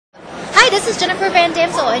this is Jennifer Van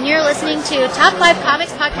Damsel, and you're listening to Top 5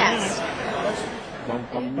 Comics Podcast.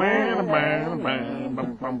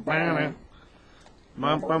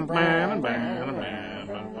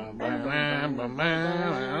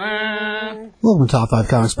 Welcome to Top 5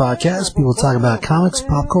 Comics Podcast. People talk about comics,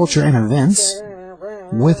 pop culture, and events.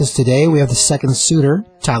 With us today, we have the second suitor,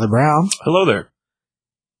 Tyler Brown. Hello there.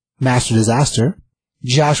 Master Disaster,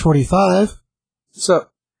 Josh 45. What's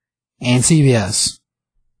up? And CBS,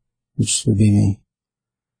 which would be me.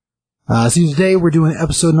 So today we're doing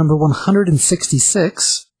episode number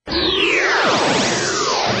 166.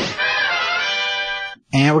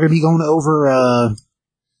 And we're going to be going over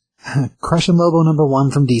Crush and Lobo number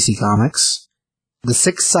 1 from DC Comics, The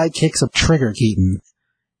Six Sidekicks of Trigger Keaton,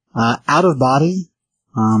 Out of Body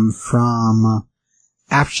from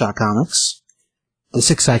Aftershock Comics, The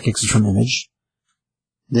Six Sidekicks is from Image,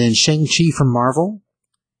 then Shang-Chi from Marvel,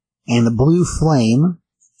 and The Blue Flame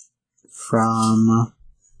from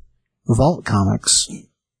Vault Comics.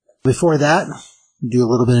 Before that, do a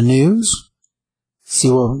little bit of news, see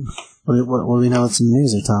what we know what's in the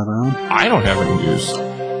news they talk about. I don't have any news.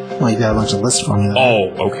 Well, you got a bunch of lists for me, though.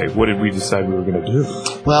 Oh, okay. What did we decide we were going to do?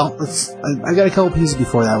 Well, I got a couple pieces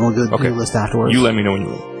before that. We'll go do the list afterwards. You let me know when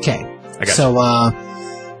you're ready. Okay. I got you.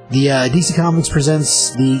 The DC Comics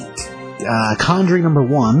presents the Conjuring number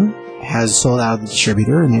 1 has sold out of the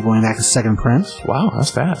distributor, and they're going back to second print. Wow, that's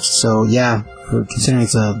fast. So, yeah, considering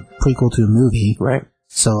it's a prequel to a movie. Right.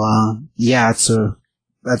 So, yeah,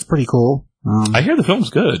 that's pretty cool. I hear the film's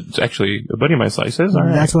good. It's actually, a buddy of mine says, all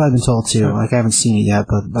right. That's what I've been told, too. Yeah. Like, I haven't seen it yet,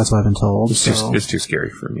 but that's what I've been told. It's too scary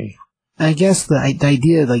for me. I guess the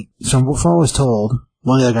idea, like, from what I was told,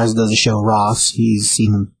 one of the guys that does the show, Ross, he's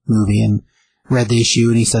seen the movie and read the issue,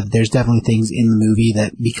 and he said there's definitely things in the movie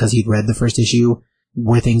that, because he'd read the first issue,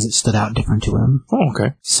 were things that stood out different to him. Oh,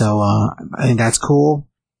 okay. So, I think that's cool.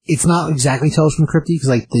 It's not exactly Tales from the Crypt, because,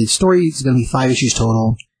 like, the story is going to be 5 issues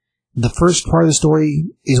total. The first part of the story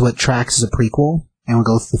is what tracks as a prequel, and we'll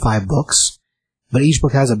go through the 5 books. But each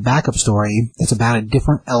book has a backup story that's about a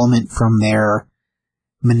different element from their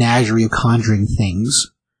menagerie of conjuring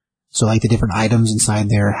things. So, like, the different items inside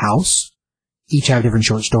their house each have different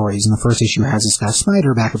short stories. And the first issue has this Scott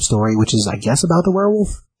Snyder backup story, which is, I guess, about the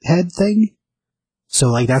werewolf head thing. So,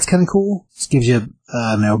 like, that's kind of cool. It gives you,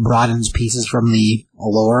 broadens pieces from the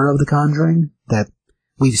lore of The Conjuring that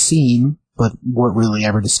we've seen, but weren't really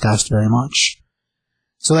ever discussed very much.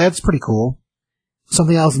 So that's pretty cool.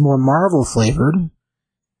 Something else more Marvel flavored.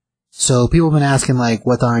 So people have been asking, like,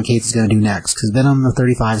 what Donny Cates is going to do next, because Venom the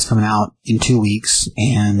 35 is coming out in 2 weeks,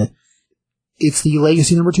 and it's the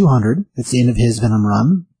Legacy number 200. It's the end of his Venom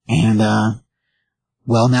run, and,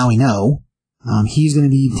 well, now we know. He's going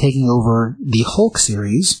to be taking over the Hulk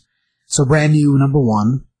series, so brand new number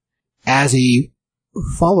 1. As a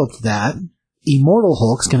follow-up to that, Immortal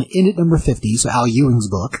Hulk's going to end at number 50, so Al Ewing's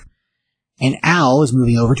book, and Al is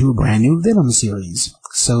moving over to a brand new Venom series.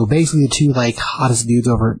 So basically the two, like, hottest dudes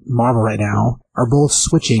over at Marvel right now are both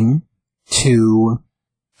switching to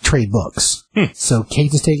trade books. So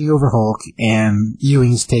Cates is taking over Hulk, and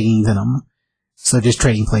Ewing's taking Venom. So just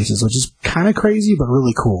trading places, which is kind of crazy, but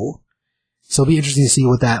really cool. So it'll be interesting to see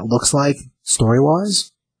what that looks like,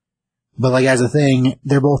 story-wise. But, like, as a thing,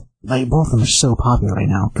 they're both, like, both of them are so popular right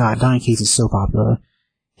now. God, Donny Cates is so popular.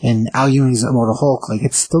 And Al Ewing's Immortal Hulk, like,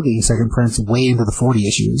 it's still getting second prints way into the 40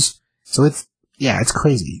 issues. So it's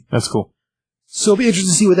crazy. That's cool. So it'll be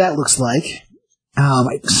interesting to see what that looks like.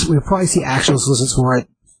 We'll probably see actual solicits for it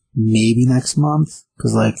maybe next month.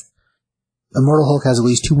 Because, like, Immortal Hulk has at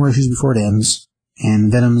least 2 more issues before it ends.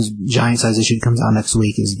 And Venom's giant-size issue that comes out next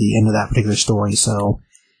week is the end of that particular story. So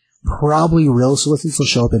probably real solicits will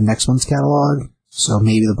show up in next month's catalog. So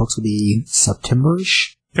maybe the books will be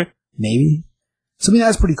September-ish. Okay. Maybe. So I mean,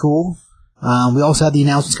 that's pretty cool. We also had the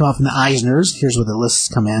announcements come out from the Eisners. Here's where the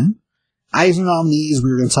lists come in. Eisner nominees,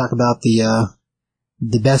 we were going to talk about the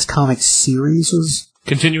best comic series was...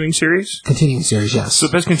 Continuing series? Continuing series, yes. So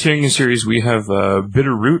best continuing series, we have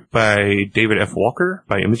Bitter Root by David F. Walker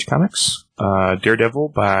by Image Comics. Daredevil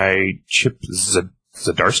by Chip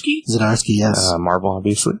Zdarsky? Zdarsky, yes. Marvel,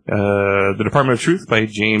 obviously. The Department of Truth by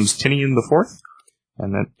James Tynion IV.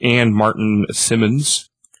 And Martin Simmons,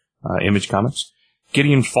 Image Comics.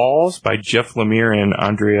 Gideon Falls by Jeff Lemire and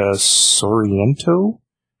Andrea Sorrento,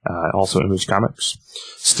 also Image Comics.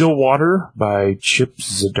 Stillwater by Chip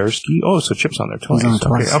Zdarsky. Oh, so Chip's on there twice. He's on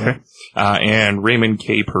twice, okay. And Raymond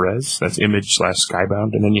K. Perez. That's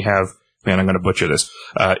Image/Skybound. And then you have, man, I'm going to butcher this,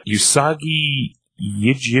 Usagi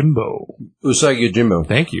Yojimbo. Usagi Yojimbo.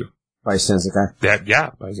 Thank you. By Sensekai. By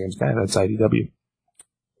Sensekai. That's IDW.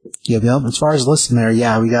 Yep. As far as listing there,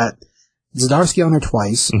 yeah, we got Zdarsky on there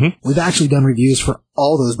twice. Mhm. We've actually done reviews for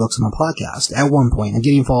all those books on the podcast at one point. And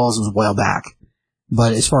Gideon Falls was a while back.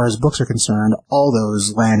 But as far as books are concerned, all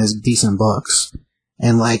those land as decent books.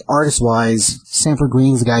 And like artist-wise, Sanford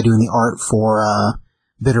Green's the guy doing the art for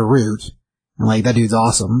Bitter Root. And like that dude's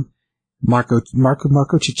awesome. Marco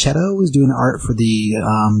Cicchetto is doing the art for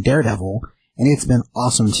the Daredevil. And it's been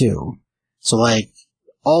awesome too. So like,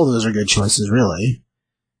 all those are good choices, really.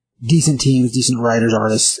 Decent teams, decent writers,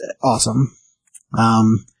 artists, awesome.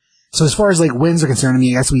 So as far as like wins are concerned, I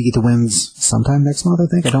mean, I guess we get the wins sometime next month, I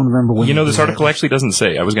think. I don't remember when. This article actually doesn't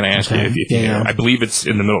say. I was going to ask you if you know. I believe it's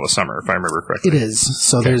in the middle of summer, if I remember correctly. It is.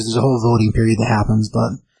 So there's a whole voting period that happens,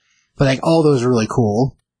 but like all those are really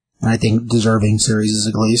cool. And I think deserving series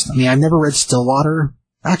at least. I mean, I've never read Stillwater.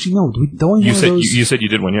 Actually, no. The only you one said of those, you said you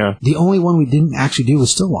did one, yeah. The only one we didn't actually do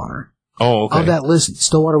was Stillwater. Oh, okay. Of that list,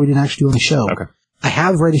 Stillwater we didn't actually do on the show. Okay. I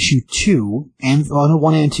have read issue 2 and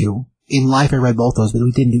 1 and 2. In life, I read both those, but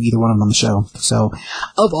we didn't do either one of them on the show. So,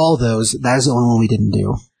 of all those, that is the only one we didn't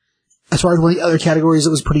do. As far as one of the other categories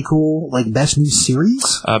that was pretty cool, like Best New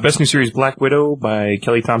Series? Best New Series, Black Widow by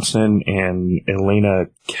Kelly Thompson and Elena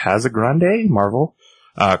Casagrande, Marvel.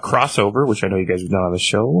 Crossover, which I know you guys have done on the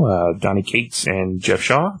show, Donny Cates and Jeff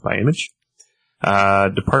Shaw by Image.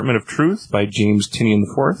 Department of Truth by James Tynion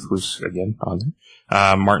IV was, again, on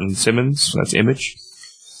there. Martin Simmons, that's Image.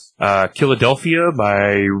 Philadelphia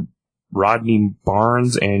by Rodney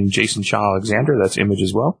Barnes and Jason Shaw Alexander, that's Image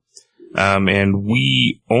as well. And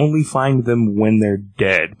We Only Find Them When They're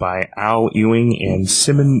Dead by Al Ewing and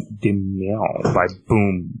Simon DeMille by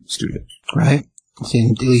Boom Studios. Right. I've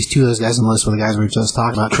seen at least 2 of those guys on the list were the guys we just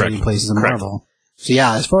talked about trading places in Marvel. So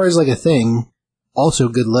yeah, as far as like a thing, also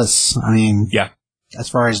good lists. I mean, yeah. As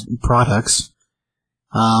far as products.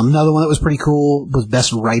 Another one that was pretty cool was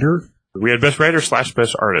Best Writer. We had Best Writer /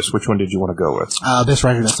 Best Artist. Which one did you want to go with? Best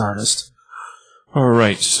Writer, Best Artist. All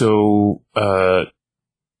right. So,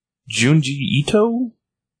 Junji Ito,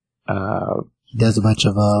 he does a bunch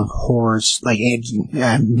of horrors, like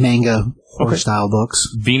manga horror style books.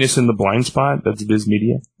 Venus in the Blind Spot, that's Viz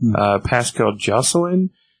Media. Pascal Jocelyn,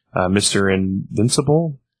 Mr.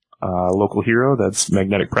 Invincible, local hero, that's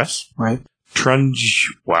Magnetic Press. Right. Trunge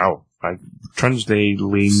de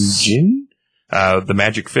Lingjin, The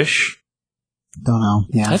Magic Fish. Don't know.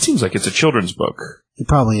 Yeah. That seems like it's a children's book. It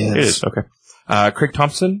probably is. It is, okay. Craig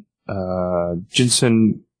Thompson,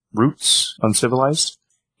 Jensen Roots, Uncivilized.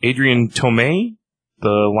 Adrian Tomei,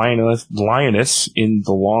 the lioness in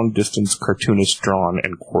the long distance cartoonist drawn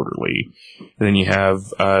and quarterly. And then you have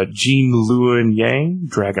Jean Luen Yang,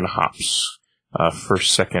 Dragon Hops,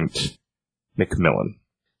 first, second, Macmillan.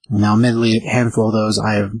 Now, admittedly, a handful of those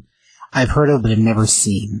I've heard of, but have never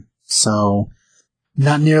seen. So,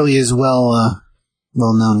 not nearly as well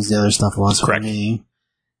known as the other stuff was for me.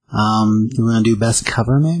 Do we want to do Best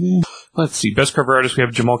Cover, maybe? Let's see. Best Cover Artist, we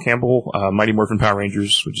have Jamal Campbell, Mighty Morphin Power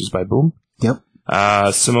Rangers, which is by Boom. Yep.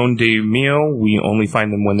 Simone DeMille, We Only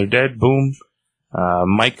Find Them When They're Dead, Boom.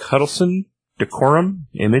 Mike Huddleston, Decorum,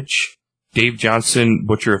 Image. Dave Johnson,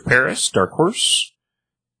 Butcher of Paris, Dark Horse.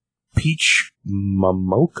 Peach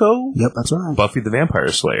Momoko? Yep, that's right. Buffy the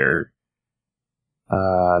Vampire Slayer.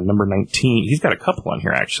 Number 19. He's got a couple on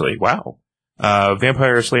here, actually. Wow.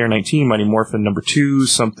 Vampire Slayer 19, Mighty Morphin number 2,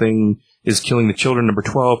 Something is Killing the Children number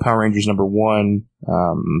 12, Power Rangers number 1.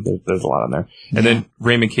 There's a lot on there. And then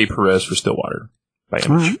Raymond K. Perez for Stillwater by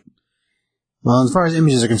Image. Right. Well, as far as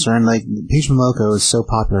images are concerned, like, Peach Momoko is so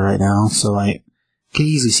popular right now, so I can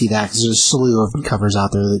easily see that, because there's a slew of covers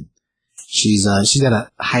out there that she's got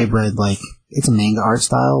a hybrid, like, it's a manga art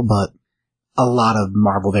style, but a lot of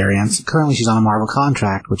Marvel variants. Currently she's on a Marvel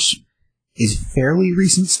contract, which is fairly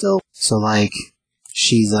recent still. So, like,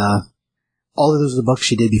 she's, all of those are the books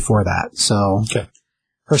she did before that. So,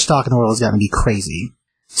 her stock in the world has gotten to be crazy.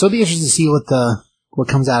 So it'll be interesting to see what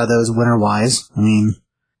comes out of those winter-wise. I mean,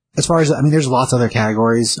 as far as, there's lots of other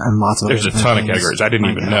categories and lots of There's a ton of categories. I didn't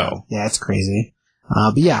even know. Yeah, it's crazy.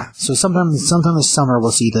 But yeah, so sometime this summer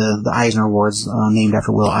we'll see the Eisner Awards named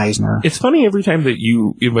after Will Eisner. It's funny every time that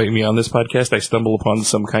you invite me on this podcast, I stumble upon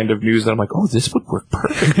some kind of news that I'm like, oh, this would work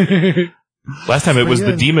perfect. Last time it was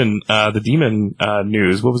the demon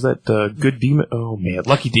news. What was that? Good Demon? Oh man,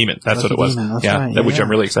 Lucky Demon. That's what it was. Demon, yeah, right. Which I'm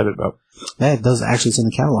really excited about. Yeah, it does actually. It's in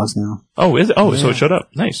the catalogs now. Oh, is it? Oh, yeah. So it showed up.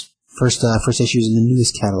 Nice. First issues in the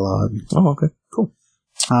newest catalog. Oh, okay, cool.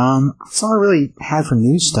 That's all I really had for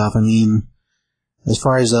news stuff. I mean, as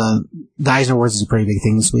far as the Eisner Awards is a pretty big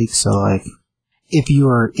thing this week. So like, if you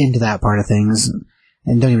are into that part of things.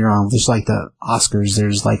 And don't get me wrong, just like the Oscars,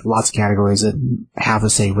 there's like lots of categories that have to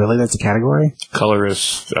say, really, that's a category?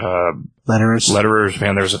 Colorists, letterers. Letterers,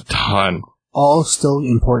 man, there's a ton. all still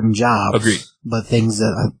important jobs. Agreed. But things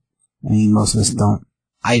that, most of us don't.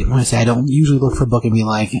 I want to say I don't usually look for a book and be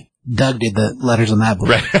like, Doug did the letters on that book.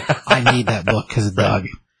 Right. I need that book because of Doug.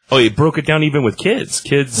 Oh, it broke it down even with kids.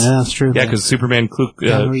 Yeah, that's true. Yeah, because Superman...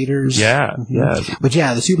 Young readers. Yeah, Mm-hmm. yeah. But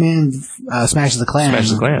yeah, the Superman Smashes the Clan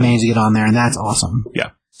managed to get on there, and that's awesome. Yeah.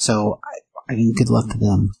 So, I mean, good luck to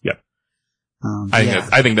them. Yeah.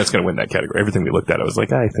 I think that's going to win that category. Everything we looked at, I was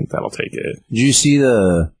like, I think that'll take it. Did you see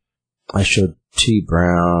I showed T.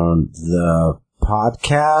 Brown the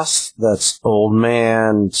podcast that's Old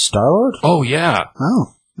Man Star-Lord? Oh, yeah.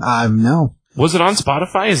 Oh, no. Was it on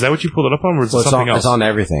Spotify? Is that what you pulled it up on, or is it something else? It's on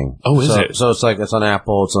everything. Oh, is it? So it's it's on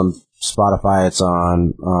Apple, it's on Spotify, it's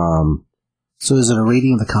on... So is it a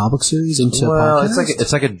rating of the comic book series into a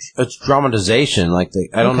podcast? It's dramatization. I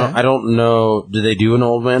don't know. Did they do an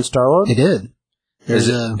Old Man Star-Lord? They did. Is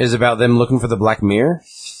it about them looking for the Black Mirror?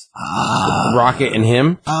 Rocket and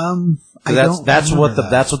him? That's what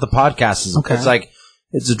the podcast is. Okay.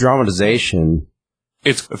 It's a dramatization.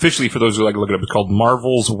 It's officially, for those who like to look it up, it's called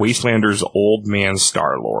Marvel's Wastelander's Old Man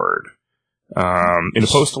Star-Lord. In a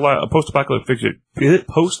post-apocalyptic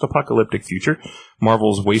future,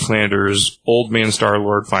 Marvel's Wastelander's Old Man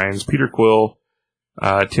Star-Lord finds Peter Quill,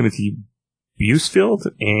 Timothy Busfield,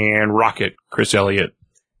 and Rocket, Chris Elliott,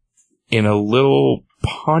 in a little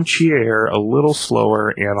punchier, a little slower,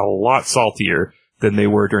 and a lot saltier than they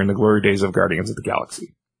were during the glory days of Guardians of the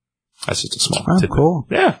Galaxy. That's just a small tidbit. Cool.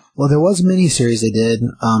 Yeah. Well, there was a miniseries they did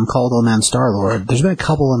called Old Man Star-Lord. There's been a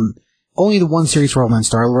couple, and only the one series for Old Man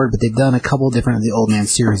Star-Lord, but they've done a couple different of the Old Man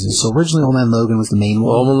series. So originally Old Man Logan was the main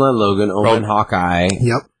one. Old Man Logan, Old Man Hawkeye.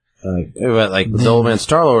 Yep. The Old Man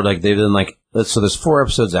Star-Lord, they've done so there's 4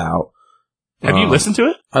 episodes out. Have you listened to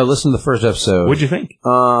it? I listened to the first episode. What'd you think?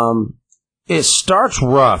 It starts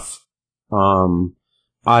rough.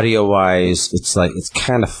 Audio-wise, it's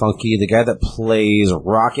kind of funky. The guy that plays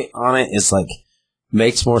Rocket on it is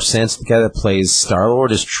makes more sense. The guy that plays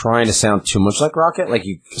Star-Lord is trying to sound too much like Rocket.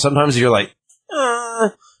 Sometimes you're like,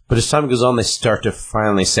 but as time goes on, they start to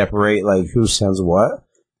finally separate, who sounds what.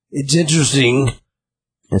 It's interesting.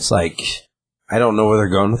 It's I don't know where they're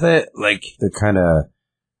going with it. They're kind of,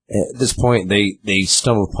 at this point, they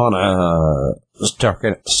stumble upon a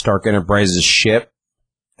Stark Enterprises ship,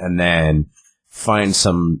 and then find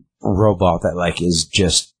some robot that is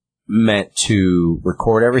just meant to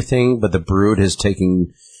record everything, but the Brood has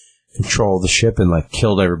taken control of the ship and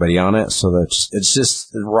killed everybody on it. So it's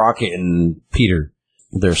just Rocket and Peter.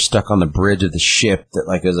 They're stuck on the bridge of the ship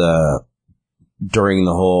that is during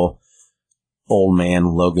the whole Old Man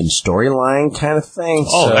Logan storyline kind of thing.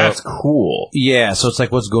 Oh, so, that's cool. Yeah, so it's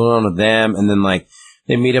what's going on with them, and then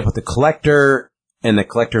they meet up with the Collector. And the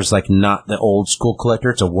Collector's not the old school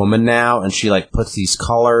Collector. It's a woman now, and she puts these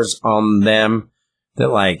collars on them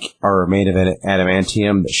that are made of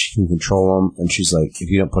adamantium that she can control them. And she's if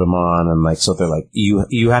you don't put them on, and so they're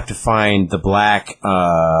you have to find the Black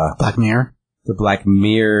Mirror. The Black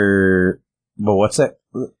Mirror. But what's that?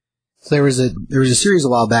 So there was a series a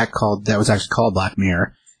while back that was actually called Black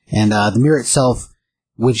Mirror, and the mirror itself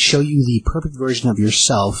would show you the perfect version of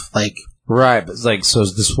yourself, Right, but so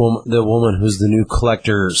this woman, the woman who's the new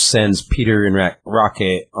Collector, sends Peter and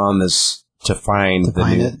Rocket on this to find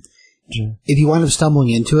it. If you wind up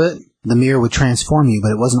stumbling into it, the mirror would transform you,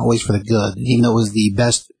 but it wasn't always for the good. Even though it was the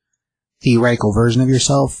best theoretical version of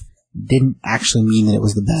yourself, didn't actually mean that it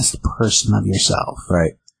was the best person of yourself.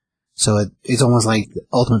 Right. So it's almost like the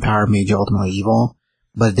ultimate power made you ultimately evil.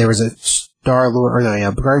 But there was a Star-Lord, or Guardians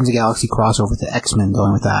of the Galaxy crossover with the X-Men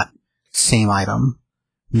going with that same item.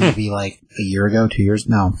 Maybe a year ago, 2 years?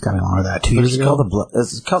 No, got it longer than that. 2 years ago.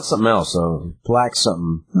 It's called something else. So Black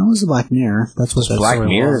something. No, it was the Black Mirror. That's what Black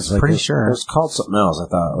Mirror was. Pretty sure. It's called something else. I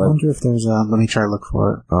thought. I wonder if there's let me try to look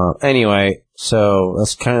for it. Anyway, so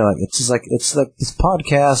that's kind of it's this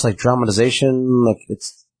podcast, dramatization.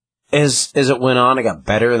 It's as it went on, it got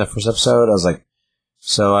better in the first episode. I was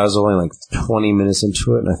so I was only 20 minutes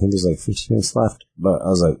into it, and I think there's 15 minutes left. But I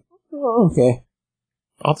was oh, okay.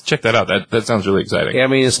 I'll have to check that out. That sounds really exciting. Yeah, I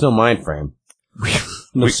mean, it's no Mindframe.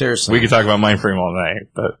 No, seriously. We could talk about Mindframe all night,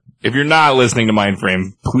 but if you're not listening to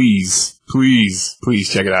Mindframe, please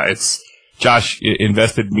check it out. Josh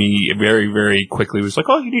invested me very, very quickly. He was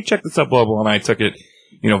oh, you need to check this out, blah, blah, and I took it,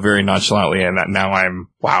 very nonchalantly, and now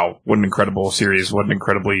wow, what an incredible series, what an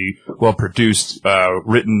incredibly well-produced,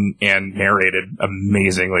 written and narrated,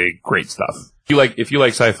 amazingly great stuff. If you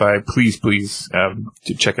like sci-fi, please,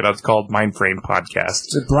 check it out. It's called Mindframe Podcast.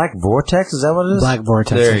 Is it Black Vortex? Is that what it is? Black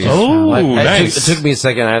Vortex. There you go. Oh, nice. It took me a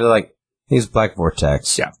second. I had to he's Black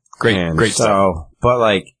Vortex. Yeah, great stuff.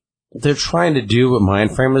 But they're trying to do what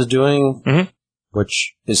Mindframe is doing,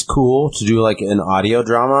 which is cool to do like an audio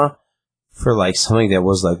drama for like something that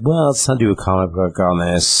was like, well, let's not do a comic book on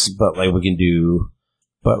this, but like we can do.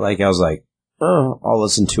 But like I was like, oh, I'll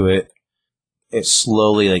listen to it. It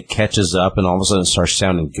slowly like catches up, and all of a sudden it starts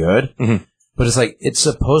sounding good. Mm-hmm. But it's like it's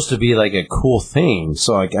supposed to be like a cool thing.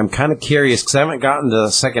 So like I'm kind of curious because I haven't gotten to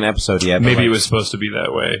the second episode yet. Maybe like, it was supposed to be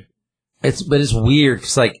that way. But it's weird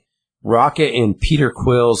because like Rocket and Peter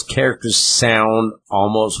Quill's characters sound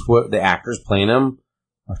almost what the actors playing them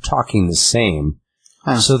are talking the same.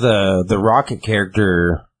 Huh. So the Rocket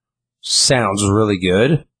character sounds really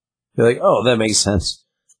good. You're like, oh, that makes sense.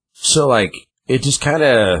 So like it just kind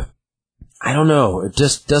of, I don't know, it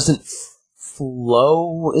just doesn't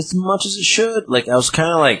flow as much as it should. Like I was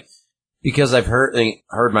kind of like, because I've heard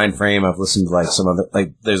Mindframe, I've listened to like some other,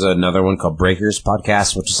 like there's another one called Breakers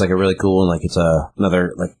podcast, which is like a really cool, and like it's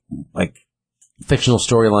another like fictional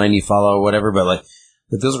storyline you follow or whatever. But like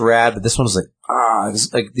those are rad. But this one's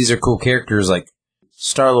like these are cool characters like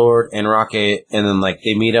Star-Lord and Rocket, and then like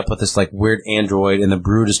they meet up with this like weird android, and the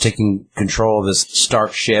Brood is taking control of this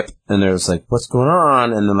Stark ship, and there's like what's going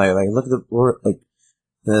on, and then like look at the like,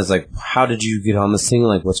 and it's like how did you get on this thing?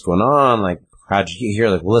 Like what's going on? Like how'd you get here?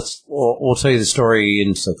 Like, we'll tell you the story.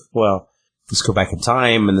 And it's like, well, let's go back in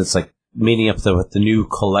time. And it's like meeting up with the new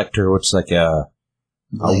Collector, which is like a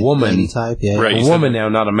woman type, yeah. Right. A woman now,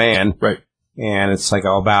 not a man. Right. And it's like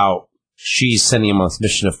all about, she's sending him on this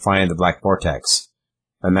mission to find the Black Vortex.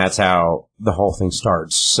 And that's how the whole thing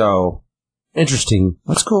starts. So, interesting.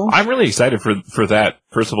 That's cool. I'm really excited for that,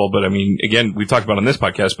 first of all. But I mean, again, we've talked about on this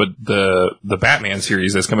podcast, but the Batman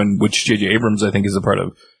series that's coming, which J.J. Abrams, I think, is a part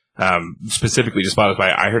of, specifically just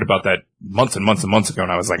Spotify. I heard about that months and months and months ago,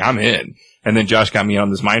 and I was like, I'm in. And then Josh got me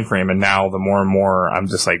on this Mindframe, and now the more and more, I'm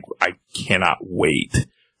just like, I cannot wait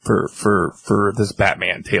for this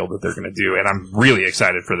Batman tale that they're going to do, and I'm really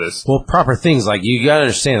excited for this. Well, proper things, like, you gotta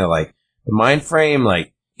understand that, like, the Mindframe,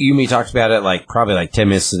 like, you and me talked about it, like, probably like 10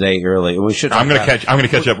 minutes a day early. We should. I'm gonna catch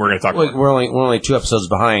up. We're gonna talk. Like, we're only 2 episodes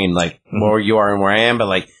behind, like, where you are and where I am, but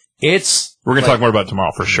like, we're gonna talk more about it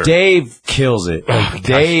tomorrow for sure. Dave kills it. Like,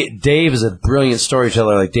 Dave is a brilliant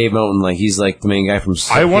storyteller. Like Dave Moulton, like he's like the main guy from.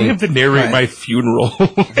 I want him to narrate my funeral.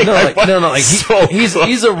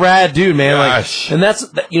 He's a rad dude, man. Gosh. Like, and that's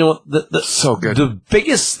the so good. The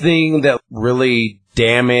biggest thing that really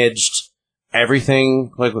damaged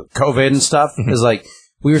everything, like with COVID and stuff, is like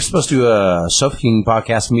we were supposed to do a Sofa King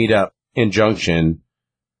podcast meetup in Junction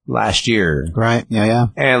last year. Right, yeah.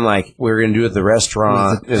 And, like, we were going to do it at the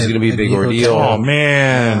restaurant. It was going to be a big ordeal. Oh,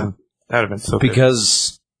 man. That would have been so good.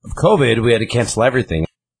 Because of COVID, we had to cancel everything.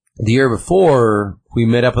 The year before, we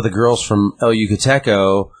met up with the girls from El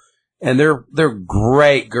Yucateco, and they're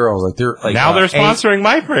great girls. Like, they're like now they're sponsoring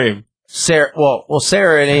Mindframe. Sarah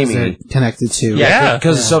and Amy. Connected to. Yeah,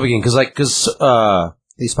 because of Sofa King. Because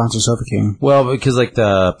they sponsor Sofa King. Well, because, like,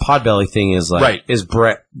 the Podbelly thing is, like, right. Is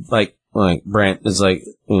Brett, like Brent is like,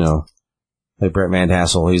 like Brett Van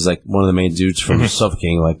Tassel. He's like one of the main dudes from Sofa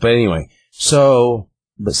King. Like, but anyway,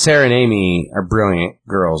 but Sarah and Amy are brilliant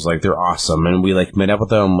girls. Like, they're awesome. And we like met up with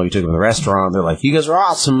them. We took them to the restaurant. They're like, you guys are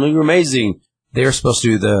awesome. You were amazing. They were supposed to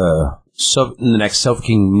do the next Sofa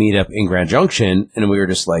King meetup in Grand Junction. And we were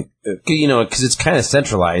just like, cause it's kind of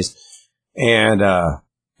centralized, and,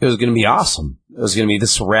 it was going to be awesome. It was going to be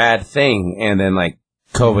this rad thing. And then like,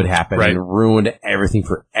 COVID happened and ruined everything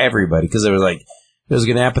for everybody, because it was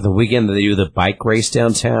going to happen the weekend that they do the bike race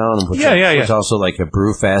downtown, which is also like a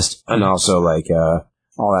brew fest, and also like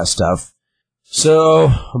all that stuff. So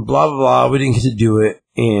blah blah blah. We didn't get to do it,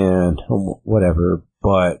 and whatever.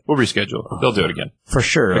 But we'll reschedule. They'll do it again for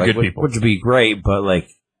sure. They're like, good people, which would be great. But like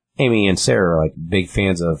Amy and Sarah are like big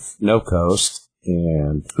fans of No Coast,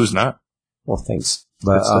 and who's not? Well, thanks,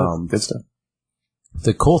 but good stuff.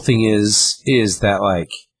 The cool thing is that, like,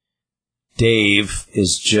 Dave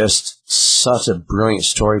is just such a brilliant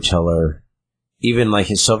storyteller. Even, like,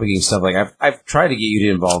 his Sofa King stuff. Like, I've tried to get you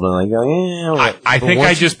to involved in, like, I think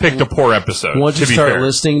I just picked a poor episode. Once you start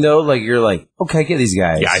listening, though, like, you're like, okay, I get these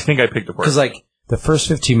guys. Yeah, I think I picked a poor episode. Because, like, the first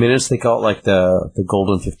 15 minutes, they call it, like, the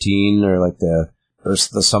Golden 15, or, like, the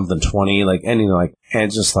something 20, like, anything, like, and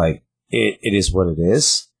it's just, like, it is what it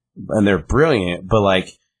is. And they're brilliant, but, like,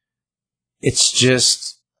 it's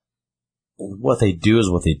just what they do is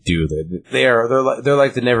what they do. They're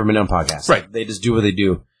like the Never Been Done podcast. Right. They just do what they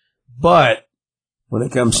do. But when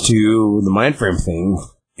it comes to the Mindframe thing,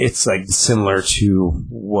 it's like similar to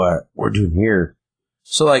what we're doing here.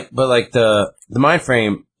 So like, but like the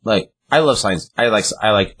Mindframe, like I love science. I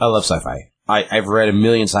love sci-fi. I've read a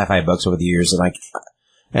million sci-fi books over the years,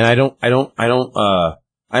 and I don't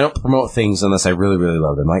promote things unless I really, really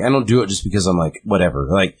love them. Like, I don't do it just because I'm like, whatever.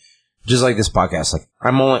 Like, just like this podcast. Like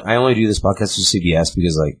I only do this podcast with CBS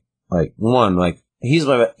because he's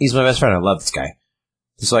my best friend. I love this guy.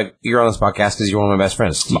 It's like you're on this podcast because you're one of my best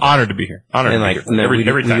friends. I'm honored to be here. Honored to be here. Every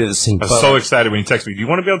time. We do this thing. I was so excited when you texted me. Do you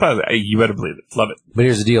want to be on the podcast? Hey, you better believe it. Love it. But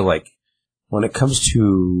here's the deal. Like, when it comes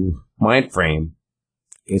to Mindframe,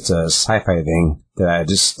 it's a sci-fi thing that I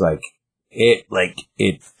just like.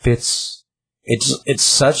 It fits. It's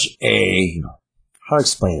such a, how to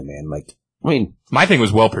explain it, man? Like, I mean, my thing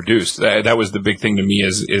was well produced. That was the big thing to me.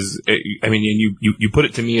 I mean, and you put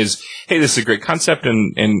it to me as, hey, this is a great concept,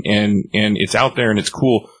 and it's out there and it's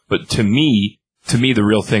cool. But to me, the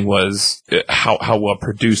real thing was how well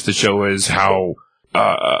produced the show is, how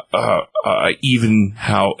even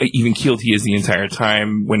keeled he is the entire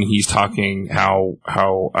time when he's talking.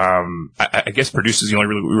 I guess produced is the only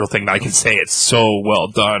real thing that I can say. It's so well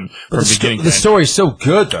done from beginning to end. The story's so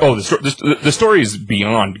good, though. Oh, the story is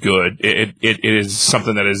beyond good. It is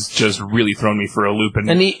something that has just really thrown me for a loop.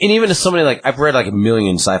 And even as somebody, like, I've read like a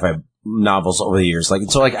million sci-fi novels over the years, like,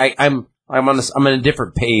 so like I'm on a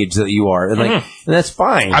different page that you are, and like, and that's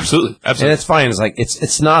fine. Absolutely. And that's fine. It's like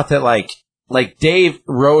it's not that like Dave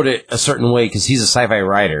wrote it a certain way because he's a sci-fi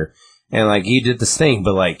writer, and like he did this thing,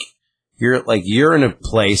 but like you're in a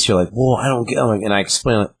place, you're like, whoa, I don't get, and I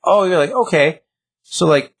explain, like, oh, you're like, okay, so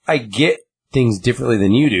like I get things differently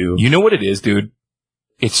than you do. You know what it is, dude?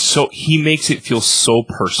 It's he makes it feel so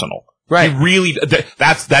personal. Right. He really,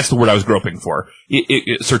 that's the word I was groping for,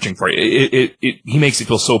 searching for. He makes it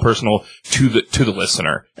feel so personal to the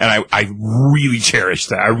listener. And I really cherish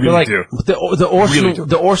that. I really do.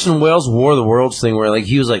 The Orson Welles War of the Worlds thing where like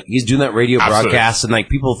he's doing that radio broadcast and like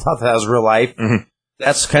people thought that was real life. Mm-hmm.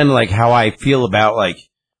 That's kind of like how I feel about like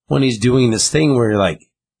when he's doing this thing where you're like,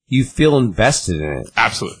 you feel invested in it.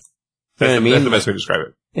 Absolutely. You know what I mean? That's the best way to describe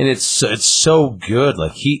it. And it's so good.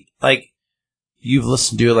 Like you've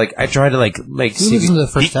listened to it. Like I try to like see to the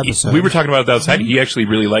first episode. We were talking about it outside. He actually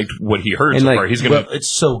really liked what he heard and so like, far. He's gonna. Well, it's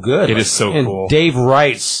so good. It is so and cool. Dave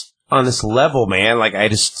writes on this level, man. Like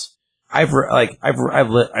I've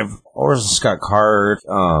Orson Scott Card.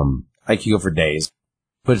 I could go for days,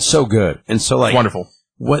 but it's so good and so like it's wonderful.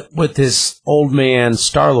 With this old man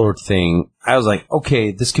Star-Lord thing, I was like,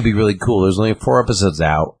 okay, this could be really cool. There's only 4 episodes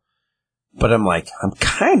out, but I'm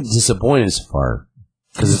kind of disappointed so far.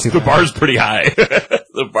 Because the bar's pretty high.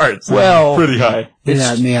 The bar's pretty high.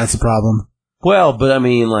 Yeah, that's a problem. Well, but I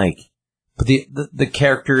mean, like, but the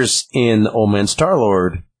characters in Old Man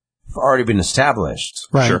Star-Lord have already been established.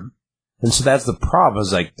 Right. Sure. And so that's the problem,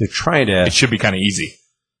 is like, they're trying to... It should be kind of easy.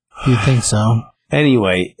 You think so?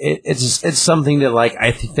 Anyway, it's something that, like,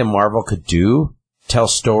 I think that Marvel could do, tell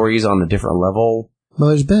stories on a different level. Well,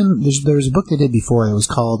 there was a book they did before. It was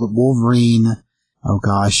called Wolverine... Oh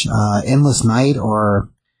gosh, Endless Night,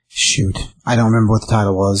 or shoot, I don't remember what the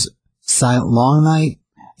title was. Long Night?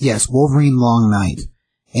 Yes, Wolverine Long Night.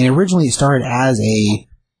 And originally it started as a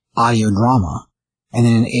audio drama, and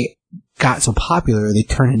then it got so popular they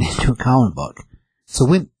turned it into a comic book. So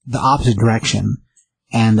it went the opposite direction.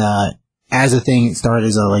 And as a thing, it started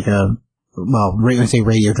as when I say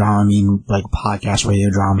radio drama, I mean like podcast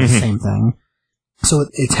radio drama, the same thing. So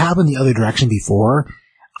it's happened the other direction before.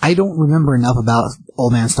 I don't remember enough about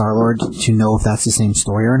Old Man Star-Lord to know if that's the same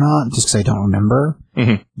story or not, just because I don't remember.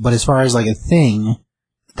 Mm-hmm. But as far as like a thing,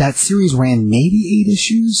 that series ran maybe 8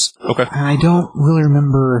 issues. Okay. And I don't really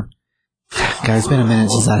remember. God, it's been a minute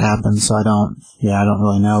since that happened, so I don't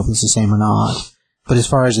really know if it's the same or not. But as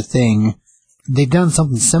far as a thing, they've done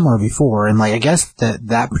something similar before, and like I guess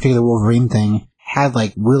that particular Wolverine thing had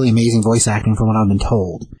like really amazing voice acting from what I've been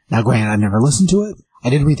told. Now, granted, I've never listened to it. I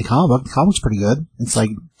did read the comic book. The comic's pretty good. It's like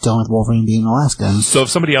dealing with Wolverine being in Alaska. So if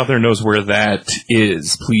somebody out there knows where that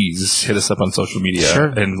is, please hit us up on social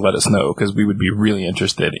media and let us know, because we would be really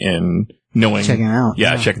interested in knowing. Checking it out.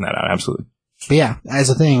 Yeah, checking that out. Absolutely. But yeah, as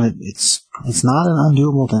a thing, it's not an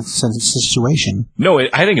undoable situation. No,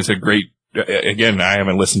 I think it's a great. Again, I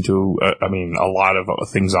haven't listened to, a lot of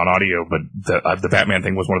things on audio, but the Batman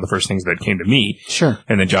thing was one of the first things that came to me. Sure.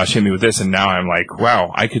 And then Josh hit me with this, and now I'm like,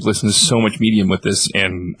 wow, I could listen to so much medium with this,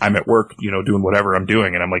 and I'm at work, doing whatever I'm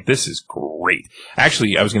doing, and I'm like, this is great.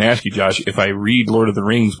 Actually, I was going to ask you, Josh, if I read Lord of the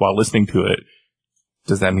Rings while listening to it,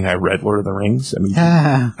 does that mean I read Lord of the Rings?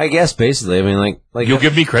 I guess basically. I mean, like you'll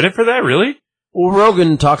give me credit for that, really? Well,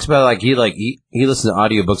 Rogan talks about he listens to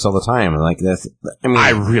audiobooks all the time, and like that's. I mean,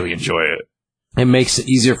 I really enjoy it. It makes it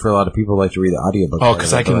easier for a lot of people to read the audiobook. Oh,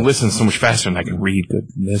 because I can listen so much faster than I can read.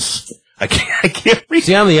 Goodness, I can't read.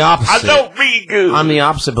 See, I'm the opposite. I don't read good. I'm the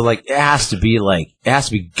opposite, but like it has to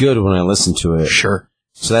be good when I listen to it. Sure.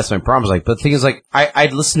 So that's my problem. But the thing is, like,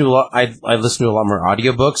 I'd listen to a lot. I'd listen to a lot more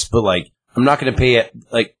audiobooks, but like I'm not going to pay it.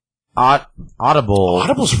 Like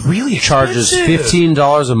Audible's really charges expensive.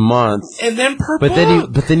 $15 a month, and then per but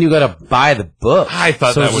book. then you got to buy the book. I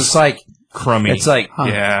thought so that it's was just like crummy. It's like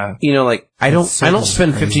yeah, you know, like I don't spend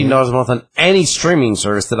crazy. $15 a month on any streaming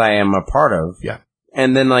service that I am a part of. Yeah.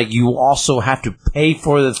 And then, like, you also have to pay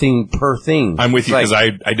for the thing per thing. I'm with you It's because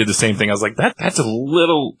like, I did the same thing. I was like, that's a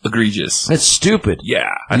little egregious. that's stupid. Yeah,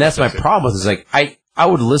 And that's my problem with it. Is like, I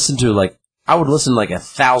would listen to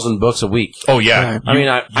 1,000 books a week. Oh yeah, Right. I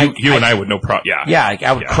mean, you and I would no problem. Yeah, Yeah, like,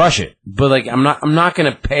 I would crush it. But like, I'm not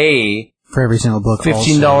gonna pay For every single book.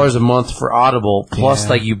 $15 a month for Audible, plus Yeah.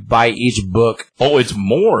 like you buy each book. Oh, it's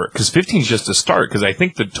more because 15 is just a start. Because I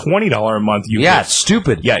think the $20 a month you Yeah, get, it's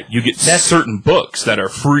stupid. you get That's- certain books that are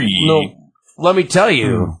free. No, let me tell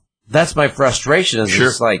you, that's my frustration. Is Sure.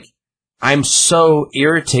 it's like I'm so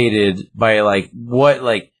irritated by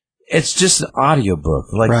it's just an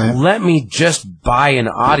audiobook. Like, Right. let me just buy an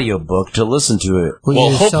audiobook to listen to it. you Well,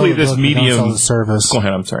 just sell hopefully the this book and don't medium- sell the service. Go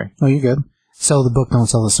ahead. I'm sorry. No, you're good. Sell the book, don't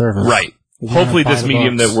sell the service. Right. If you Hopefully wanna buy this the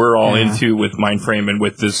medium books. that we're all Yeah. into with Mindframe and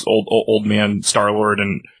with this old man Star-Lord,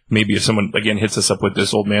 and maybe if someone again hits us up with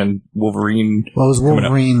this old man Wolverine. Well, it was coming up.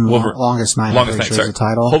 Wolverine, Wolver- Longest Night. Longest I'm Night, pretty sure is sorry.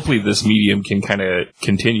 the title. Hopefully this medium can kind of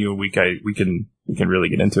continue. We can really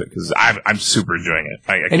get into it because I'm super enjoying it.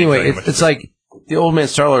 I can't Anyway, tell you much it's about like the old man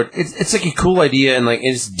Star-Lord. It's like a cool idea and like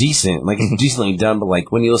it's decent. Like it's decently done, but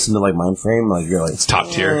like when you listen to like Mindframe, like you're like It's top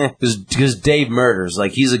tier. Because Dave Murders,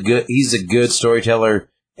 like he's a good storyteller.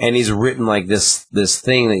 And he's written like this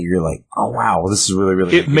thing that you're like, oh wow, this is really,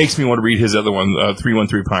 really It makes me want to read his other one,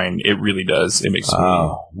 313 Pine. It really does. It makes me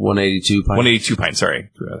 182 Pine. 182 Pine. Sorry,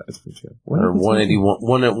 Or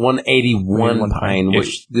 181 Pine,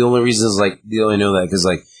 which the only reason is like, they only know that because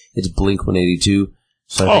like it's Blink 182.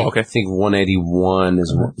 So I think 181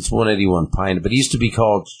 it's 181 Pine, but it used to be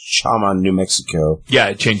called Chaman, New Mexico. Yeah,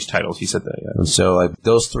 it changed titles. He said that. Yeah. And so like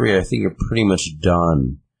those three I think are pretty much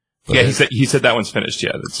done. But Yeah, he said that one's finished.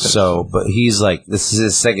 Yeah, that's finished. so, but he's like, this is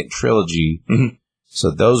his second trilogy. Mhm.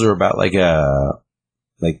 So those are about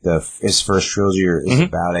his first trilogy is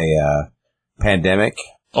about a pandemic.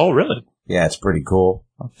 Oh, really? Yeah, it's pretty cool.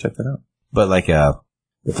 I'll check that out. But like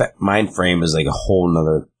the fact Mindframe is like a whole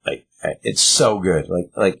nother it's so good.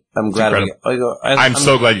 Like I'm glad I'm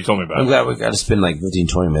so glad you told me about I'm it. glad we got to spend like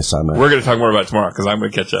 15-20 minutes on it. We're going to talk more about it tomorrow because I'm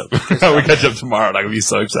going to catch up. We catch up tomorrow, and I'm going to be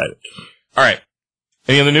so excited. All right.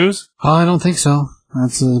 Any other news? Oh, I don't think so.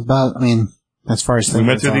 That's about, as far as We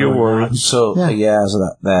went through the awards. So so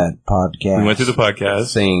that podcast. We went through the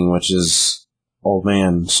podcast. thing, which is Old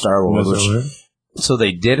Man Star-Lord. So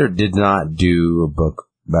they did or did not do a book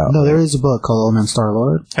about. No, there is a book called Old Man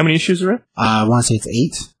Star-Lord. How many issues are it? I want to say it's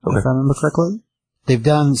 8, Okay. if I remember correctly. They've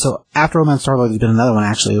done, so after Old Man Star-Lord, there's been another one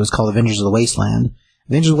actually. It was called Avengers of the Wasteland.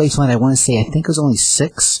 Avengers of the Wasteland, I want to say, I think it was only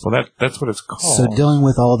 6. Well, that's what it's called. So dealing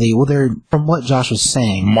with all they're, from what Josh was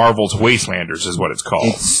saying, Marvel's Wastelanders is what it's called.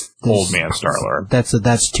 it's Old Man Star-Lord.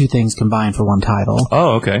 That's 2 things combined for one title.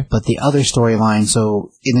 Oh, okay. But the other storyline,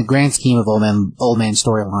 so in the grand scheme of Old Man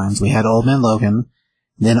storylines, we had Old Man Logan,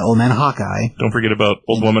 then Old Man Hawkeye. Don't forget about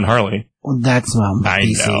Old Woman Harley. That's I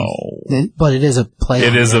DC. know. But it is a play.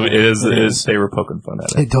 It is. on It is. They were poking fun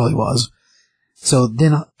at it. It totally was. So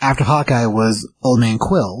then after Hawkeye was Old Man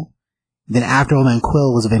Quill. Then after Old Man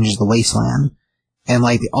Quill was Avengers of the Wasteland. And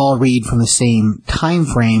like they all read from the same time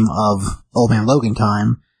frame of Old Man Logan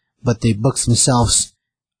time, but the books themselves,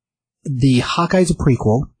 the Hawkeye's a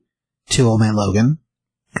prequel to Old Man Logan,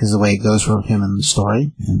 because the way it goes for him in the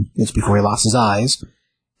story, and it's before he lost his eyes.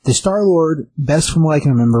 The Star-Lord, best from what I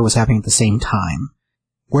can remember, was happening at the same time.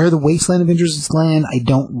 Where the Wasteland Avengers land, I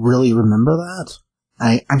don't really remember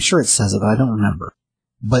that. I'm sure it says it, but I don't remember.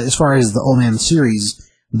 But as far as the Old Man series,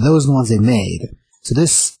 those are the ones they made. So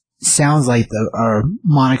this sounds like our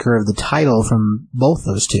moniker of the title from both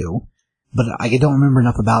those two, but I don't remember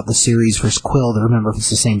enough about the series for Quill to remember if it's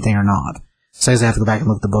the same thing or not. So I have to go back and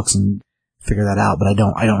look at the books and figure that out, but I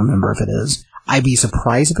don't remember if it is. I'd be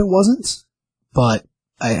surprised if it wasn't, but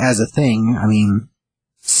as a thing, I mean,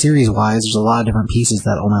 series-wise, there's a lot of different pieces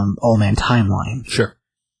that Old Man timeline. Sure.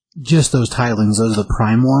 Just those titlings, those are the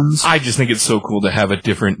prime ones. I just think it's so cool to have a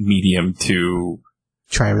different medium to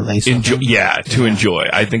Try to relate enjoy. something. To enjoy.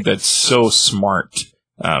 I think that's so smart.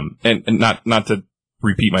 And not to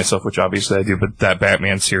repeat myself, which obviously I do, but that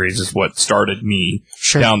Batman series is what started me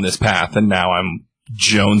down this path, and now I'm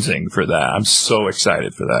jonesing for that. I'm so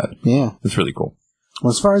excited for that. Yeah. It's really cool.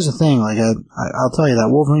 Well, as far as the thing, like, I'll tell you that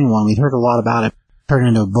Wolverine one, we'd heard a lot about it, turned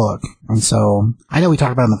into a book. And so, I know we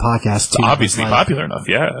talked about it in the podcast, too. Obviously like, popular enough,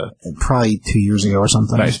 yeah. Probably 2 years ago or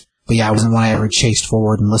something. Nice. But yeah, it wasn't one I ever chased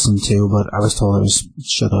forward and listened to, but I was told it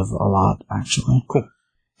should have a lot, actually. Cool.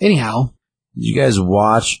 Anyhow, Did you guys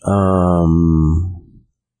watch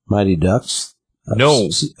Mighty Ducks? No.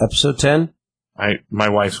 Episode 10? My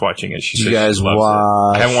wife's watching it. She Did says you guys she loves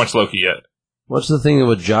watch? it. I haven't watched Loki yet. What's the thing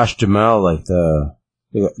with Josh Duhamel, like the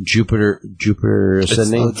Jupiter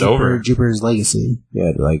Ascending? It's over. Jupiter's Legacy.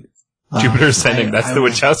 Yeah, like Jupiter Ascending. That's the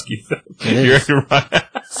Wachowski film. You're right.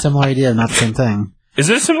 Similar idea, not the same thing. Is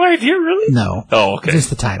it a similar idea, really? No. Oh, okay. Just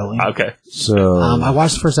the titling. Okay. so. I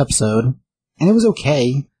watched the first episode, and it was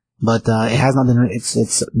okay, but it has not been.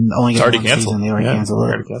 It's only It's already one canceled. season. They already canceled it.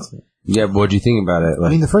 Already canceled. Yeah, but what do you think about it? I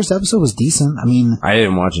mean, the first episode was decent. I mean, I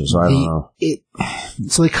didn't watch it, so I don't know.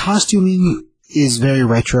 So the costuming is very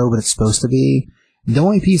retro, but it's supposed to be. The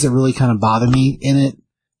only piece that really kind of bothered me in it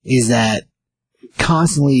is that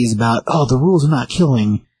constantly is about, the rules are not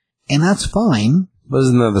killing, and that's fine.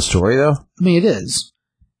 Wasn't that the story, though? I mean, it is.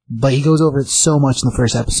 But he goes over it so much in the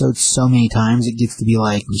first episode, so many times, it gets to be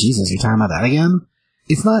like, Jesus, you're talking about that again?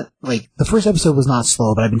 It's not, like, the first episode was not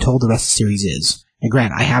slow, but I've been told the rest of the series is. And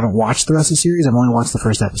granted, I haven't watched the rest of the series, I've only watched the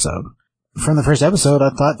first episode. From the first episode,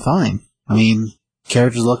 I thought, fine. I mean,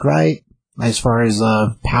 characters look right. As far as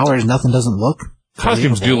powers, nothing doesn't look.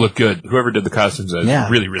 Costumes do look good. Whoever did the costumes,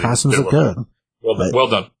 really, really costumes look good. Well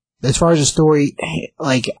done. As far as the story,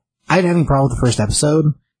 like, I didn't have any problem with the first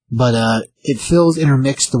episode, but it feels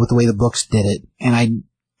intermixed with the way the books did it, and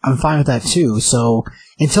I'm fine with that too. So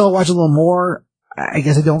until I watch a little more, I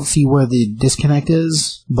guess I don't see where the disconnect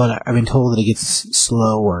is, but I've been told that it gets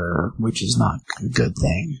slower, which is not a good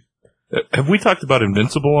thing. Have we talked about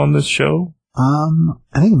Invincible on this show?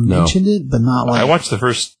 I think I mentioned it, but not like... I watched the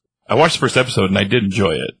first episode and I did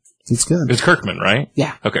enjoy it. It's good. It's Kirkman, right?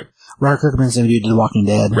 Yeah. Okay. Robert Kirkman's the dude did The Walking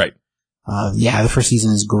Dead. Right. The first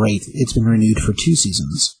season is great. It's been renewed for 2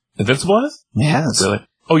 seasons. Invincible has? Yes. Really?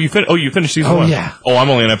 Oh, you finished season 1? Yeah. Oh, I'm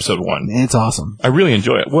only on episode 1. It's awesome. I really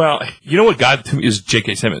enjoy it. Well, you know what got to me is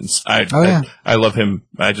J.K. Simmons. I love him.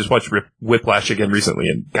 I just watched Whiplash again recently,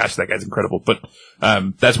 and gosh, that guy's incredible. But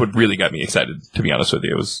that's what really got me excited, to be honest with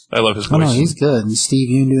you. I love his voice. Oh, no, he's good. And Steve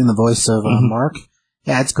Yeun doing the voice of Mark.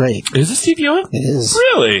 Yeah, it's great. Is it Steve Yeun? It is.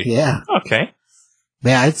 Really? Yeah. Okay.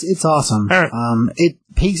 Yeah, it's awesome. All right.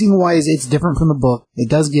 Pacing wise, it's different from the book. It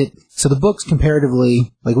does get, so the book's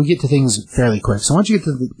comparatively, like, we get to things fairly quick. So once you get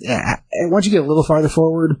a little farther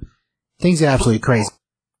forward, things get absolutely crazy.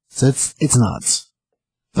 So it's nuts.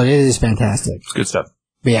 But it is fantastic. It's good stuff.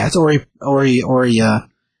 But yeah, it's Ori,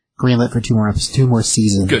 greenlit for 2 more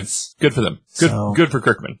seasons. Good for them. Good for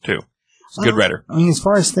Kirkman, too. It's a good writer. I mean, as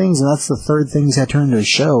far as things, and that's the third thing he's had turned into a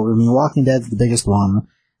show. I mean, Walking Dead's the biggest one.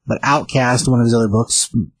 But Outcast, one of his other books,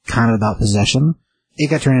 kind of about possession, it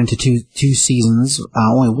got turned into two seasons.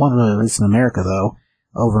 Only one really released in America, though.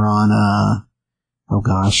 Over on,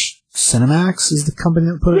 Cinemax is the company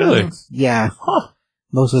that put it out. Really? Yeah. Huh.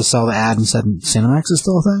 Most of us saw the ad and said Cinemax is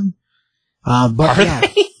still a thing. But Are yeah,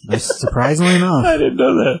 they? surprisingly enough. I didn't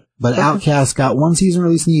know that. But Outcast got 1 season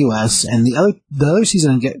released in the U.S., and the other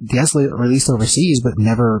season gets released overseas, but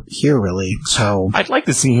never here really. So I'd like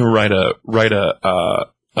to see him write a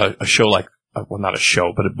show like, well, not a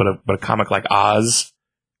show, but a comic like Oz,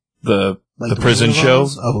 the prison show.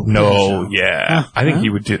 Oh, no, prison show. yeah, I think he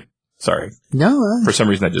would do. Sorry, no. for some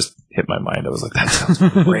reason that just hit my mind. I was like, that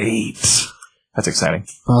sounds great. That's exciting.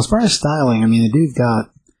 Well, as far as styling, I mean, the dude's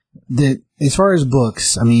got as far as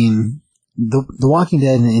books, I mean, the Walking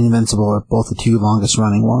Dead and Invincible are both the 2 longest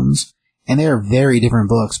running ones, and they are very different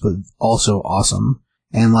books, but also awesome.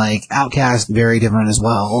 And like Outcast, very different as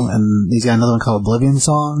well. And he's got another one called Oblivion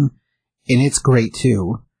Song, and it's great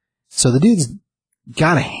too. So the dude's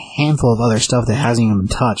got a handful of other stuff that hasn't even been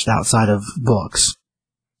touched outside of books.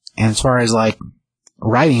 And as far as like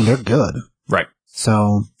writing, they're good. Right.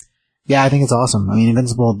 So yeah, I think it's awesome. I mean,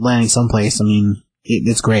 Invincible landing someplace. I mean,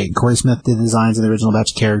 it's great. Corey Smith did the designs of the original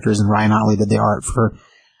batch of characters, and Ryan Otley did the art for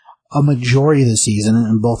a majority of the season.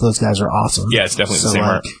 And both those guys are awesome. Yeah, it's definitely the same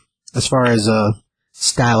art. As far as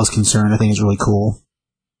style is concerned, I think it's really cool.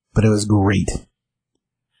 But it was great.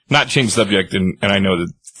 Not change subject, and I know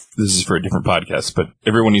that this is for a different podcast, but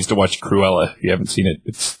everyone needs to watch Cruella. If you haven't seen it,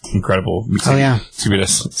 it's incredible. Oh, yeah.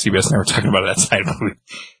 CBS and I were talking about it outside.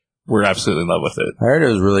 We're absolutely in love with it. I heard it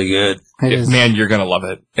was really good. Man, you're going to love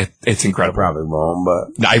it. It's I incredible. probably won't,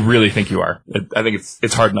 but I really think you are. I think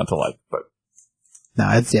it's hard not to like, but. No,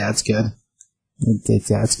 it's good.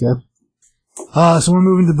 It's good. So we're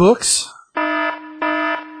moving to books.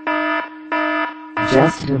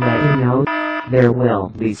 Just to let you know, there will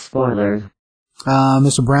be spoilers.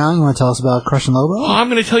 Mr. Brown, you want to tell us about Crush and Lobo? Oh, I'm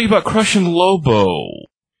going to tell you about Crush and Lobo.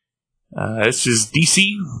 This is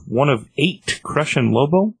DC, 1 of 8, Crush and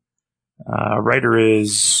Lobo. Writer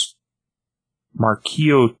is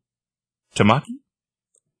Markio Tamaki.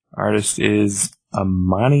 Artist is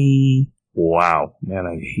Amani. Wow, man,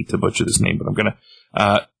 I hate to butcher this name, but I'm gonna.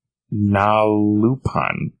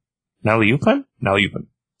 Nalupan.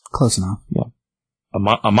 Close enough. Yeah.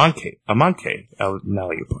 Amanke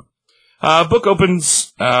Nalupan. Book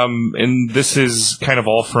opens, and this is kind of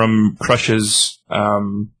all from Crush's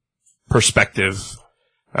perspective.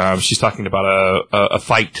 She's talking about a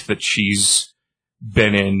fight that she's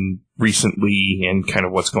been in recently and kind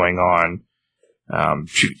of what's going on.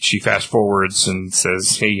 She fast forwards and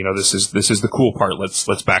says, "Hey, this is the cool part.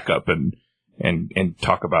 Let's back up and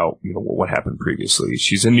talk about what happened previously."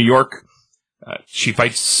 She's in New York. She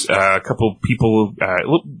fights a couple of people,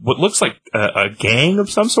 what looks like a gang of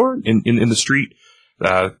some sort in the street.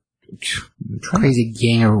 Crazy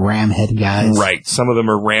gang of ram-headed guys. Right. Some of them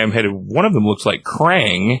are ram-headed. One of them looks like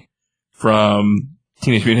Krang from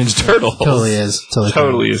Teenage Mutant Ninja Turtles. Totally is.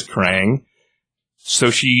 Totally is Krang. So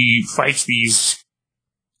she fights these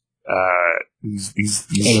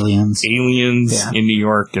aliens in New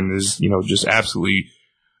York, and is just absolutely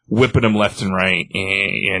whipping them left and right.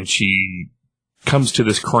 And she comes to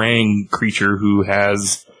this Krang creature who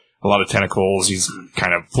has a lot of tentacles. He's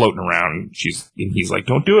kind of floating around. And he's like,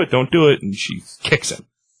 don't do it. And she kicks him.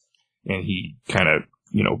 And he kind of,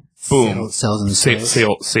 boom,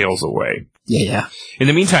 sails away. Yeah. In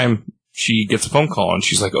the meantime, she gets a phone call and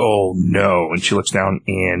she's like, oh no. And she looks down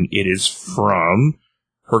and it is from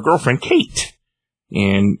her girlfriend, Kate.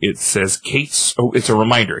 And it says it's a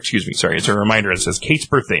reminder, It's a reminder. It says Kate's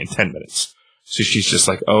birthday in 10 minutes. So she's just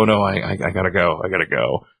like, oh no, I gotta go. I'm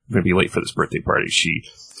gonna be late for this birthday party. She,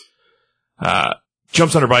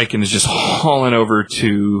 jumps on her bike and is just hauling over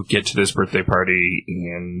to get to this birthday party.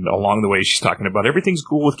 And along the way, she's talking about everything's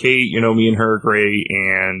cool with Kate. Me and her are great.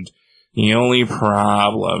 And the only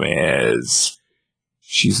problem is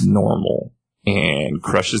she's normal. And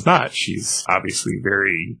Crush is not. She's obviously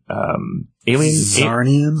very alien.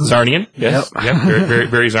 Zarnian. Yes. Yep. Very, very,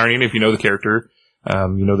 very Zarnian. If you know the character,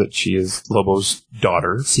 you know that she is Lobo's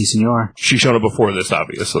daughter. Si, senor. She's shown up before this,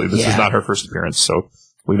 obviously. This is not her first appearance, so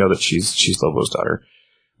we know that she's Lobo's daughter.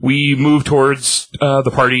 We move towards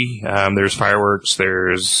the party. There's fireworks.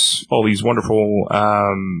 There's all these wonderful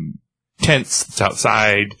tents that's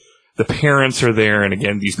outside. The parents are there, and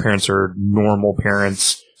again, these parents are normal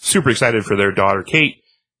parents. Super excited for their daughter, Kate,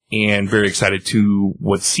 and very excited to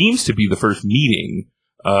what seems to be the first meeting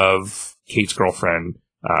of Kate's girlfriend,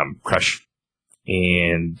 Crush.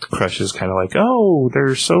 And Crush is kind of like, oh,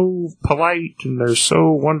 they're so polite and they're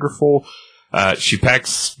so wonderful. She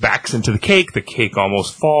backs into the cake. The cake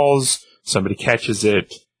almost falls. Somebody catches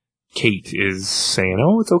it. Kate is saying,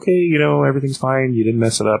 oh, it's okay. Everything's fine. You didn't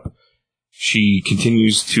mess it up. She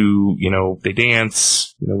continues to, they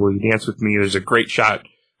dance. Will you dance with me? There's a great shot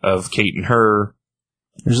of Kate and her.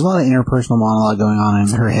 There's a lot of interpersonal monologue going on in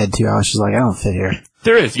her head too. I was just like, I don't fit here.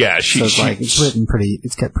 There is, yeah.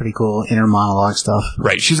 It's got pretty cool inner monologue stuff.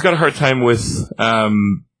 Right. She's got a hard time with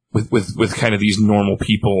kind of these normal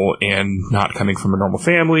people and not coming from a normal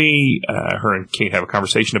family. Her and Kate have a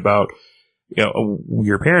conversation about,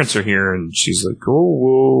 your parents are here, and she's like, oh,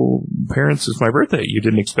 well, parents, it's my birthday. You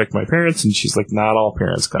didn't expect my parents, and she's like, not all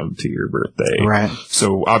parents come to your birthday. Right.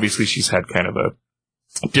 So obviously she's had kind of a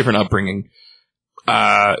different upbringing.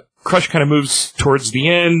 Crush kind of moves towards the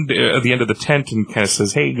end of the tent and kind of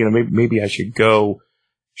says, hey, maybe I should go.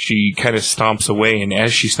 She kind of stomps away, and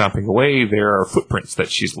as she's stomping away, there are footprints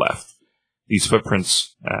that she's left. These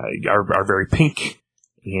footprints are very pink,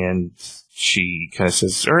 and she kind of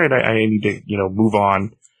says, all right, I need to, move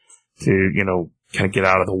on to, kind of get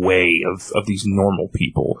out of the way of these normal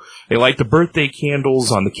people. They light the birthday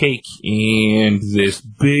candles on the cake, and this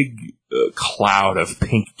big cloud of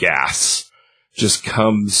pink gas just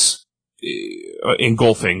comes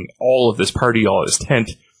engulfing all of this party, all of this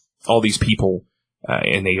tent, all these people,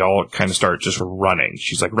 and they all kind of start just running.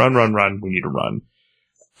 She's like, run, we need to run.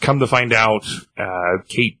 Come to find out,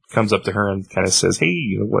 Kate comes up to her and kind of says,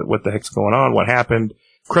 hey, what the heck's going on? What happened?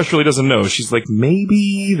 Crush really doesn't know. She's like,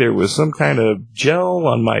 maybe there was some kind of gel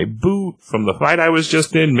on my boot from the fight I was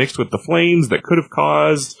just in mixed with the flames that could have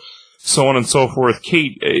caused so on and so forth.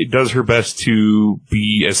 Kate does her best to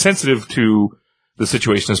be as sensitive to the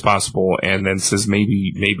situation as possible, and then says,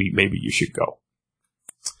 maybe you should go.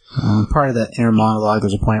 Part of the inner monologue,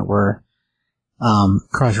 there's a point where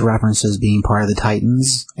Crush references being part of the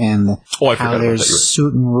Titans, and how there's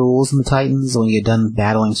certain rules in the Titans. When you get done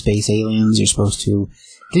battling space aliens, you're supposed to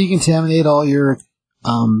decontaminate all your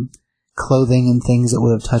clothing and things that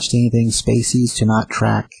would have touched anything spacey to not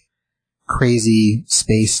track crazy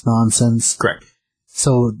space nonsense. Correct.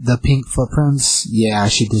 So the pink footprints,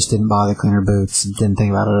 she just didn't bother cleaning her boots and didn't think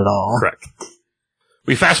about it at all. Correct.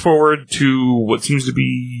 We fast forward to what seems to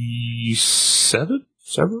be several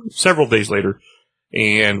days later,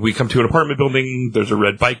 and we come to an apartment building. There's a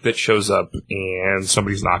red bike that shows up, and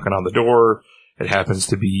somebody's knocking on the door. It happens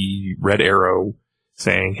to be Red Arrow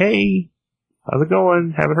saying, "Hey, how's it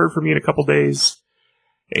going? Haven't heard from you in a couple days."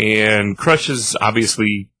 And Crush is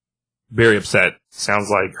obviously very upset. Sounds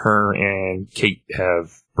like her and Kate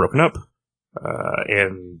have broken up,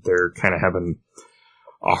 and they're kind of having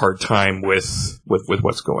a hard time with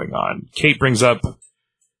what's going on. Kate brings up,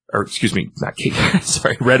 or excuse me, not Kate,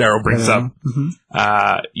 sorry, Red Arrow brings up,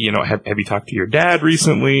 have you talked to your dad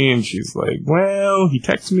recently? And she's like, well, he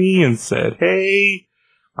texted me and said, hey,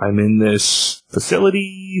 I'm in this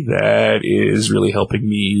facility that is really helping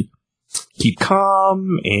me keep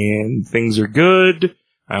calm and things are good.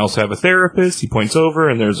 I also have a therapist. He points over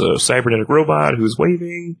and there's a cybernetic robot who's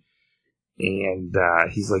waving. And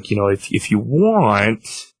he's like, if you want,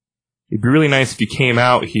 it'd be really nice if you came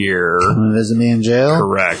out here. Come and visit me in jail?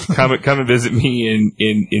 Correct. Come and visit me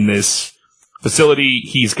in this facility.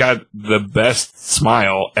 He's got the best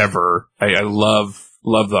smile ever. I love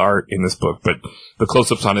the art in this book, but the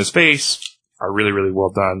close-ups on his face are really, really well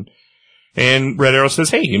done. And Red Arrow says,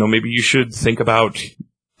 hey, maybe you should think about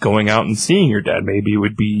going out and seeing your dad. Maybe it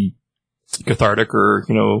would be cathartic or,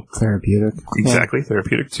 therapeutic. Exactly,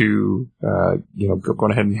 therapeutic to, go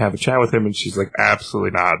ahead and have a chat with him. And she's like,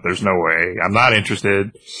 absolutely not. There's no way. I'm not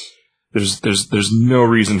interested. There's no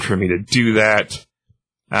reason for me to do that.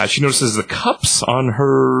 She notices the cups on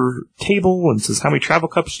her table and says, how many travel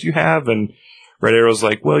cups do you have? And Red Arrow's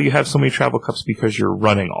like, well, you have so many travel cups because you're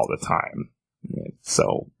running all the time. And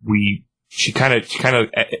so she kind of,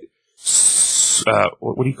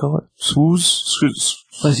 what do you call it? Swoos?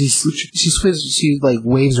 So she like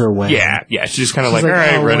waves her away. Yeah. She's just kind of like, all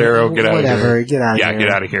right, Red Arrow, get out of here. Whatever, get out of here. Yeah, get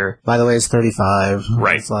out of here. By the way, it's 35.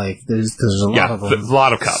 Right. It's like, there's a lot of them. There's a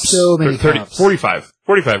lot of cups. So many cups. 45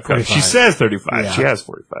 cups. She says 35. Yeah. She has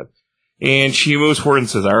 45. And she moves forward and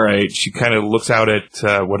says, all right. She kind of looks out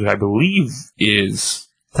at what I believe is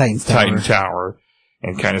Titan Tower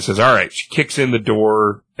and kind of says, all right. She kicks in the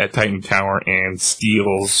door at Titan Tower and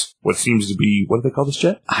steals what seems to be, what do they call this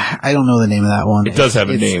jet? I don't know the name of that one. It does have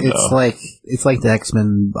a name, though. It's like the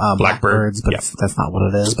X-Men Blackbirds, but that's not what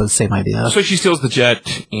it is, but same idea. So she steals the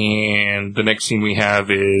jet, and the next scene we have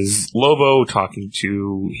is Lobo talking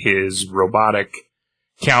to his robotic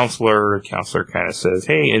counselor. The counselor kind of says,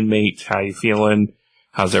 hey, inmate, how you feeling?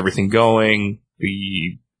 How's everything going?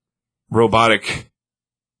 The robotic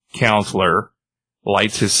counselor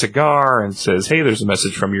lights his cigar and says, hey, there's a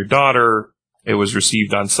message from your daughter. It was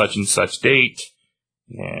received on such and such date.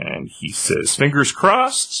 And he says, fingers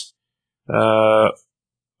crossed. What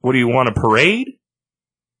do you want, a parade?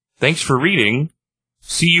 Thanks for reading.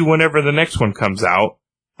 See you whenever the next one comes out.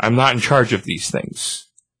 I'm not in charge of these things.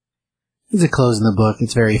 It's a close in the book.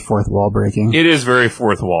 It's very fourth wall breaking. It is very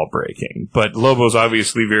fourth wall breaking. But Lobo's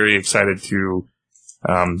obviously very excited to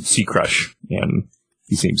see Crush, and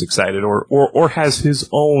he seems excited, or has his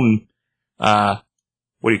own, what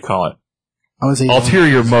do you call it? I would say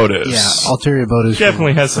ulterior motives. Yeah, ulterior motives.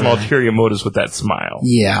 Definitely has some ulterior motives with that smile.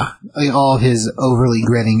 Yeah, like all of his overly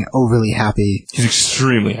grinning, overly happy. He's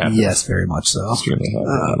extremely happy. Yes, very much so. Extremely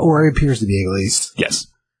happy. Or he appears to be, at least. Yes.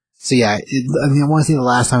 So yeah, I want to say the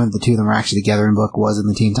last time that the two of them were actually together in book was in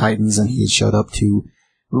the Teen Titans, and he had showed up to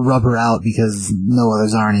rub her out because no other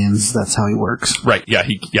Zarnians. That's how he works. Right. Yeah.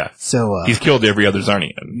 So he's killed every other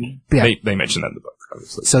Zarnian. Yeah. They mentioned that in the book,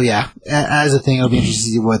 obviously. So yeah, as a thing, it'll be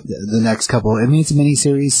interesting to see what the next couple. I mean, it's a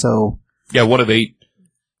miniseries, so yeah, 1 of 8.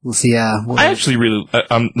 We'll see. Yeah, I actually really,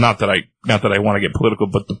 not that I want to get political,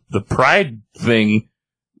 but the Pride thing,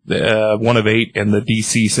 1 of 8, and the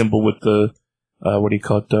DC symbol with the what do you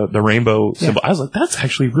call it, the rainbow symbol. I was like, that's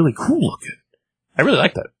actually really cool looking. I really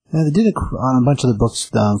like that. Yeah, they did it on a bunch of the books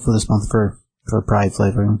for this month for Pride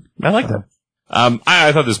flavoring. I like that.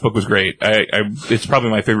 I thought this book was great. It's probably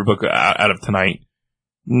my favorite book out of tonight.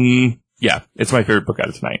 Yeah, it's my favorite book out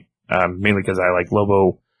of tonight. Mainly because I like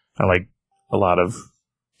Lobo. I like a lot of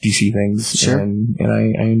DC things. Sure. And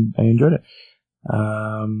I enjoyed it.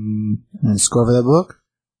 And score for that book?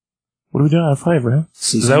 What are we doing out of 5, bro?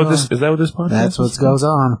 Is that what this podcast? That's what goes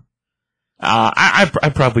on.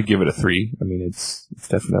 I'd probably give it a 3. I mean, it's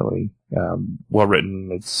definitely well written.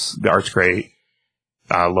 The art's great.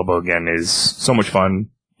 Lobo again is so much fun,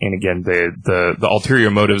 and again the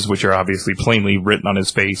ulterior motives, which are obviously plainly written on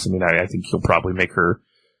his face. I mean, I think he'll probably make her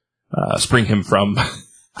spring him from.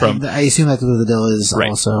 I assume that's what the deal is. Right.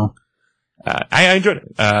 Also. I enjoyed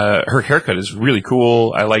it. Her haircut is really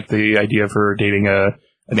cool. I like the idea of her dating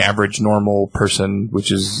an average normal person,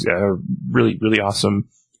 which is really really awesome.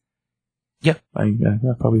 Yeah,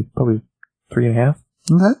 probably 3.5.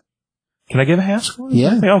 Okay. Can I give a half score?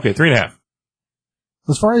 Yeah. Okay, 3.5.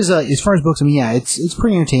 As far as books, I mean, yeah, it's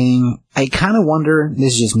pretty entertaining. I kind of wonder,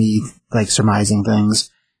 this is just me, like, surmising things.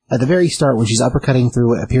 At the very start, when she's uppercutting through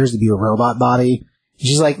what appears to be a robot body,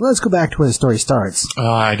 she's like, let's go back to where the story starts.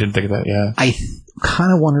 Oh, I didn't think of that, yeah. I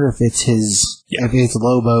kind of wonder if it's if it's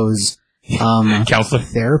Lobo's, counselor.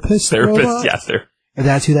 Therapist, robot? Yeah, If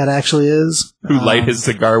that's who that actually is. Who light his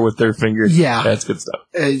cigar with their fingers. Yeah. That's good stuff.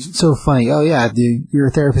 It's so funny. Oh, yeah, dude, you're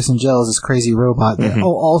a therapist in jail is this crazy robot that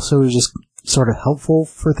also is just sort of helpful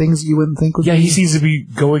for things you wouldn't think would be. Yeah, he seems to be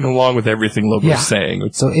going along with everything Lobo's saying.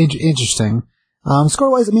 So interesting.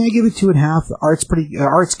 Score-wise, I mean, I give it 2.5.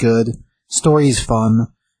 Art's good. Story's fun.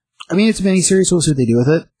 I mean, it's a miniseries, so we'll see what they do with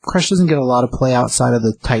it. Crush doesn't get a lot of play outside of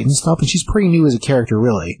the Titan stuff, and she's pretty new as a character,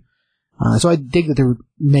 really. So I dig that they're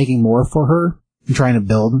making more for her and trying to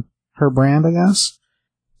build her brand, I guess.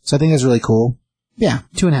 So I think that's really cool. Yeah,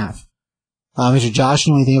 2.5. Mr. Josh,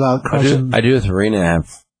 you know anything about Crush? I do a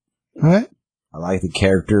 3.5. Alright. I like the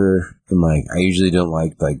character, and I usually don't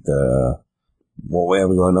like what way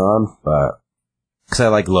I'm going on, but because I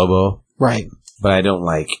like Lobo, right? But I don't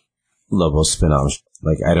like Lobo spin-offs.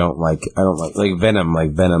 I don't like Venom.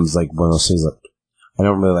 Like Venom's like one of those things. I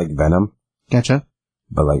don't really like Venom. Gotcha.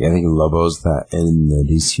 But I think Lobo's that in the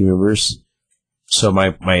DC universe. So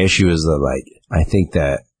my issue is that I think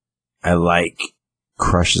that I like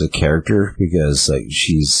Crush as a character because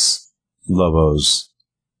she's Lobo's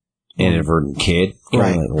inadvertent kid.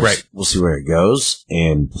 Right. We'll see where it goes.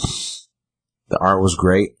 And the art was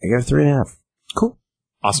great. I got a 3.5. Cool.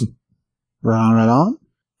 Awesome. Right on.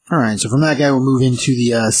 Alright, so from that guy we'll move into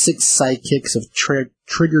the 6 sidekicks of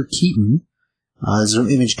Trigger Keaton. This is from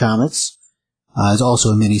Image Comics. It's also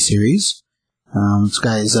a miniseries. This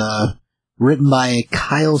guy is written by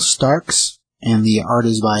Kyle Starks, and the art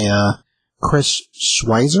is by Chris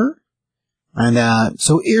Schweizer. And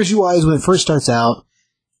so issue-wise, when it first starts out,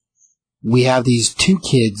 we have these 2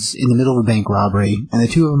 kids in the middle of a bank robbery, and the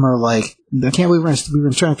 2 of them are like, I can't believe we've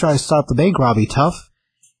been trying to stop the bank robbery, tough.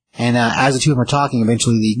 And as the 2 of them are talking,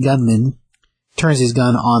 eventually the gunman turns his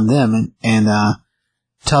gun on them, and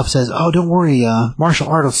Tough says, oh, don't worry, martial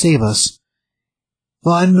art will save us.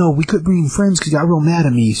 Well, I don't know, we couldn't bring friends because he got real mad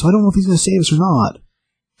at me, so I don't know if he's going to save us or not.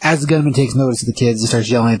 As the gunman takes notice of the kids, he starts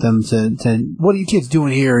yelling at them to what are you kids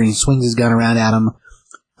doing here? And he swings his gun around at them.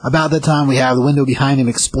 About that time, we have the window behind him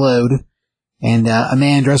explode, and a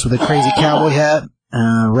man dressed with a crazy cowboy hat,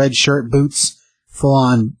 red shirt, boots,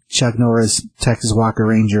 full-on Chuck Norris, Texas Walker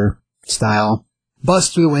Ranger style,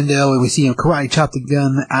 busts through the window, and we see him karate chop the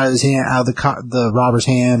gun out of his hand, out of the robber's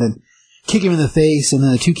hand, and kick him in the face. And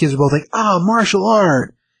then the 2 kids are both like, martial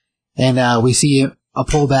art. And we see a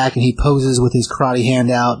pullback, and he poses with his karate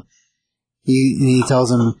hand out. He tells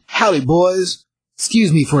them, howdy, boys.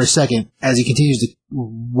 Excuse me for a second, as he continues to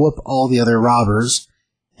whoop all the other robbers.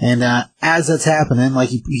 And as that's happening,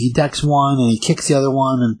 he decks one, and he kicks the other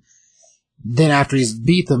one, and then after he's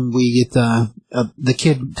beat them, we get the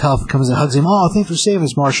kid Tough comes and hugs him. Oh, thanks for saving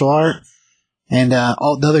us, martial art. And the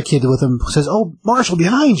other kid with him says, oh, Marshall,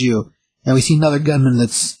 behind you. And we see another gunman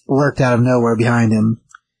that's lurked out of nowhere behind him.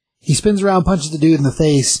 He spins around, punches the dude in the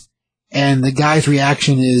face, and the guy's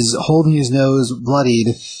reaction is holding his nose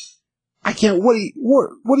bloodied. I can't, what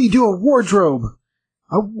are you doing, wardrobe?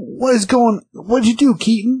 What did you do,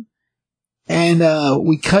 Keaton? And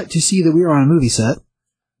we cut to see that we were on a movie set.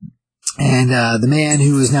 And the man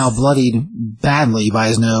who is now bloodied badly by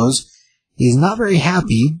his nose, he's not very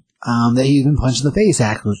happy that he's been punched in the face,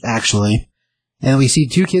 actually. And we see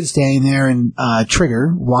 2 kids standing there, and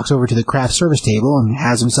Trigger walks over to the craft service table and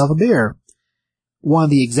has himself a beer. One of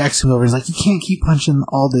the execs comes over and is like, you can't keep punching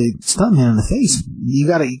all the stuntmen in the face. You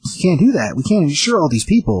can't do that. We can't insure all these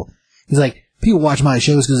people. He's like, people watch my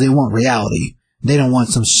shows because they want reality. They don't want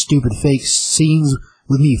some stupid fake scenes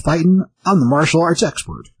with me fighting. I'm the martial arts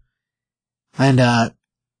expert. And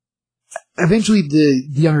eventually the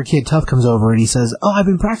younger kid, Tough, comes over and he says, oh, I've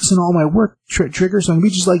been practicing all my work, Trigger, so I can be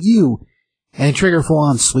just like you. And Trigger full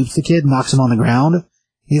on sweeps the kid, knocks him on the ground.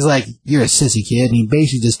 He's like, you're a sissy kid. And he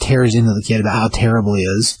basically just tears into the kid about how terrible he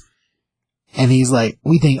is. And he's like, I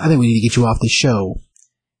think we need to get you off the show.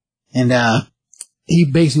 And he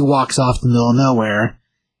basically walks off to the middle of nowhere.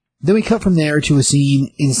 Then we cut from there to a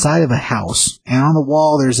scene inside of a house. And on the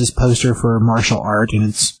wall there's this poster for martial art, and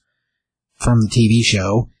it's from the TV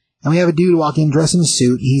show. And we have a dude walk in dressed in a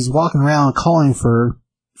suit. He's walking around calling for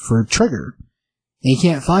Trigger. And he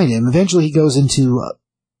can't find him. Eventually he goes into,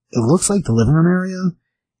 it looks like the living room area.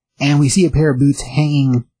 And we see a pair of boots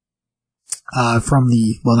hanging from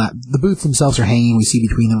the boots themselves are hanging. We see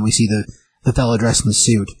between them, we see the fellow dressed in the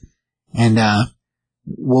suit. And,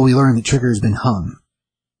 we learn that Trigger has been hung.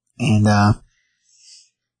 And,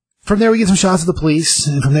 from there we get some shots of the police,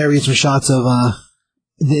 and from there we get some shots of,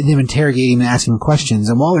 them interrogating him and asking him questions.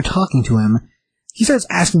 And while they're talking to him, he starts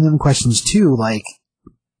asking them questions too, like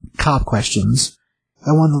cop questions.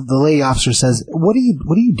 And one of the lady officer says, what are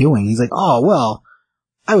you doing? He's like, oh, well,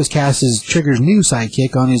 I was cast as Trigger's new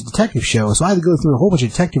sidekick on his detective show, so I had to go through a whole bunch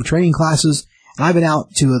of detective training classes, and I've been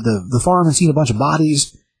out to the farm and seen a bunch of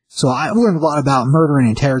bodies, so I learned a lot about murder and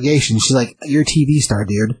interrogation. She's like, you're a TV star,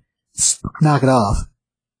 dude. Knock it off.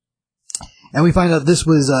 And we find out this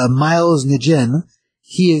was Miles Najin.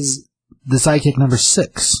 He is the sidekick number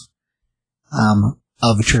 6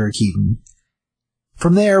 of Trigger Keaton.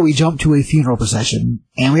 From there, we jump to a funeral procession,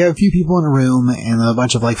 and we have a few people in a room, and a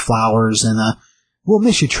bunch of, like, flowers, and we'll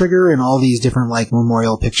miss you, Trigger, and all these different, like,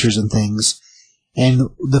 memorial pictures and things. And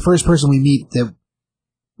the first person we meet that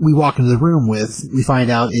we walk into the room with, we find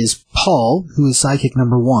out is Paul, who is sidekick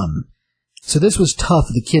number 1. So this was tough,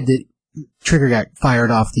 the kid that Trigger got fired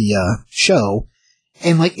off the show.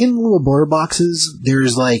 And, like, in little border boxes,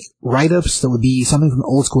 there's, like, write-ups that would be something from the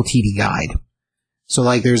old school TV guide. So,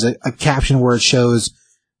 like, there's a caption where it shows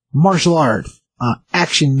martial art,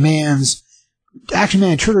 Action Man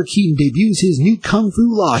Trigger Keaton debuts his new Kung Fu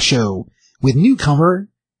Law show with newcomer,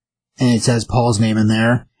 and it says Paul's name in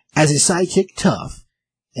there, as his sidekick Tough.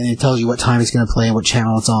 And it tells you what time it's going to play and what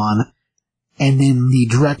channel it's on. And then the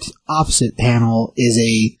direct opposite panel is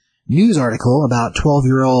a news article about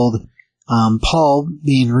 12-year-old Paul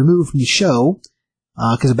being removed from the show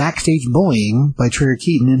because of backstage bullying by Trigger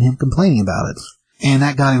Keaton and him complaining about it. And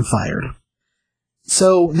that got him fired.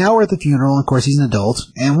 So now we're at the funeral, and of course he's an adult,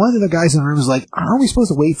 and one of the guys in the room is like, aren't we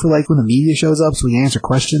supposed to wait for like when the media shows up so we can answer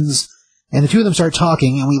questions? And the two of them start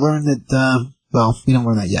talking, and we learn that, we don't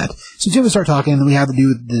learn that yet. So the two of them start talking, and then we have the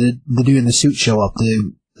dude in the suit show up,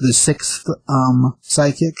 the 6th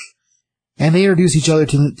sidekick. And they introduce each other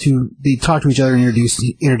they talk to each other and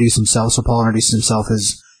introduce themselves. So Paul introduces himself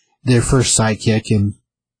as their first sidekick, and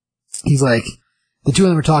he's like, the two of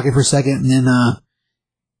them are talking for a second, and then,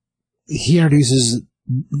 he introduces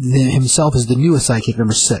himself as the newest sidekick,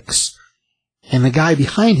 number 6. And the guy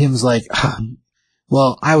behind him is like,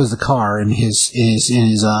 well, I was the car in his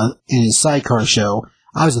sidecar show.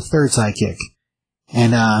 I was the 3rd sidekick.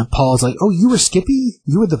 And, Paul's like, oh, you were Skippy?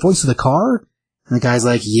 You were the voice of the car? And the guy's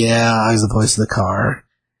like, yeah, I was the voice of the car.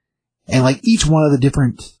 And, like, each one of the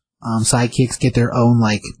different, sidekicks get their own,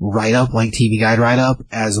 like, write-up, like TV Guide write-up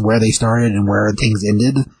as where they started and where things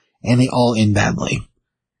ended. And they all end badly.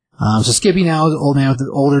 So Skippy now is an old man with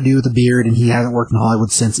the older dude with a beard, and he hasn't worked in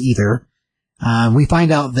Hollywood since either. We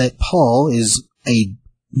find out that Paul is a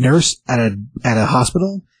nurse at a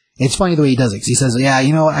hospital. It's funny the way he does it, 'cause he says, yeah,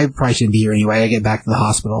 you know what, I probably shouldn't be here anyway, I get back to the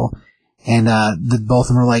hospital. And, both of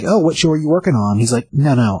them are like, oh, what show are you working on? He's like,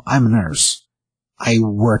 no, I'm a nurse. I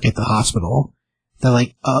work at the hospital. They're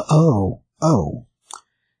like, oh.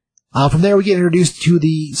 From there we get introduced to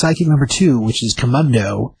the sidekick number 2, which is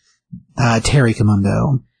Commando, Terry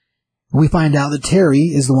Commando. We find out that Terry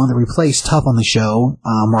is the one that replaced Tough on the show,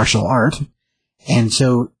 martial art. And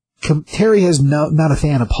so Terry is not a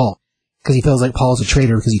fan of Paul, because he feels like Paul's a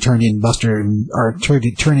traitor because he turned in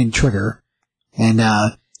turned in Trigger. And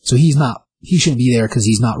so he shouldn't be there because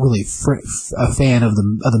he's not really a fan of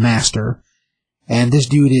the master. And this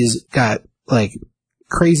dude is got like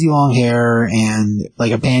crazy long hair and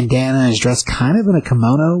like a bandana, is dressed kind of in a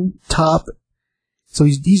kimono top. So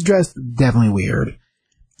he's dressed definitely weird.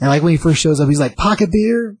 And like when he first shows up, he's like, pocket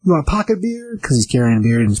beer? You want a pocket beer? Because he's carrying a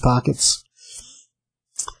beer in his pockets.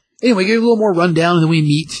 Anyway, get a little more rundown, and then we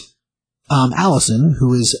meet Allison,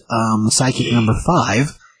 who is sidekick number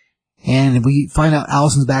 5. And we find out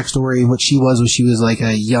Allison's backstory and what she was like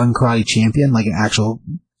a young karate champion, like an actual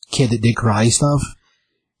kid that did karate stuff,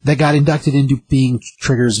 that got inducted into being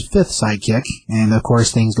Trigger's 5th sidekick. And of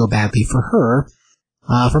course, things go badly for her.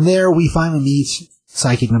 From there, we finally meet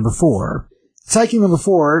sidekick number 4. Sidekick number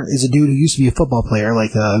 4 is a dude who used to be a football player,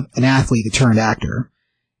 like an athlete that turned actor.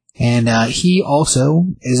 And he also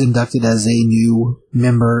is inducted as a new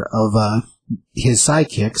member of his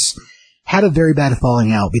sidekicks. Had a very bad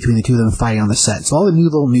falling out between the two of them fighting on the set. So all the new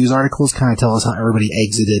little news articles kind of tell us how everybody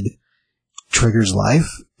exited Trigger's life,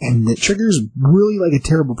 and that Trigger's really like a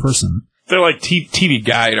terrible person. They're like TV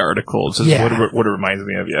Guide articles, is what it reminds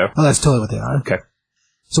me of, yeah. Oh, that's totally what they are. Okay.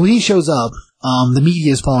 So when he shows up, the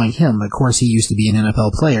media is following him. Of course, he used to be an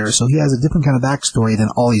NFL player, so he has a different kind of backstory than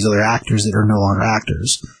all these other actors that are no longer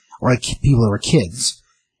actors, or like people that were kids.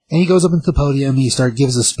 And he goes up into the podium,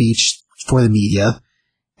 gives a speech for the media,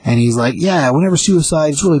 And he's like, yeah, whenever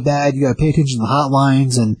suicide is really bad, you gotta pay attention to the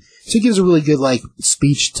hotlines. And so he gives a really good, like,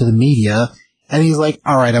 speech to the media. And he's like,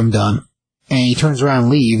 alright, I'm done. And he turns around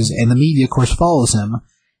and leaves, and the media, of course, follows him,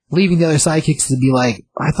 leaving the other sidekicks to be like,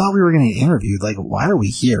 I thought we were gonna get interviewed. Like, why are we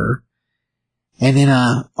here? And then,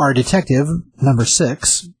 our detective, number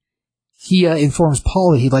 6, he, informs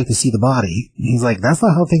Paul that he'd like to see the body. And he's like, that's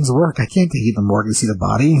not how things work. I can't take you to the morgue to see the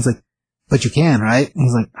body. And he's like, but you can, right? And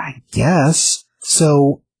he's like, I guess.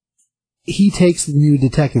 So, he takes the new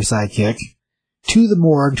detective sidekick to the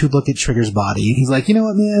morgue to look at Trigger's body. And he's like, you know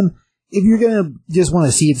what, man? If you're gonna just want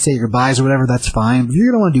to see it, say your goodbyes or whatever, that's fine. But if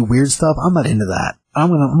you're gonna want to do weird stuff, I'm not into that. I'm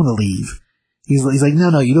gonna leave. He's like,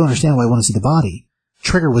 no, you don't understand why I want to see the body.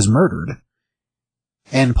 Trigger was murdered.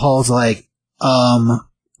 And Paul's like, well,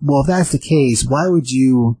 if that's the case, why would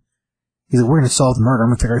you... He's like, we're gonna solve the murder. I'm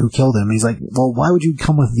gonna figure out who killed him. And he's like, well, why would you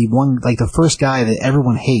come with the one, like the first guy that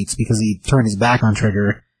everyone hates because he turned his back on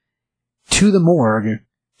Trigger to the morgue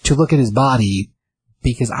to look at his body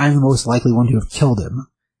because I'm the most likely one to have killed him.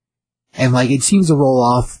 And, like, it seems to roll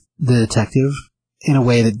off the detective in a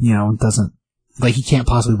way that, you know, doesn't... Like, he can't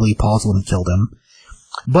possibly believe Paul's the one who killed him.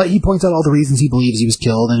 But he points out all the reasons he believes he was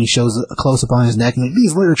killed, and he shows a close-up on his neck, and like,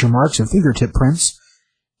 these literature marks and fingertip prints,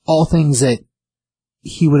 all things that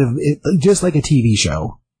he would have... just like a TV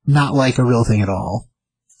show, not like a real thing at all.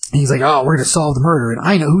 And he's like, oh, we're going to solve the murder, and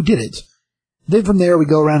I know who did it. Then from there, we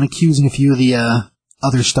go around accusing a few of the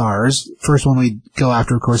other stars. First one we go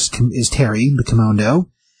after, of course, is Terry, the Commando.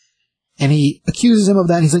 And he accuses him of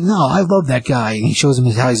that, and he's like, no, I love that guy. And he shows him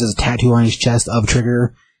how he has a tattoo on his chest of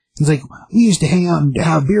Trigger. He's like, we used to hang out and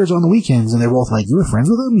have beers on the weekends. And they're both like, you were friends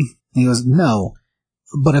with him? And he goes, no.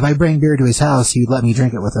 But if I bring beer to his house, he would let me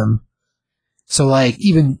drink it with him. So, like,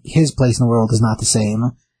 even his place in the world is not the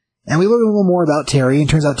same. And we learn a little more about Terry, and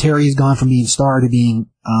it turns out Terry's gone from being star to being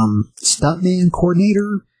stuntman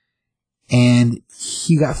coordinator. And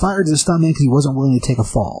he got fired as a stuntman because he wasn't willing to take a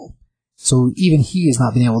fall. So even he has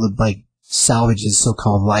not been able to, like, salvage his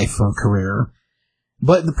so-called life or career.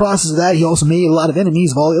 But in the process of that, he also made a lot of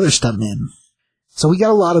enemies of all the other stuntmen. So we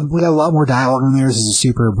got a lot more dialogue in there. This is a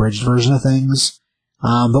super abridged version of things.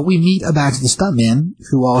 But we meet a batch of the stuntmen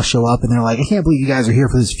who all show up, and they're like, I can't believe you guys are here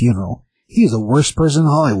for this funeral. He is the worst person in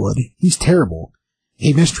Hollywood. He's terrible.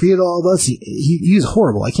 He mistreated all of us. He's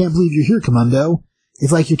horrible. I can't believe you're here, Commando.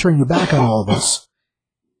 It's like you're turning your back on all of us.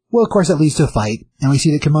 Well, of course, that leads to a fight, and we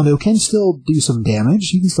see that Commando can still do some damage.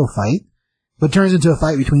 He can still fight. But it turns into a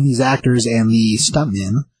fight between these actors and the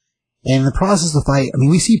stuntmen. And in the process of the fight, I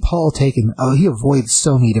mean, we see Paul he avoids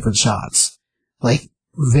so many different shots. Like,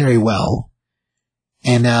 very well.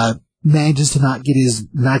 And, manages to not get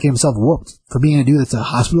himself whooped. For being a dude that's a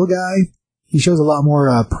hospital guy, he shows a lot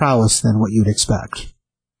more, prowess than what you'd expect.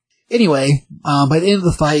 Anyway, by the end of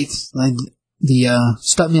the fight, the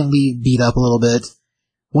stuntmen leave beat up a little bit.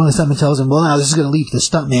 One of the stuntmen tells him, well, now this is going to lead to the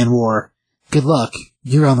stuntman war. Good luck.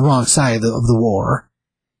 You're on the wrong side of the war.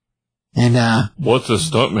 And, what's a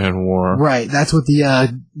stuntman war? Right, that's what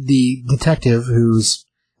the detective he's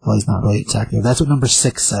not really a detective. That's what number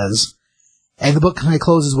 6 says. And the book kind of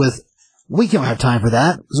closes with, we don't have time for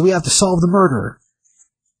that, because we have to solve the murder.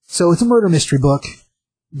 So it's a murder mystery book.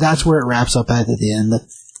 That's where it wraps up at the end.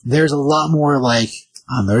 There's a lot more,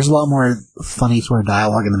 there's a lot more funny sort of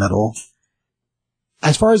dialogue in the middle.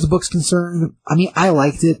 As far as the book's concerned, I mean, I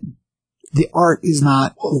liked it. The art is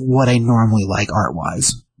not what I normally like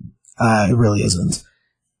art-wise. It really isn't.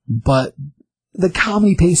 But the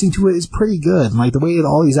comedy pacing to it is pretty good. Like, the way that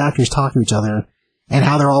all these actors talk to each other, and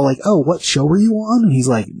how they're all like, oh, what show were you on? And he's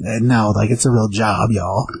like, no, like, it's a real job,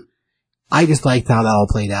 y'all. I just liked how that all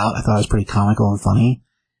played out. I thought it was pretty comical and funny.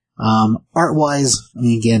 Art-wise, I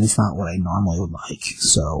mean, again, it's not what I normally would like.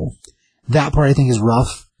 So, that part I think is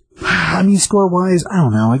rough. I mean, score-wise, I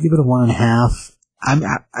don't know. I give it a 1.5. I'm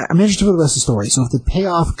interested for the rest of the story. So if the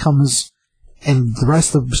payoff comes and the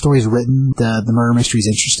rest of the story is written, the murder mystery is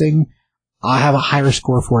interesting, I'll have a higher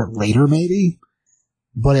score for it later, maybe.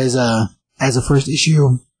 But as a first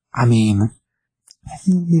issue, I mean,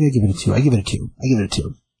 maybe I give it a 2. I give it a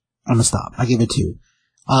 2. I'm gonna stop. I give it a 2.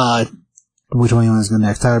 Which one you want to go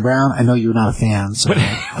next? Tyler Brown? I know you're not a fan, so.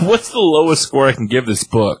 What's the lowest score I can give this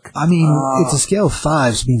book? I mean, it's a scale of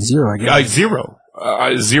 5, so it means 0, I guess. 0.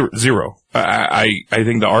 0. I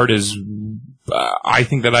think the art is, I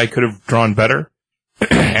think that I could have drawn better,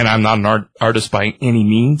 and I'm not an artist by any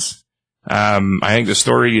means. I think the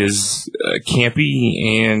story is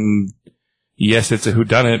campy, and yes, it's a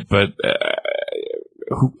whodunit, but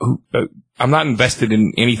I'm not invested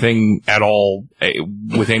in anything at all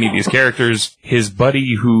with any of these characters. His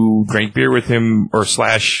buddy who drank beer with him, or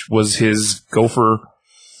 / was his gopher,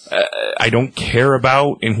 I don't care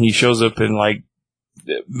about, and he shows up in like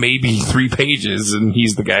maybe 3 pages, and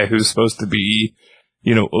he's the guy who's supposed to be,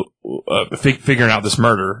 figuring out this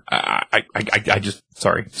murder. I just,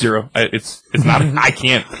 sorry, zero. It's not, I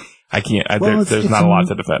can't. There's not a lot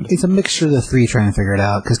to defend. It's a mixture of the three trying to figure it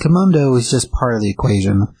out, because Komodo is just part of the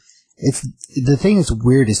equation. It's the thing that's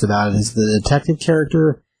weirdest about it is the detective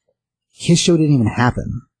character, his show didn't even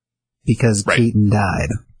happen, because Keaton died.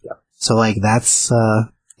 Yeah. So, like, that's, and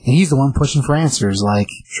he's the one pushing for answers, like,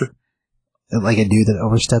 sure. Like a dude that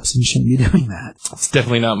oversteps and shouldn't be doing that. It's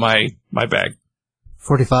definitely not my bag.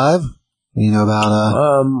 45? You know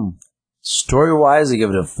about, story-wise, I give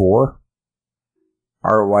it a 4.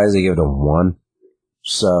 Art-wise, I give it a 1.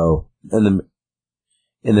 So, in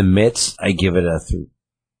the midst, I give it a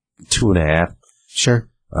 2.5. Sure.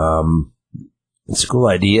 It's a cool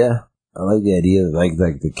idea. I like the idea, like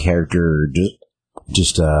the character,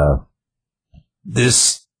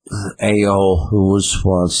 this a-hole who just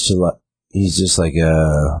wants to, he's just like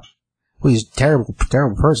well, he's a terrible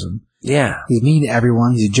person. Yeah. He's mean to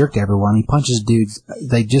everyone. He's a jerk to everyone. He punches dudes,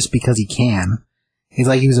 like, just because he can. He's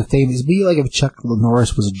like, he was a famous, it'd be like if Chuck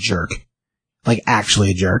Norris was a jerk. Like, actually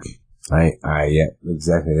a jerk. Yeah,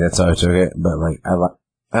 exactly. That's how I took it. But, like,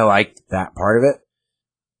 I liked that part of it.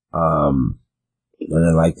 And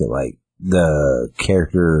I liked it, like, the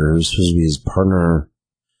character who's supposed to be his partner.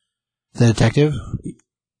 The detective?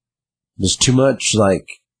 There's too much, like,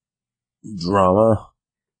 drama.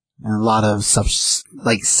 And a lot of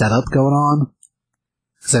like setup going on.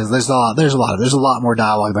 So there's a lot more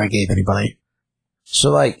dialogue than I gave anybody.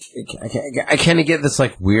 So like, I kind of get this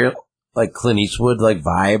like weird, like Clint Eastwood like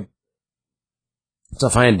vibe. It's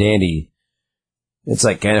a fine dandy. It's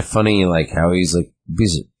like kind of funny, like how he's like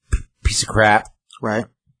piece of crap, right?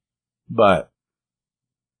 But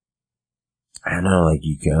I don't know, like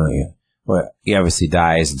he obviously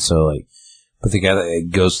dies, and so like, but the guy that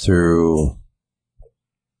goes through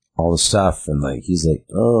all the stuff, and like he's like,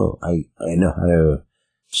 oh, I know how to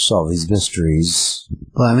solve these mysteries.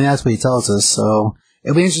 Well, I mean, that's what he tells us, so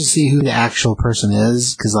it'll be interesting to see who the actual person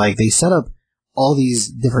is, because like they set up all these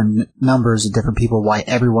different numbers of different people, why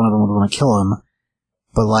every one of them would want to kill him,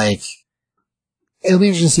 but like it'll be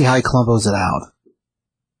interesting to see how he Columbos it out.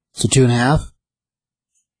 So 2.5.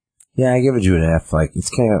 Yeah, I give it 2.5. Like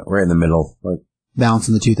it's kind of right in the middle, like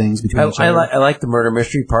balancing the two things between each other. I like the murder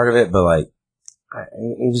mystery part of it, but like. I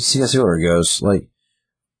just see where it goes. Like,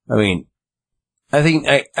 I mean, I think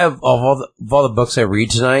of all the books I read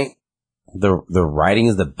tonight, the writing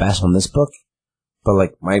is the best on this book. But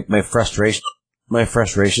like my frustration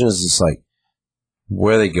is just like,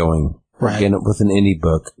 where are they going? Right. Again, with an indie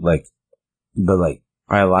book, but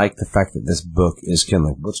I like the fact that this book is kind of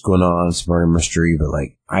like what's going on. It's murder mystery, but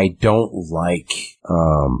like I don't like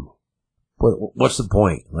what's the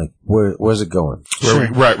point? Like where's it going?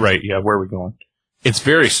 Sure. Right. Yeah, where are we going? It's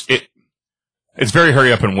very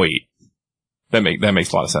hurry up and wait. That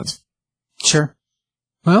makes a lot of sense. Sure.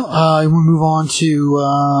 Well, we'll move on to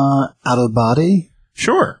Out of Body.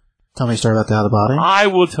 Sure. Tell me a story about the Out of Body. I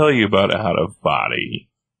will tell you about Out of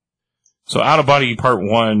Body. So Out of Body Part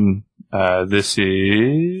 1, this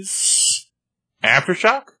is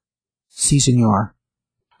Aftershock? Si, senor.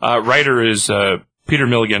 Writer is Peter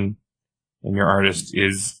Milligan, and your artist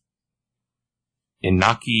is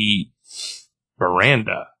Inaki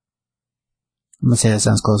Miranda. I'm going to say that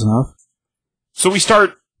sounds close enough. So we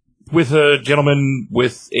start with a gentleman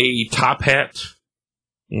with a top hat,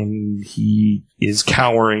 and he is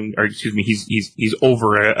cowering, or excuse me, he's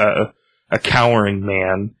over a cowering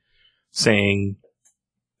man, saying,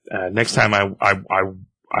 next time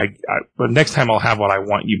next time I'll have what I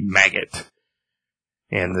want, you maggot.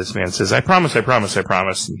 And this man says, I promise.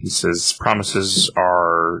 And he says, promises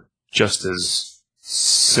are just as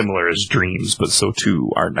similar as dreams, but so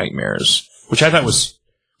too are nightmares, which I thought was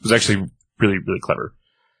actually really, really clever.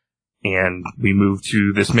 And we move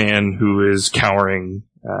to this man who is cowering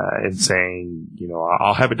and saying,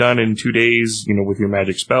 I'll have it done in 2 days, with your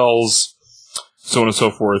magic spells, so on and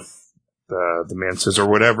so forth. The man says, or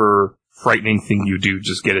whatever frightening thing you do,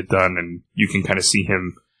 just get it done. And you can kind of see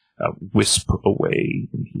him wisp away,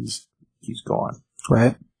 and he's gone.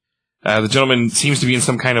 Right. The gentleman seems to be in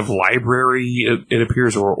some kind of library, it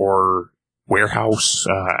appears, or warehouse.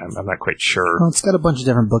 I'm not quite sure. Well, it's got a bunch of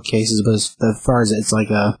different bookcases, but as far as it's like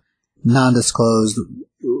a non-disclosed,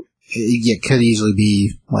 it could easily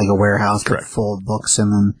be like a warehouse full of books,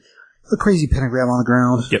 and then a crazy pentagram on the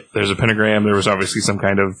ground. Yep, there's a pentagram. There was obviously some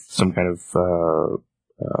kind of what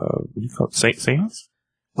do you call it? Seance?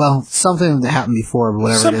 Well, something that happened before, but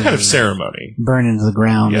whatever. Some kind of ceremony. Burn into the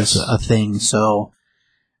ground yes. is a thing, so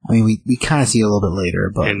I mean, we kind of see it a little bit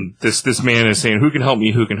later, but... And this man is saying, who can help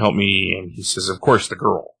me? Who can help me? And he says, of course, the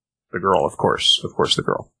girl. The girl, of course, the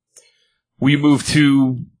girl. We move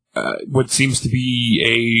to what seems to be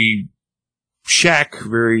a shack,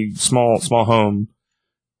 very small home,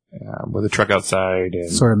 with a truck outside.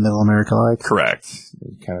 And sort of middle America-like. Correct.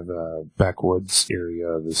 Kind of a backwoods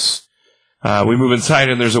area. We move inside,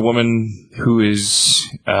 and there's a woman who is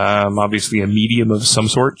obviously a medium of some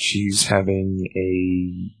sort. She's having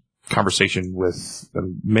a conversation with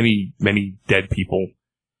many, many dead people.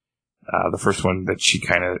 The first one that she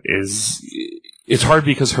kind of is... It's hard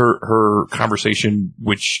because her conversation,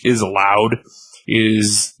 which is allowed,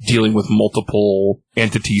 is dealing with multiple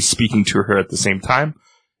entities speaking to her at the same time.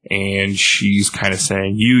 And she's kind of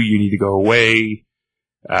saying, you need to go away.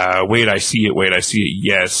 Wait, I see it.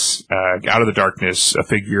 Yes. Out of the darkness, a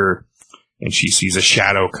figure, and she sees a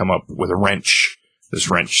shadow come up with a wrench. This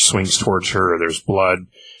wrench swings towards her. There's blood.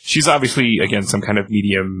 She's obviously, again, some kind of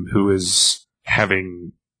medium who is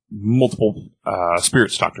having multiple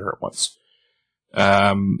spirits talk to her at once.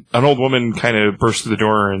 An old woman kind of bursts through the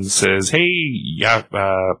door and says, hey,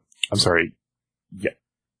 Yaphet?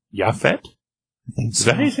 I think Is so.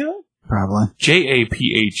 that how you say that? Probably.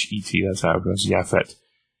 Japhet, that's how it goes, Yaphet.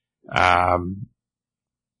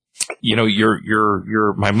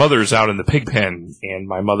 My mother's out in the pig pen, and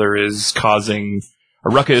my mother is causing a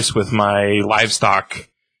ruckus with my livestock,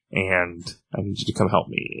 and I need you to come help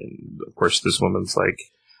me. And of course, this woman's like,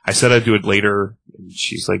 I said I'd do it later. And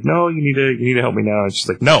she's like, no, you need to help me now. And she's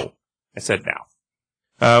like, no, I said now.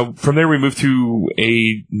 From there, we move to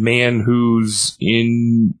a man who's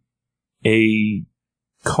in a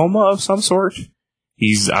coma of some sort.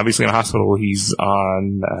 He's obviously in a hospital. He's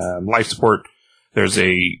on life support. There's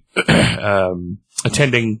a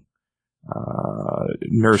attending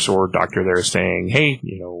nurse or doctor there saying, "Hey,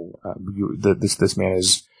 this man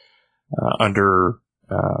is under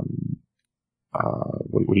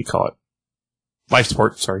what do you call it? Life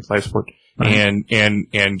support. Sorry, life support." Right.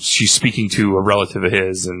 And she's speaking to a relative of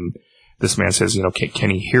his, and this man says, can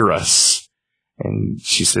he hear us? And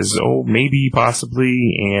she says, oh, maybe,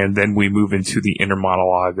 possibly. And then we move into the inner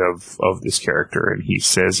monologue of this character. And he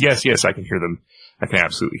says, yes, I can hear them. I can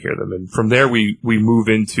absolutely hear them. And from there, we move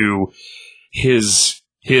into his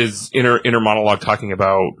inner monologue talking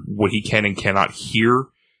about what he can and cannot hear.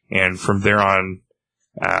 And from there on,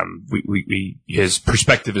 his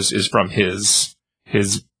perspective is from his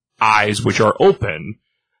eyes, which are open.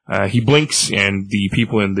 He blinks, and the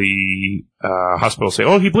people in the hospital say,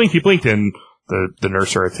 oh, he blinked. And the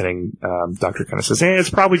nurse or attending doctor kind of says, it's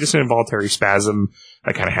probably just an involuntary spasm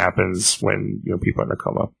that kind of happens when people are in a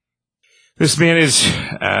coma. This man is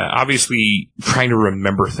obviously trying to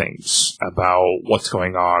remember things about what's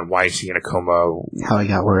going on, why is he in a coma, how he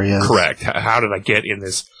got where he is. Correct. How did I get in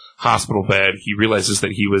this hospital bed? He realizes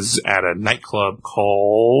that he was at a nightclub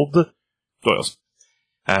called Doyle's.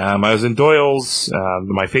 I was in Doyle's,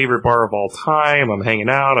 my favorite bar of all time. I'm hanging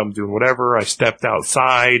out. I'm doing whatever. I stepped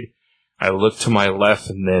outside. I looked to my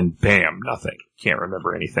left, and then, bam, nothing. Can't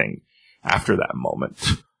remember anything after that moment.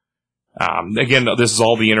 Again, this is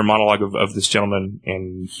all the inner monologue of this gentleman,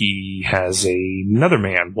 and he has another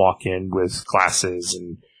man walk in with glasses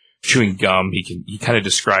and chewing gum. He kind of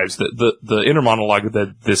describes the inner monologue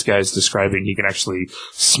that this guy's describing. He can actually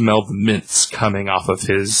smell the mints coming off of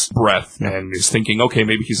his breath, and is thinking, okay,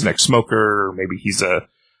 maybe he's an ex-smoker, or maybe he's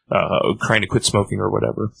trying to quit smoking or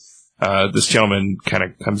whatever. This gentleman kind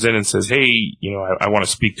of comes in and says, hey, I want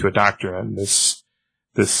to speak to a doctor. And this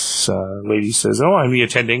lady says, oh, I'm the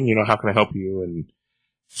attending, how can I help you? And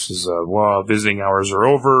she says, well, visiting hours are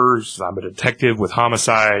over. She says, I'm a detective with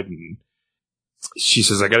homicide. And she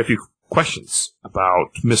says, I got a few questions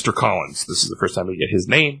about Mr. Collins. This is the first time we get his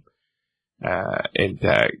name.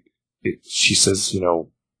 She says,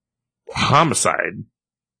 homicide.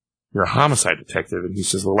 You're a homicide detective. And he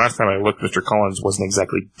says, the last time I looked, Mr. Collins wasn't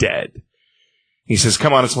exactly dead. He says,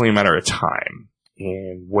 come on, it's only a matter of time.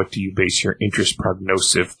 And what do you base your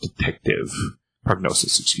prognosis,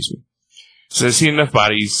 excuse me. So I've seen enough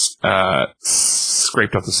bodies,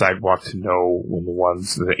 scraped off the sidewalk to know when the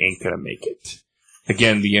ones that ain't gonna make it.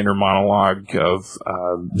 Again, the inner monologue of,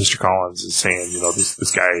 Mr. Collins is saying,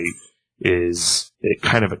 this guy is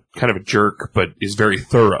kind of a jerk, but is very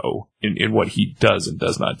thorough in what he does and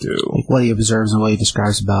does not do. Like what he observes and what he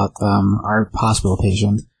describes about our hospital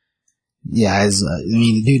patient. Yeah,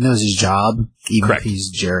 the dude knows his job, even Correct. if he's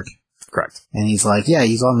a jerk. Correct. And he's like, yeah,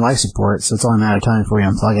 he's on life support, so it's only a matter of time before you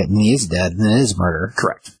unplug it, and he is dead, and it is murder.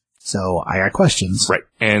 Correct. So I got questions. Right.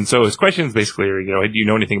 And so his questions basically are, do you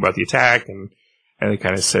know anything about the attack? And they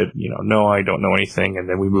kind of said, no, I don't know anything. And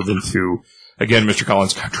then we moved into again, Mr.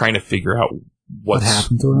 Collins trying to figure out what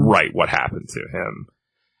happened to him. Right, what happened to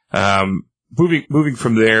him. Moving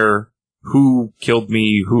from there, who killed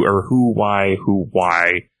me? Who, why?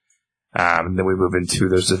 And then we move into,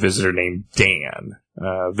 there's a visitor named Dan.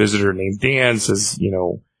 Visitor named Dan says,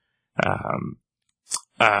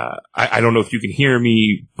 I don't know if you can hear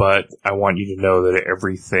me, but I want you to know that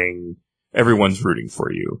everyone's rooting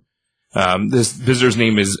for you. This visitor's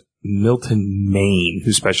name is Milton Main,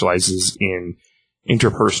 who specializes in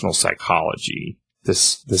interpersonal psychology.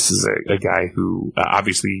 This is a guy who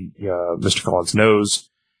obviously Mr. Collins knows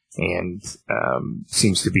and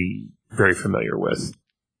seems to be very familiar with.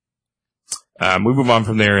 We move on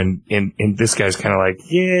from there, and this guy's kind of like,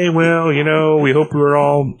 yeah, well, we hope we're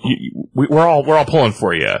all pulling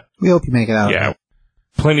for you. We hope you make it out. Yeah,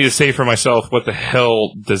 plenty to say for myself. What the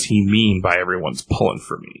hell does he mean by everyone's pulling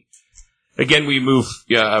for me? Again, we move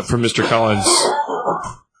from Mr. Collins'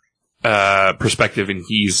 perspective, and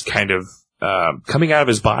he's kind of coming out of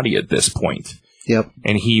his body at this point. Yep.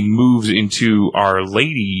 And he moves into our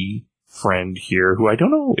lady friend here, who I don't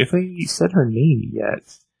know if I said her name yet.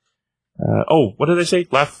 What did I say?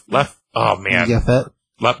 Left. Oh, man. Yafet?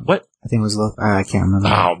 Left, what? I think it was left. I can't remember.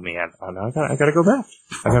 Oh, man. Oh, no, I gotta go back.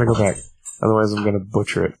 Otherwise, I'm gonna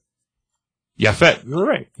butcher it. Yafet. You were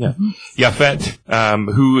right. Yeah. Yafet,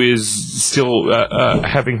 who is still,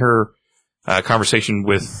 having her, conversation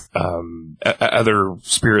with, other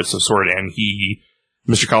spirits of sort, and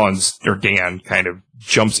Mr. Collins, or Dan, kind of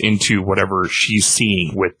jumps into whatever she's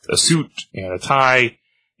seeing with a suit and a tie,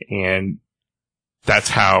 and that's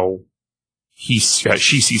how she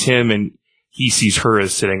sees him, and he sees her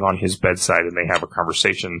as sitting on his bedside, and they have a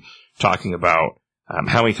conversation talking about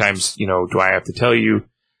how many times, do I have to tell you?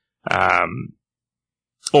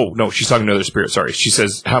 She's talking to another spirit, sorry. She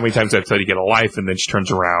says, how many times do I have to tell you to get a life? And then she turns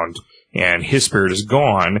around, and his spirit is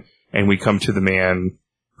gone, and we come to the man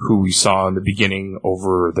who we saw in the beginning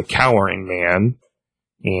over the cowering man,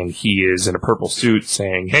 and he is in a purple suit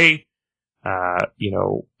saying, hey,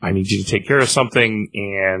 I need you to take care of something,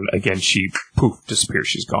 and again, she, disappears,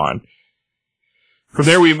 she's gone. From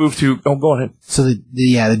there, we move to, go ahead. So the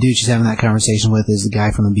dude she's having that conversation with is the guy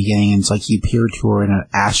from the beginning, and it's like he appeared to her in an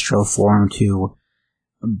astro form to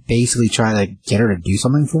basically try to get her to do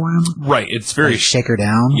something for him. Right, it's very... shake her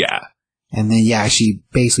down. Yeah. And then, she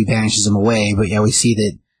basically banishes him away, but we see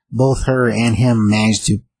that both her and him manage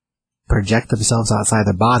to project themselves outside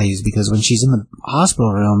their bodies, because when she's in the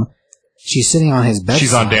hospital room, she's sitting on his bed.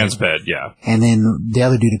 She's on Dan's bed, yeah. And then the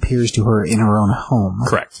other dude appears to her in her own home.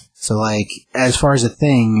 Correct. So, as far as the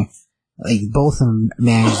thing, both of them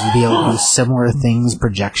managed to be able to do similar things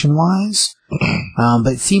projection-wise.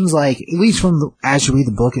 But it seems like, at least as you read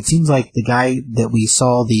the book, it seems like the guy that we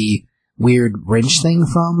saw the weird wrench thing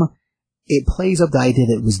from, it plays up the idea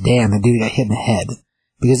that it was Dan, the dude that got hit in the head.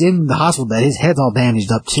 Because in the hospital bed, his head's all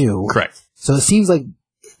bandaged up, too. Correct. So it seems like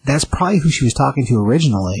that's probably who she was talking to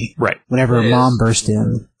originally. Right. Whenever her mom burst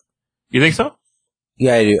in. You think so?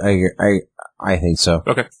 Yeah, I do. I think so.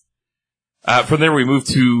 Okay. From there, we move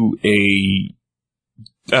to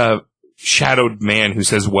a shadowed man who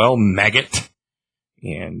says, well, maggot.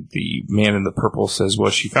 And the man in the purple says,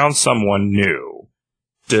 well, she found someone new.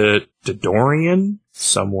 Dorian?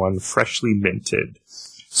 Someone freshly minted.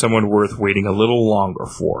 Someone worth waiting a little longer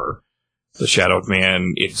for. The shadowed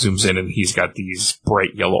man, it zooms in, and he's got these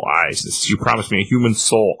bright yellow eyes. This, you promised me a human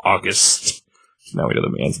soul, August. Now we know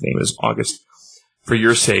the man's name is August. For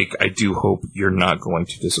your sake, I do hope you're not going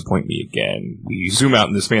to disappoint me again. We zoom out,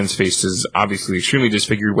 and this man's face is obviously extremely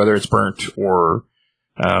disfigured, whether it's burnt or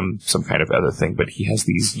some kind of other thing. But he has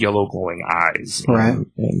these yellow glowing eyes. Right.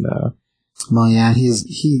 Well, yeah, he's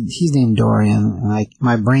named Dorian, and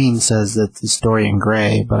my brain says that it's Dorian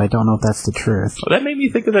Gray, but I don't know if that's the truth. Well, that made me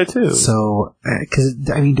think of that too. So, because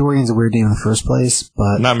Dorian's a weird name in the first place,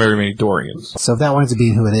 but not very many Dorians. So if that winds up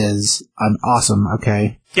being who it is, I'm awesome.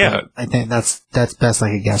 Okay, yeah, I think that's best I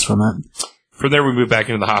could guess from it. From there, we move back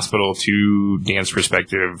into the hospital to Dan's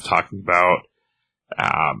perspective, talking about,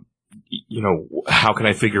 how can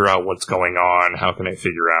I figure out what's going on? How can I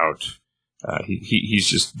figure out? He's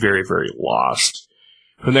just very, very lost.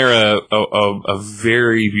 From there, a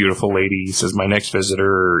very beautiful lady says, my next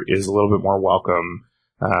visitor is a little bit more welcome.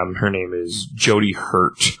 Her name is Jody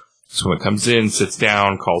Hurt. So when it comes in, sits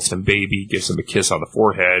down, calls him baby, gives him a kiss on the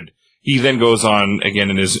forehead. He then goes on, again,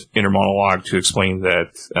 in his inner monologue to explain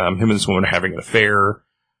that him and this woman are having an affair.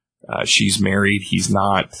 She's married, he's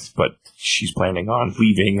not, but she's planning on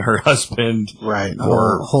leaving her husband. Right,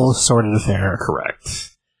 or whole sordid affair. Correct.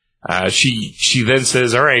 She then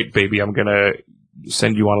says, all right, baby, I'm going to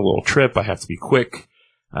send you on a little trip. I have to be quick.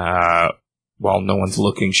 while no one's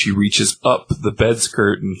looking, she reaches up the bed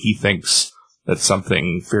skirt, and he thinks that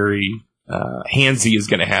something very handsy is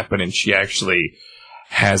going to happen, and she actually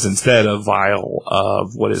has instead a vial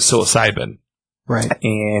of what is psilocybin. Right.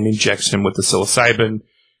 And injects him with the psilocybin.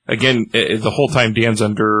 Again, the whole time Dan's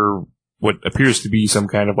under what appears to be some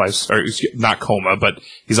kind of life, or not coma, but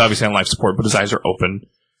he's obviously on life support, but his eyes are open.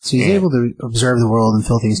 So he's able to observe the world and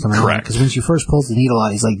feel things coming out. Correct. Because when she first pulls the needle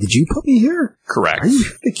out, he's like, "Did you put me here? Correct. Are you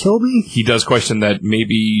here to kill me?" He does question that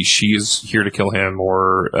maybe she is here to kill him,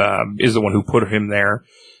 or is the one who put him there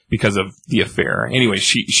because of the affair. Anyway,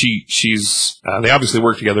 she's they obviously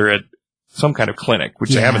work together at some kind of clinic, which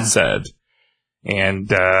they haven't said. And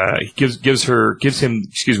he gives him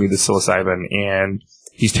the psilocybin, and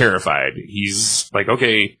he's terrified. He's like,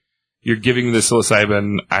 "Okay, you're giving me the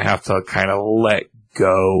psilocybin. I have to kind of let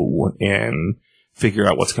go and figure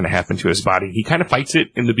out what's going to happen to his body." He kind of fights it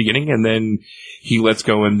in the beginning, and then he lets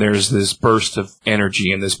go, and there's this burst of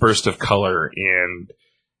energy and this burst of color and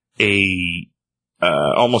a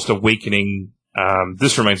almost awakening.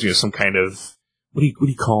 This reminds me of some kind of what do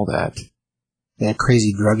you call that? That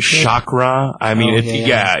crazy drug shit. Chakra. I mean, All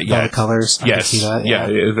the colors. I can see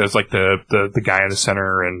that. There's like the guy in the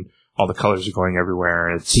center, and all the colors are going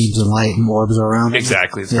everywhere. It's beams of light and orbs are around.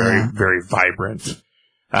 Exactly. It's very, very vibrant.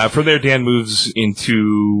 From there, Dan moves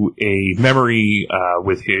into a memory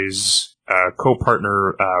with his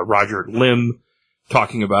co-partner, Roger Lim,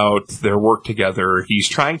 talking about their work together. He's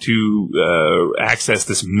trying to access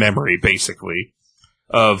this memory, basically,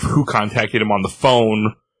 of who contacted him on the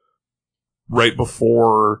phone right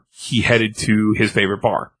before he headed to his favorite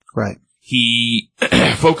bar. Right. He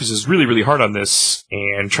focuses really, really hard on this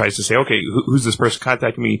and tries to say, okay, who's this person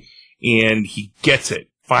contacting me? And he gets it,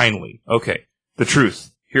 finally. Okay, the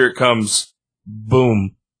truth. Here it comes.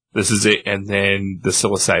 Boom. This is it. And then the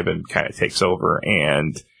psilocybin kind of takes over,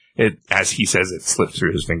 and it, as he says, it slips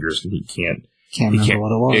through his fingers, and he can't remember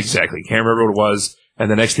what it was. Exactly. Can't remember what it was.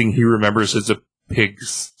 And the next thing he remembers is a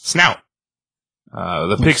pig's snout.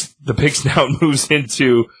 The pig snout moves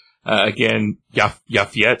into, again,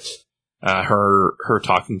 Yafet, her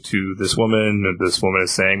talking to this woman, and this woman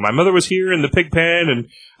is saying, "My mother was here in the pig pen, and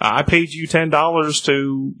I paid you $10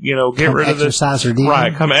 to, get rid of this. Exorcise her demons.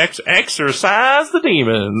 Right, come exorcise the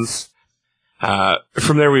demons."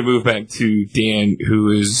 From there we move back to Dan,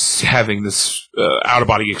 who is having this,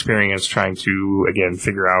 out-of-body experience, trying to, again,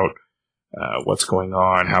 figure out, what's going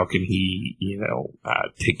on. How can he,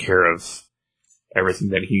 take care of everything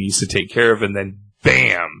that he needs to take care of, and then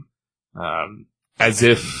bam, as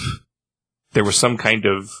if there was some kind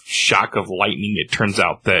of shock of lightning, it turns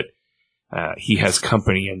out that he has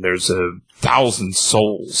company, and there's 1,000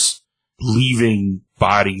 souls leaving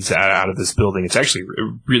bodies out of this building. It's actually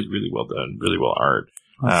really, really well done, really well art.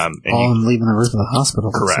 All leaving the roof of the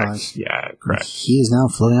hospital. Correct. Yeah, correct. He is now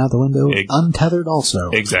floating out the window, untethered also.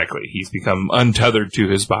 Exactly. He's become untethered to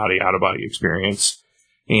his body, out-of-body experience.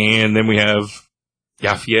 And then we have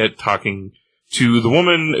Yafet talking to the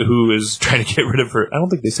woman who is trying to get rid of her. I don't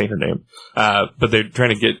think they say her name, but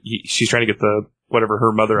she's trying to get whatever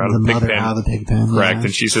her mother out of the pig pen. Out of the pig pen. Correct. Yeah.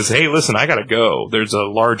 And she says, "Hey, listen, I gotta go. There's a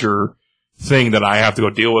larger thing that I have to go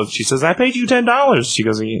deal with." She says, "I paid you $10. She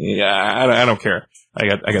goes, "Yeah, I don't care. I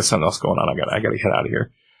got something else going on. I gotta get out of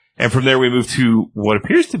here." And from there we move to what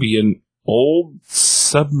appears to be an old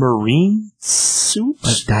submarine suit?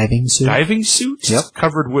 A diving suit? Diving suit? Yep.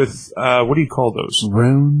 Covered with, what do you call those?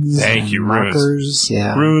 Runes. Thank you, markers. runes.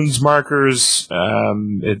 Yeah. Runes, markers,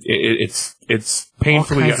 it's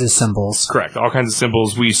painfully... All kinds of symbols. Correct, all kinds of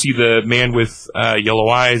symbols. We see the man with yellow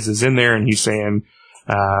eyes is in there, and he's saying,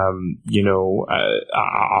 I'll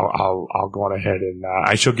go on ahead and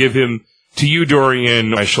I shall give him to you,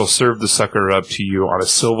 Dorian. I shall serve the sucker up to you on a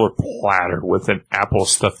silver platter with an apple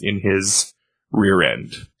stuffed in his rear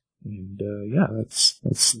end. And that's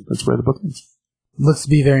where the book ends. Looks to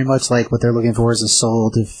be very much like what they're looking for is a soul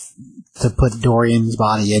to put Dorian's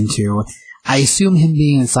body into. I assume him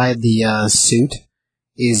being inside the suit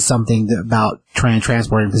is something about trying to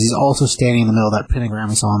transport him, because he's also standing in the middle of that pentagram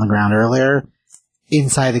we saw on the ground earlier,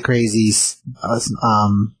 inside the crazy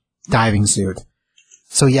diving suit.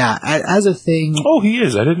 So yeah, as a thing... Oh, he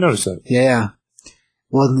is. I didn't notice that. Yeah.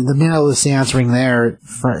 Well, the minute was answering there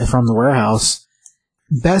from the warehouse,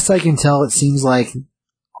 best I can tell, it seems like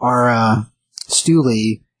our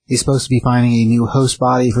Stooley is supposed to be finding a new host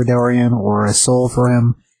body for Dorian or a soul for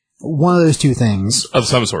him. One of those two things. Of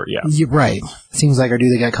some sort, yeah. You're right. It seems like our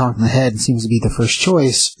dude that got conked in the head seems to be the first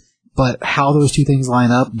choice, but how those two things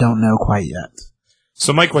line up, don't know quite yet.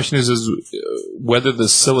 So my question is whether the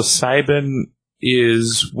psilocybin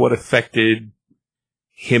is what affected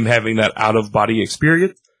him having that out-of-body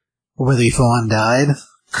experience, Whether he full on died.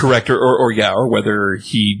 Correct, or whether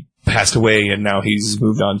he passed away and now he's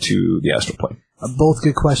moved on to the astral plane. Both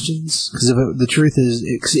good questions, because if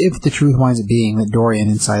the truth winds up being that Dorian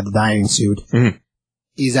inside the diving suit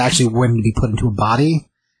is actually waiting to be put into a body,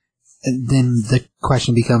 then the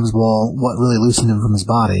question becomes, well, what really loosened him from his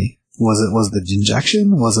body? Was it the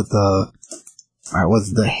injection? Was it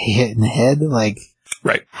the hit in the head? Like,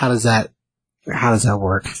 right? How does that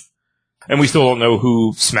work? And we still don't know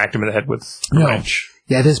who smacked him in the head with the wrench.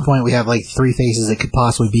 Yeah, at this point we have like 3 faces that could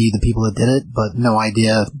possibly be the people that did it, but no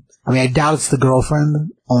idea. I mean, I doubt it's the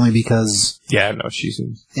girlfriend, only because... Yeah, no, she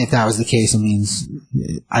seems... If that was the case, it means...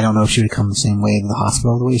 I don't know if she would come the same way to the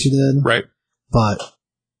hospital the way she did. Right. But,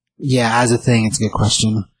 yeah, as a thing, it's a good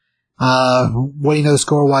question. What do you know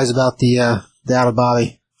score-wise about the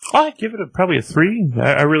out-of-body? I'd give it probably a 3.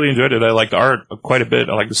 I really enjoyed it. I liked the art quite a bit.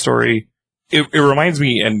 I liked the story. It reminds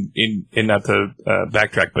me, and not to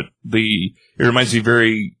backtrack, but it reminds me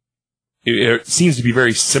very... It seems to be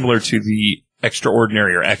very similar to the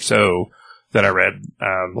Extraordinary, or XO, that I read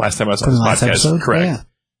last time I was on this podcast. Episode? Correct. Yeah.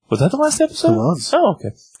 Was that the last episode? It was. Oh, okay.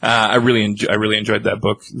 I really enjoyed that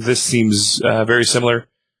book. This seems very similar,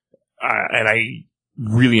 and I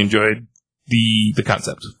really enjoyed the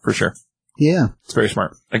concept for sure. Yeah, it's very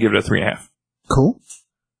smart. I give it a 3.5. Cool.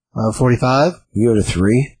 45. You go to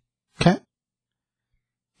 3. Okay.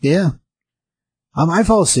 Yeah. I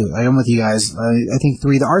follow suit. I'm with you guys. I think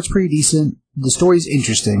 3. The art's pretty decent. The story's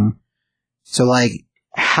interesting. So, like,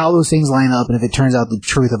 how those things line up, and if it turns out the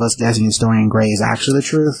truth of us guessing that Dorian Gray is actually the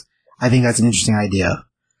truth, I think that's an interesting idea.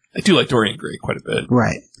 I do like Dorian Gray quite a bit.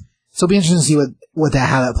 Right. So it'll be interesting to see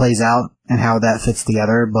how that plays out and how that fits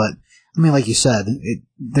together. But, I mean, like you said,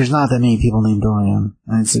 there's not that many people named Dorian,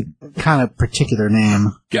 and it's a kind of particular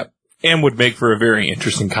name. Yep. And would make for a very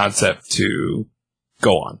interesting concept to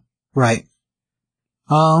go on. Right.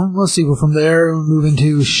 Let's see. Well, from there, we'll move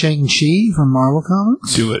into Shang-Chi from Marvel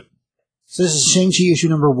Comics. Do it. So this is Shang-Chi issue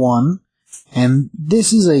number 1, and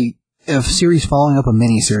this is a series following up a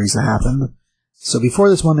mini-series that happened. So before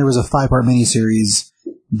this one, there was a 5-part mini-series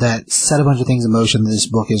that set a bunch of things in motion that this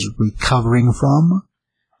book is recovering from.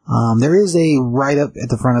 There is a write-up at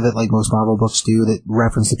the front of it, like most Marvel books do, that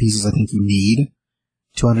reference the pieces I think you need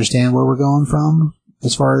to understand where we're going from,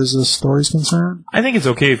 as far as the story's concerned. I think it's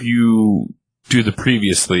okay if you do the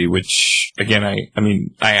previously, which, again, I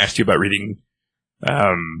mean, I asked you about reading...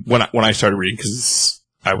 when I started reading, because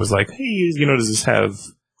I was like, hey, does this have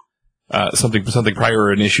something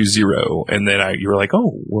prior in issue 0? And then you were like,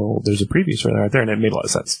 oh, well, there's a previous right there, and it made a lot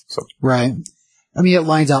of sense. So. Right. I mean, it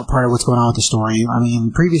lines out part of what's going on with the story. I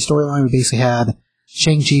mean, previous storyline, we basically had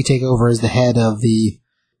Shang-Chi take over as the head of the,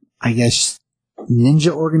 I guess,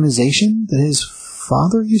 ninja organization that his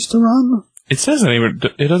father used to run. It says the name.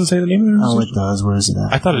 It doesn't say the name of it. Oh, it does. Where is it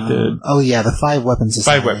at? I thought it did. Oh, yeah, the 5 Weapons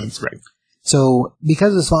Society. 5 Weapons, right. So,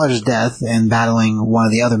 because of his father's death and battling one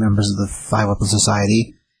of the other members of the 5 Weapons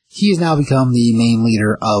Society, he has now become the main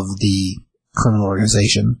leader of the criminal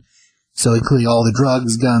organization. So, including all the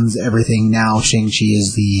drugs, guns, everything, now Shang-Chi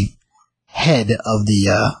is the head of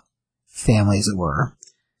the family, as it were.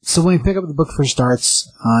 So, when we pick up the book first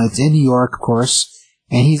starts, it's in New York, of course,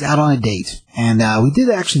 and he's out on a date. And we did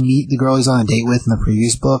actually meet the girl he's on a date with in the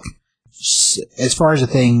previous book. As far as the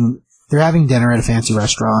thing... They're having dinner at a fancy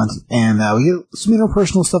restaurant, and we get some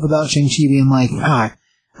interpersonal stuff about Shang-Chi being like, I've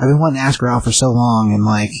been wanting to ask her out for so long, and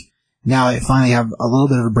like, now I finally have a little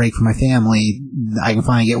bit of a break from my family, I can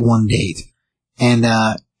finally get one date. And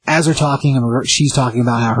as they're talking, she's talking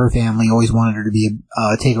about how her family always wanted her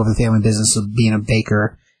to take over the family business of being a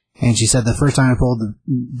baker, and she said the first time I pulled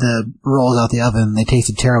the rolls out the oven, they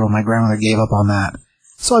tasted terrible, my grandmother gave up on that.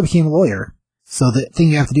 So I became a lawyer. So the thing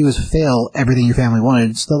you have to do is fulfill everything your family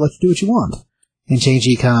wanted, so they'll let you do what you want. And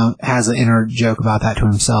Shang-Chi kind of has an inner joke about that to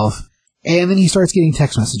himself. And then he starts getting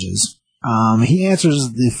text messages. He answers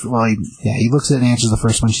he looks at it and answers the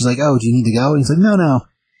first one. She's like, oh, do you need to go? And he's like, no,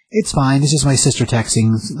 it's fine. It's just my sister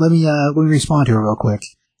texting. Let me respond to her real quick.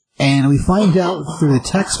 And we find out through the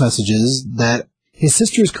text messages that his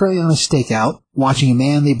sister is currently on a stakeout, watching a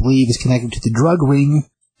man they believe is connected to the drug ring,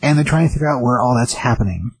 and they're trying to figure out where all that's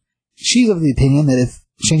happening. She's of the opinion that if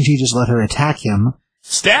Shang-Chi just let her attack him...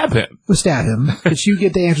 Stab him! But she would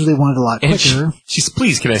get the answers they wanted a lot quicker. She's,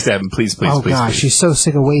 please, can I stab him? Please, please, oh, please. Oh, gosh, she's so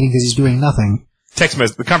sick of waiting because he's doing nothing. Text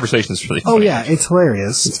message, the conversation is really funny. Oh, yeah, it's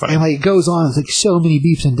hilarious. It's funny. And, like, it goes on, it's like so many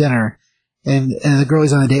beeps in dinner. And the girl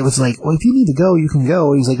he's on a date was like, well, if you need to go, you can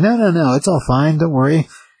go. And he's like, no, it's all fine, don't worry.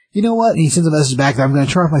 You know what? And he sends a message back that I'm going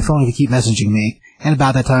to turn off my phone if you keep messaging me. And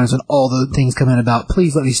about that time is when all the things come in about,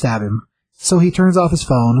 please let me stab him. So he turns off his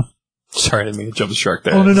phone. Sorry, I didn't mean to jump the shark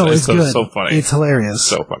there. Oh, no, it's good. So funny. It's hilarious.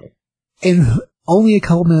 So funny. And only a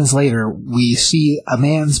couple minutes later, we see a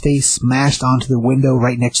man's face smashed onto the window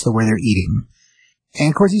right next to where they're eating. And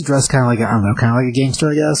of course, he's dressed kind of like, I don't know, kind of like a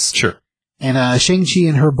gangster, I guess. Sure. And Shang-Chi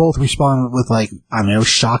and her both respond with, like, I don't know,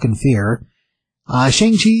 shock and fear.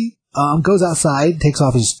 Shang-Chi goes outside, takes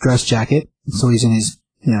off his dress jacket, so he's in his,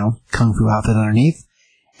 kung fu outfit underneath.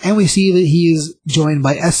 And we see that he is joined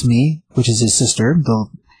by Esme, which is his sister, the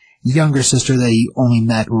younger sister that he only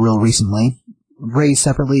met real recently. Raised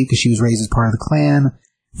separately because she was raised as part of the clan,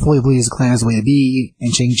 fully believes the clan is the way to be,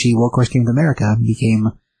 and Shang-Chi, well, of course, came to America, became,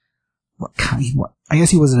 I guess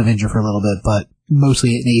he was an Avenger for a little bit, but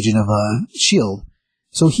mostly an agent of S.H.I.E.L.D.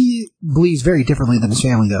 So he believes very differently than his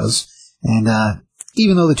family does, and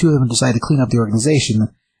even though the two of them decide to clean up the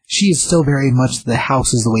organization, she is still very much the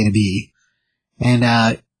house is the way to be.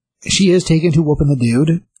 And she is taken to whooping the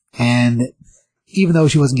dude, and even though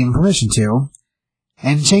she wasn't given permission to,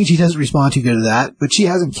 and Shang-Chi doesn't respond too good to that, but she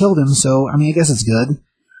hasn't killed him, so, I guess it's good.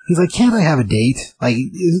 He's like, can't I have a date? Like,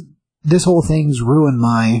 this whole thing's ruined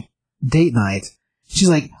my date night. She's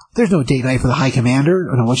like, there's no date night for the High Commander.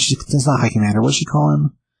 Oh, no, it's not High Commander. What's she call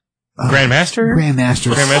him? Grandmaster?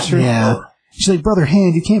 Grandmaster? Yeah. She's like, Brother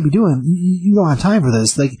Hand, you can't be doing, you don't have time for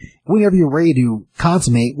this. Like, whenever you're ready to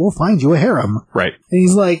consummate, we'll find you a harem. Right. And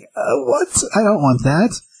he's like, what? I don't want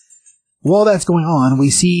that. While that's going on, we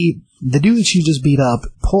see the dude she just beat up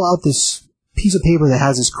pull out this piece of paper that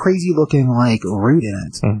has this crazy looking, like, root in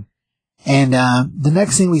it. Mm. And the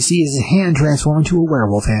next thing we see is his hand transform into a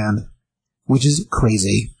werewolf hand, which is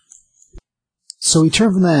crazy. So we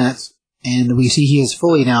turn from that, and we see he is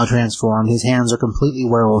fully now transformed. His hands are completely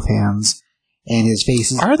werewolf hands, and his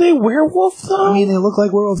face is... Are they werewolf, though? They look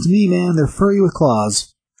like werewolves to me, man. They're furry with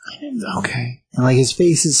claws. Okay. And, like, his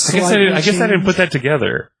face is I guess I didn't put that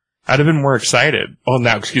together. I'd have been more excited. Oh,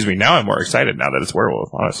 now I'm more excited now that it's werewolf,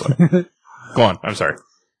 honestly. Go on, I'm sorry.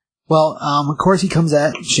 Well, of course he comes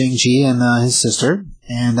at Shang-Chi and his sister,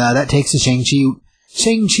 and that takes to Shang-Chi.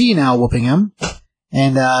 Shang-Chi now whooping him,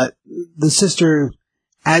 and the sister,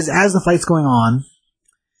 as the fight's going on,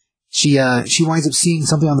 she winds up seeing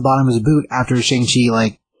something on the bottom of his boot after Shang-Chi,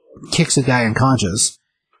 like, kicks the guy unconscious.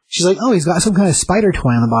 She's like, oh, he's got some kind of spider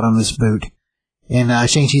toy on the bottom of his boot. And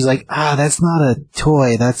Shang-Chi's like, that's not a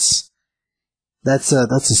toy. That's not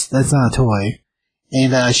a toy.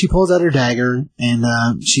 And she pulls out her dagger,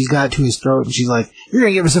 and she's got it to his throat, and she's like, you're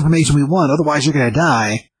gonna give us information we want, otherwise you're gonna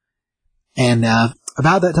die. And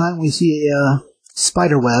about that time, we see a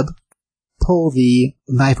spider web pull the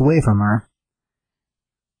knife away from her.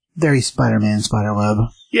 Very Spider-Man spider web.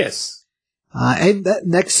 Yes. And that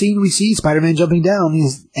next scene, we see Spider-Man jumping down,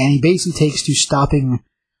 and he basically takes to stopping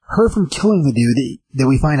her from killing the dude that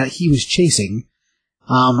we find out he was chasing.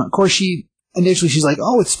 Of course, she's like,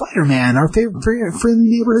 oh, it's Spider-Man, our favorite friendly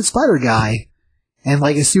neighborhood spider guy. And,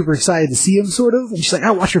 like, is super excited to see him, sort of. And she's like,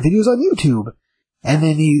 I watch your videos on YouTube. And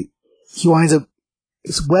then he winds up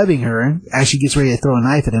webbing her as she gets ready to throw a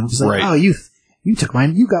knife at him. She's like, oh, you took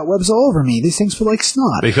mine, you got webs all over me. These things feel like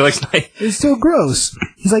snot. They feel like snot. It's still gross.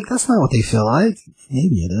 He's like, that's not what they feel like.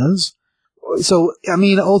 Maybe it is. So,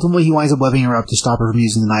 ultimately he winds up webbing her up to stop her from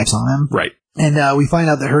using the knives on him. Right. And we find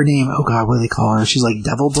out that her name, oh god, what do they call her? She's like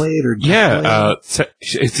Devil Blade or Blade?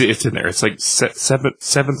 It's in there. It's like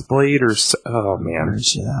Seventh Blade or, oh man.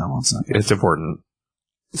 It's important.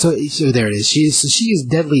 So there it is. She is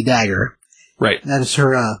Deadly Dagger. Right. That's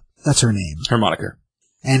her name. Her moniker.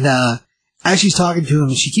 And, as she's talking to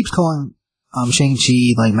him, she keeps calling,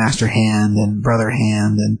 Shang-Chi, like, Master Hand and Brother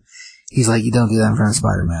Hand, and he's like, you don't do that in front of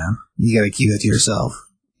Spider-Man. You gotta keep that to yourself.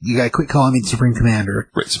 You gotta quit calling me the Supreme Commander.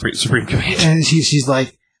 Right, Supreme Commander. And she's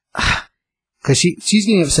like, cause she's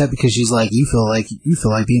getting upset because she's like, you feel like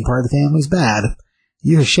being part of the family is bad.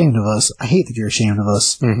 You're ashamed of us. I hate that you're ashamed of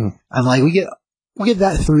us. Mm-hmm. And like, we get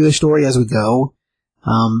that through the story as we go.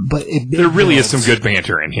 But there really is some good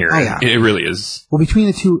banter in here. Oh, yeah. It really is. Well, between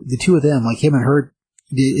the two of them, like him and her,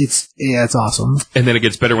 it's awesome. And then it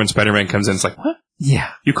gets better when Spider-Man comes in. It's like, what? Yeah.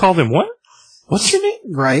 You called him what? What's your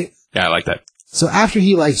name? Right. Yeah, I like that. So after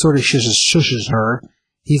he like sort of shushes her,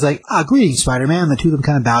 he's like, greetings, Spider-Man. The two of them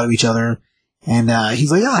kind of bow to each other. And,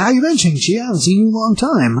 he's like, how you been, Shang-Chi? I haven't seen you in a long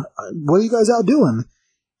time. What are you guys out doing?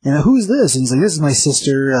 And who's this? And he's like, this is my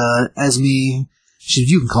sister, Esme.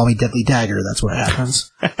 You can call me Deadly Dagger. That's what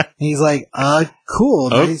happens. And he's like,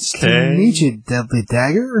 cool. Nice to meet you, Deadly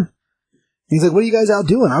Dagger. And he's like, what are you guys out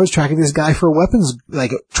doing? I was tracking this guy for weapons,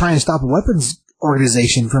 like trying to stop a weapons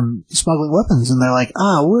organization from smuggling weapons. And they're like,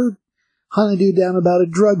 we're hunting a dude down about a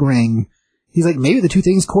drug ring. He's like, maybe the two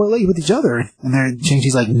things correlate with each other. And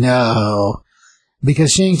Shang-Chi's like, no.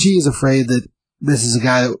 Because Shang-Chi is afraid that this is a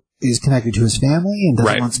guy that is connected to his family and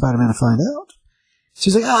doesn't want Spider-Man to find out.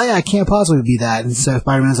 She's like, oh yeah, I can't possibly be that. And so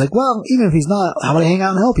Spider-Man's like, well, even if he's not, how about I hang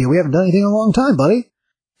out and help you? We haven't done anything in a long time, buddy.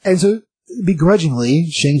 And so, begrudgingly,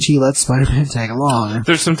 Shang-Chi lets Spider-Man tag along.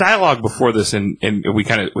 There's some dialogue before this, and we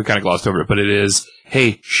kind of glossed over it, but it is,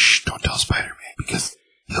 hey, shh, don't tell Spider-Man, because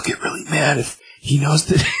he'll get really mad if he knows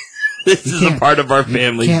that this is a part of our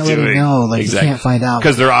family. You can't let him know, like, exactly. You can't find out.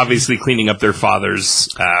 Because they're obviously cleaning up their father's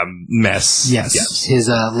mess. Yes. His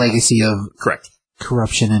legacy of correct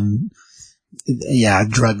corruption and,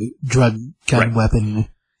 drug gun, weapon,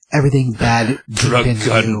 everything bad.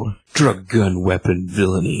 Drug gun, weapon,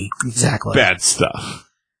 villainy. Exactly. Bad stuff.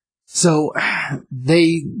 So,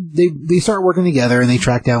 they start working together and they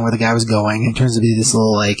track down where the guy was going. It turns to be this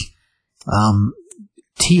little, like,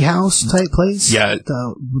 tea house type place. Yeah.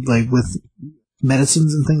 Like with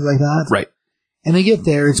medicines and things like that. Right. And they get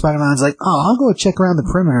there and Spider-Man's like, oh, I'll go check around the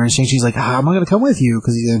perimeter. And Shang-Chi's like, I'm not going to come with you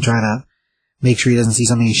because he's going to try to make sure he doesn't see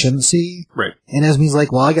something he shouldn't see. Right. And Esme's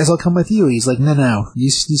like, well, I guess I'll come with you. He's like, no,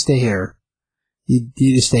 you stay here. You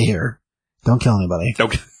just stay here. Don't kill anybody.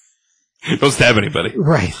 Don't stab anybody.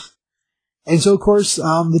 Right. And so, of course,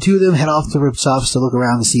 the two of them head off to Ripsaws to look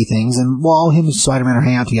around to see things. And while him and Spider-Man are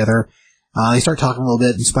hanging out together, they start talking a little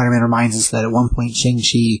bit. And Spider-Man reminds us that at one point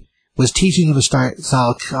Shang-Chi was teaching him a style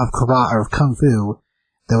of karate or kung fu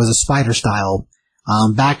that was a spider style.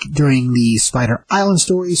 Back during the Spider Island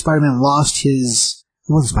story, Spider-Man lost his...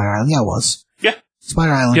 It wasn't Spider Island. Yeah, it was. Yeah.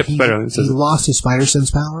 Spider Island. Yep, Spider Island. He lost his spider sense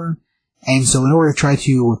power. And so in order to try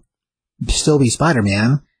to still be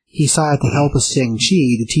Spider-Man, he sought out the help of Shang-Chi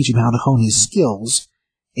to teach him how to hone his skills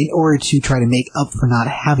in order to try to make up for not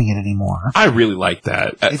having it anymore. I really like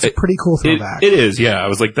that. It's a pretty cool throwback. It is, yeah. I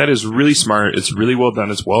was like, that is really smart. It's really well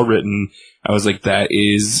done. It's well written. I was like, that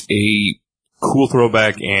is a cool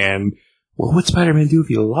throwback. And what would Spider-Man do if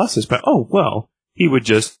he lost his power? Oh, well, he would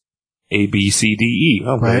just A, B, C, D, E.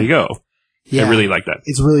 Oh, right. There you go. Yeah. I really like that.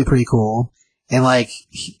 It's really pretty cool. And like,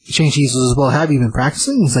 Shang-Chi says, well, have you been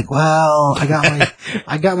practicing? He's like, well,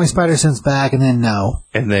 I got my spider sense back, and then no.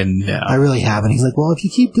 I really haven't. He's like, well, if you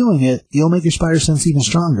keep doing it, you'll make your spider sense even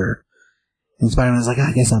stronger. And Spider-Man's like,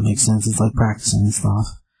 I guess that makes sense. It's like practicing and stuff.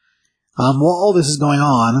 While all this is going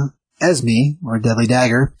on, Esme, or Deadly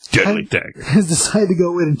Dagger, has decided to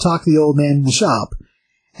go in and talk to the old man in the shop.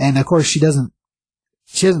 And of course, she doesn't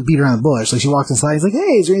beat around the bush. Like, she walks inside. He's like,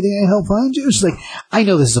 hey, is there anything I can help find you? She's like, I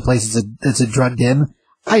know this is a place that's a drug den.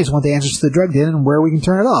 I just want the answers to the drug den and where we can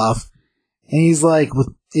turn it off. And he's like,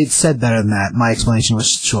 well, it's said better than that. My explanation was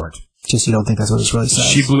short. Just you don't think that's what it really says.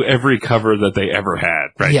 She blew every cover that they ever had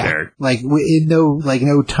there. Like, no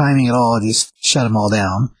timing at all. Just shut them all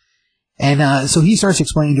down. And so he starts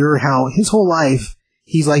explaining to her how his whole life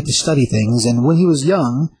he's liked to study things. And when he was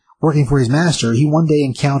young, working for his master, he one day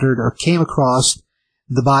encountered or came across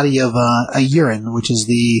the body of a Yurin, which is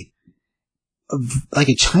like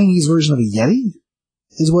a Chinese version of a Yeti,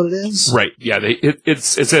 is what it is. Right. Yeah. It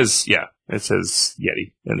says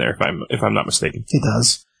Yeti in there if I'm not mistaken. It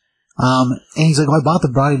does. And he's like, well, I bought the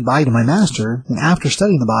body to my master, and after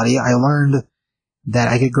studying the body, I learned that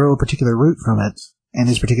I could grow a particular root from it, and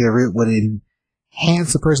this particular root would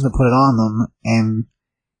enhance the person that put it on them and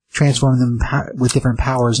transform them with different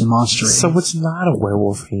powers and monstering. So it's not a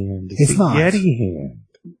werewolf hand. It's not. Yeti hand.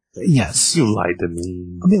 Yes. You lied to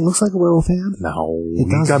me. I mean, it looks like a werewolf hand. No. It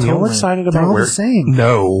does. You got me all excited about They're all the same.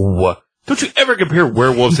 No. Don't you ever compare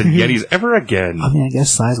werewolves and Yetis ever again. I mean, I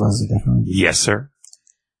guess size-wise they're different. Yes, sir.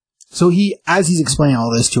 So as he's explaining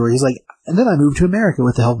all this to her, he's like, and then I moved to America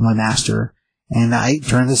with the help of my master, and I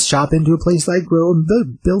turned this shop into a place that I grow and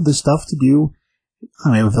build this stuff to do,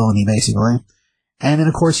 villainy, basically. And then,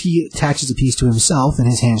 of course, he attaches a piece to himself, and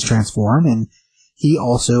his hands transform, and he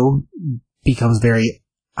also becomes very,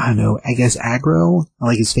 I guess aggro.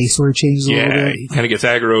 Like his face sort of changes a little bit. Yeah, he kind of gets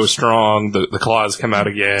aggro, strong. The claws come out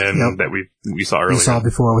again that we saw earlier. We saw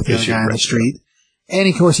before with the other guy on the street. And,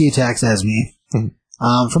 of course, he attacks Esme.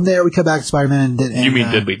 From there, we cut back to Spider-Man and... You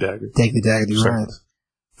mean Deadly Dagger. Deadly Dagger, you're right.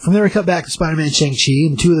 From there, we cut back to Spider-Man and Shang-Chi,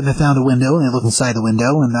 and the two of them have found a window, and they look inside the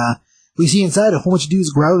window, and we see inside a whole bunch of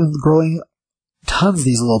dudes growing tons of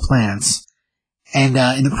these little plants. And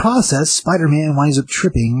in the process, Spider-Man winds up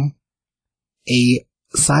tripping a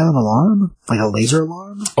silent alarm, like a laser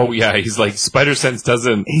alarm. Oh yeah, he's like, Spider Sense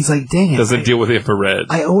doesn't. He's like, dang it, doesn't deal with infrared.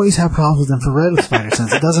 I always have problems with infrared with Spider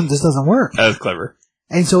Sense. This doesn't work. That's clever.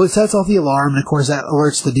 And so it sets off the alarm, and of course that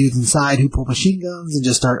alerts the dudes inside who pull machine guns and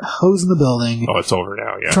just start hosing the building. Oh, it's over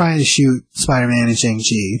now, yeah. Trying to shoot Spider-Man and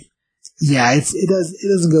Shang-Chi. Yeah, it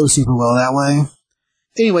doesn't go super well that way.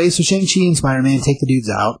 Anyway, so Shang-Chi and Spider-Man take the dudes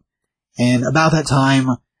out, and about that time,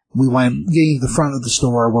 we wind up getting to the front of the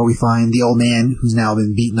store where we find the old man who's now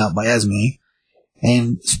been beaten up by Esme.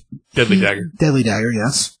 And Deadly Dagger. Deadly Dagger,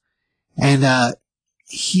 yes. And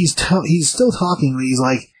he's still talking, but he's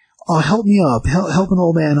like, "Oh, help me up, help an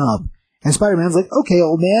old man up." And Spider-Man's like, "Okay,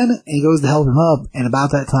 old man," and he goes to help him up. And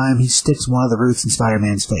about that time, he sticks one of the roots in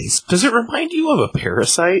Spider-Man's face. Does it remind you of a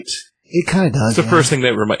parasite? It kind of does. It's the first thing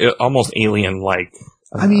that almost alien-like.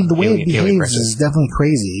 I mean, the way it behaves person. is definitely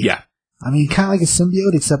crazy. Yeah. I mean, kind of like a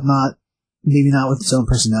symbiote, except maybe not with its own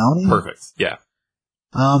personality. Perfect. Yeah.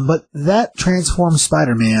 But that transforms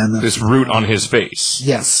Spider-Man. This root on his face.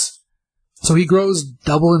 Yes. So he grows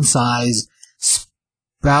double in size,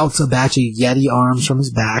 sprouts a batch of Yeti arms from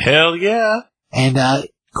his back. Hell yeah. And, of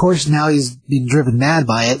course, now he's been driven mad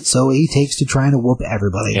by it, so he takes to trying to whoop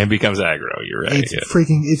everybody. And becomes aggro, you're right.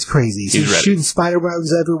 It's crazy. So he's ready. shooting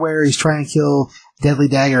spider-webs everywhere, he's trying to kill Deadly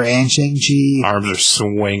Dagger and Shang-Chi. Arms are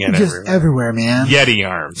swinging Just everywhere, man. Yeti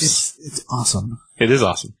arms. It's awesome. It is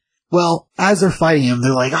awesome. Well, as they're fighting him,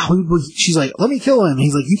 they're like, she's like, "Let me kill him."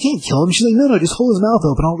 He's like, "You can't kill him." She's like, No, just hold his mouth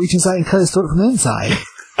open. I'll reach inside and cut his throat from the inside.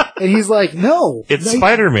 And he's like, "No. It's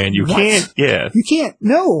Spider-Man. You can't, yeah. You can't,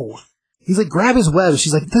 no." He's like, "Grab his webs."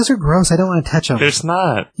 She's like, "Those are gross. I don't want to touch them." It's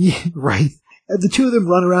not. Yeah, right. And the two of them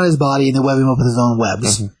run around his body and they web him up with his own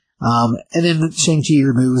webs. Mm-hmm. And then Shang-Chi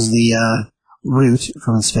removes the root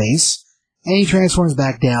from his face. And he transforms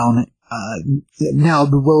back down. Now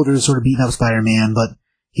bewildered, sort of beating up Spider-Man, but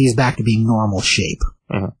he's back to being normal shape.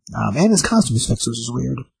 Mm-hmm. And his costume is fixed, which is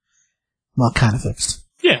weird. Well, kind of fixed.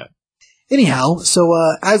 Yeah. Anyhow, so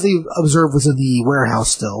as they observe what's in the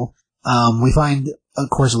warehouse still, we find, of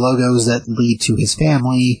course, logos that lead to his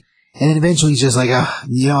family. And then eventually he's just like,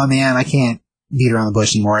 "You know what, man, I can't beat around the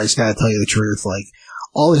bush anymore. I just gotta tell you the truth. Like,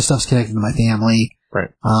 all this stuff's connected to my family.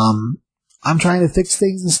 Right. I'm trying to fix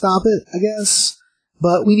things and stop it, I guess.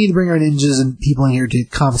 But we need to bring our ninjas and people in here to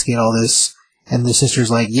confiscate all this." And the sister's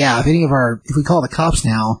like, "Yeah, if we call the cops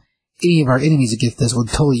now, any of our enemies that get this would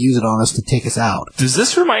totally use it on us to take us out." Does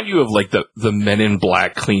this remind you of, like, the Men in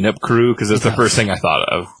Black cleanup crew? Because that's the first thing I thought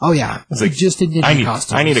of. Oh, yeah. It's like, just in ninja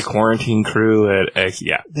costumes. I need a quarantine crew at X.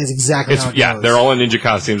 Yeah. That's exactly how it goes. They're all in ninja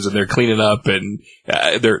costumes, and they're cleaning up, and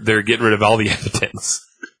they're getting rid of all the evidence.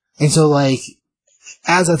 And so, like,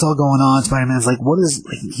 as that's all going on, Spider-Man's like,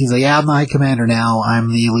 he's like, "Yeah, I'm the High Commander now. I'm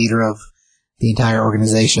the leader of the entire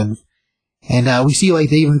organization." And we see, like,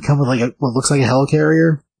 they even come with, like, what looks like a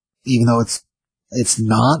helicarrier, even though it's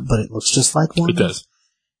not, but it looks just like one. It does.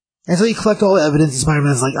 And so you collect all the evidence, and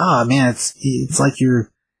Spider-Man's like, man, it's like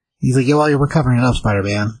he's like, "Yeah, well, we're covering it up,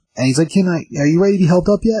 Spider-Man." And he's like, "Are you ready to be helped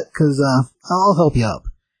up yet? Because, I'll help you up."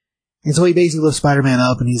 And so he basically lifts Spider-Man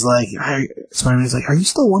up, and he's like, Spider-Man's like, "Are you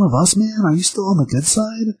still one of us, man? Are you still on the good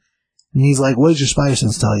side?" And he's like, "What does your spider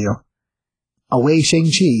sense tell you?" "Away,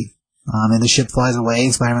 Shang-Chi." And the ship flies away,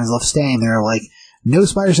 and Spider-Man's left staying there, like, no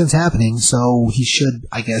spider sense happening, so he should,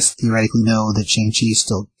 I guess, theoretically know that Shang-Chi is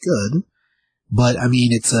still good. But, I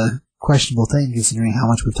mean, it's a questionable thing, considering how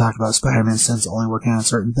much we've talked about Spider-Man's sense only working on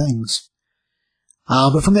certain things.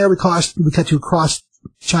 But from there, we cut to across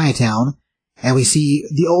Chinatown, and we see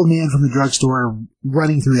the old man from the drugstore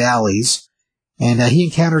running through the alleys, and he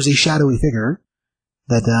encounters a shadowy figure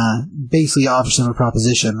that basically offers him a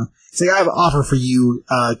proposition. It's like, "I have an offer for you,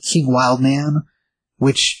 King Wildman,"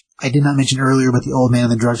 which I did not mention earlier, but the old man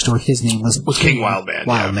in the drugstore, his name was King Wildman.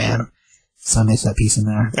 Wildman. Yeah. So I missed that piece in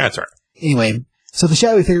there. That's all right. Anyway, so the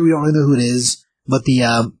shadowy figure, we don't really know who it is, but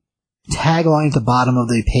the tagline at the bottom of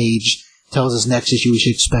the page tells us next issue we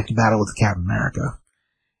should expect a battle with Captain America.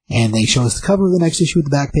 And they show us the cover of the next issue with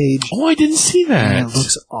the back page. Oh, I didn't see that. And it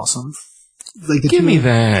looks awesome. Like Give me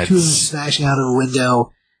that. Two of them smashing out of a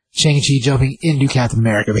window, Shang-Chi jumping into Captain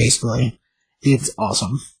America, basically. It's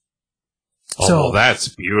awesome. Oh, so, that's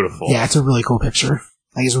beautiful. Yeah, it's a really cool picture.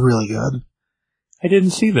 Like, it's really good. I didn't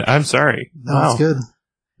see that. I'm sorry. No, wow. It's good.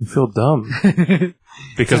 I feel dumb.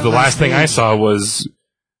 Because the last thing I saw was,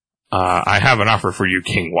 "I have an offer for you,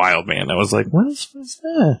 King Wildman." I was like, what's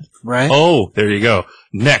that? Right. Oh, there you go.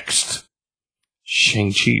 Next.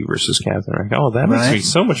 Shang-Chi versus Captain America. Oh, that makes me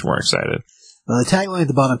so much more excited. The tagline at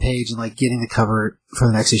the bottom page and, like, getting the cover for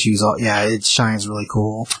the next issue is it shines really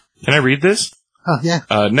cool. Can I read this? Oh, yeah.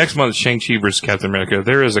 Next month, Shang-Chi vs. Captain America.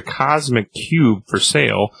 There is a cosmic cube for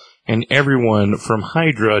sale, and everyone from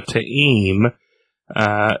Hydra to AIM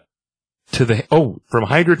from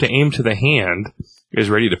Hydra to AIM to the hand is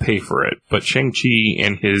ready to pay for it. But Shang-Chi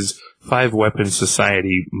and his 5-weapon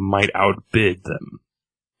society might outbid them,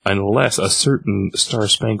 unless a certain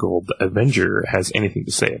Star-Spangled Avenger has anything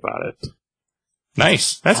to say about it.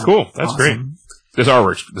 Nice. That's cool. That's awesome. Great. This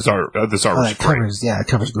artwork's great. It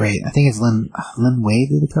covers great. I think it's Lynn Wade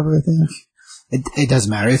did the cover, I think. It doesn't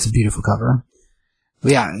matter. It's a beautiful cover.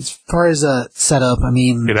 But yeah, as far as setup, I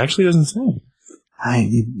mean... It actually doesn't say.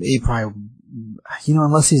 It probably,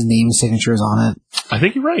 unless his name and signature is on it. I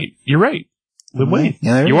think you're right. You're right. Lin Wayne.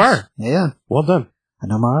 Yeah, there it you is. are. Yeah. Well done. I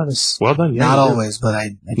know my artists. Well done. Yeah, Not you do. always, but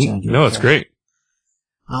I change it. No, it's great.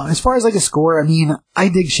 As far as like a score, I mean, I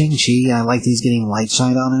dig Shang-Chi. I like that he's getting light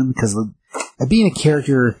shined on him because being a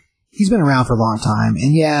character, he's been around for a long time.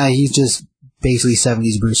 And yeah, he's just basically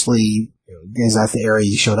 70s Bruce Lee, because that's the era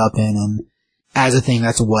he showed up in. And as a thing,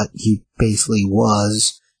 that's what he basically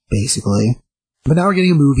was, basically. But now we're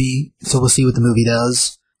getting a movie, so we'll see what the movie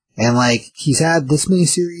does. And like, he's had this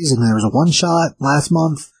miniseries, and there was a one-shot last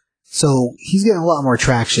month, so he's getting a lot more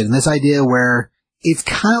traction. And this idea where it's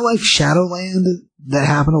kind of like Shadowland that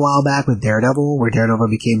happened a while back with Daredevil, where Daredevil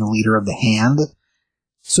became the leader of the Hand.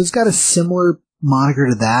 So it's got a similar moniker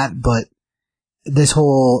to that, but this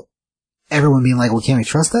whole, everyone being like, well, can't we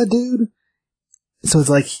trust that dude? So it's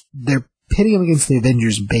like, they're pitting him against the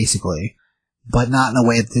Avengers, basically, but not in a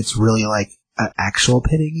way that's really like an actual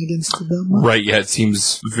pitting against them. Right, yeah, it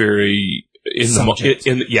seems very Subject.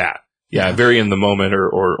 Very in the moment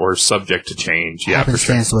or subject to change. Yeah, for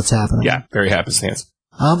sure. Happenstance to what's happening. Yeah, very happenstance.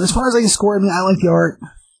 As far as like a score, I mean, I like the art.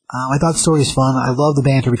 I thought the story was fun. I love the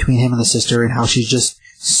banter between him and the sister and how she's just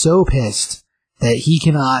so pissed that he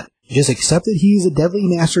cannot just accept that he's a deadly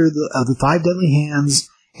master of the 5 deadly hands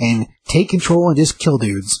and take control and just kill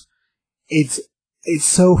dudes. It's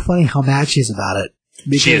so funny how mad she is about it.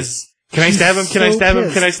 She is. Can I stab him? Can I stab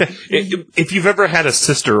him? Can I stab? If you've ever had a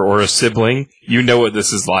sister or a sibling, you know what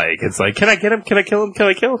this is like. It's like, can I get him? Can I kill him? Can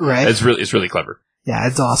I kill him? Right. It's really clever. Yeah,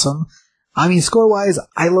 it's awesome. I mean, score-wise,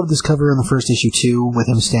 I love this cover in the first issue, too, with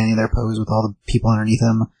him standing there posed with all the people underneath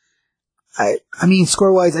him. I mean,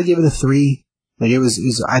 score-wise, I give it a 3. Like,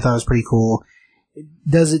 I thought it was pretty cool.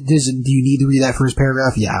 Do you need to read that first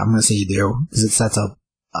paragraph? Yeah, I'm gonna say you do, because it sets up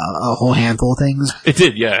a whole handful of things. It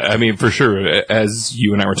did, yeah. I mean, for sure. As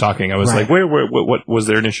you and I were talking, I was like, what was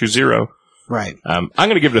there in issue 0? Right. I'm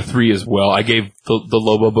going to give it a 3 as well. I gave the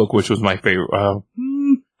Lobo book, which was my favorite.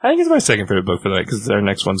 I think it's my second favorite book for the night, because our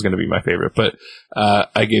next one's going to be my favorite. But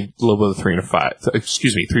I gave Lobo the 3 and a 5.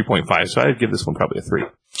 Excuse me, 3.5. So I'd give this one probably a 3.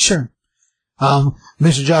 Sure.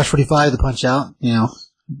 Mr. Josh 45, the Punch Out,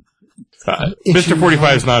 Mr.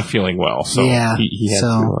 45 is not feeling well, so yeah, he had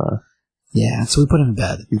to... yeah, so we put him in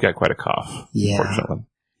bed. He's got quite a cough, yeah. Unfortunately.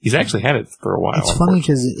 He's actually had it for a while. It's funny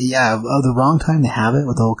because, the wrong time to have it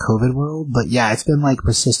with the whole COVID world, but yeah, it's been, like,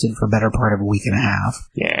 persistent for a better part of a week and a half.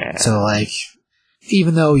 Yeah. So, like,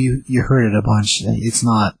 even though you heard it a bunch, it's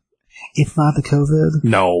not the COVID.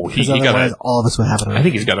 No, he got all of us would have it already. I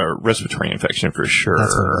think he's got a respiratory infection for sure.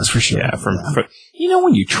 That's what it is, for sure. Yeah,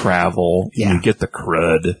 when you travel, and you get the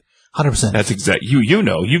crud. 100%. That's exactly,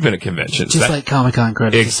 you've been at conventions. Just like Comic-Con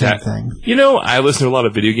crud, it's the same thing. I listen to a lot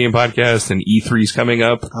of video game podcasts, and E3's coming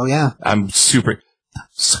up. Oh, yeah. I'm super...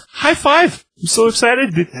 High five! I'm so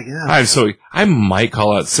excited. Heck yeah. I might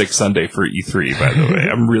call out Sick Sunday for E3, by the way.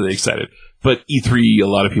 I'm really excited. But E3, a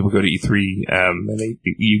lot of people go to E3, and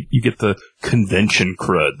you get the convention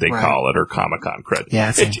crud, they call it, or Comic-Con crud.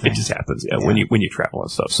 Yeah, it just happens, when you travel and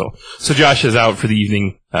stuff. So Josh is out for the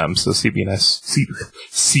evening, so CBS,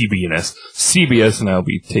 and I'll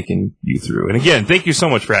be taking you through. And again, thank you so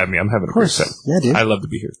much for having me. I'm having a great time. Yeah, dude. I love to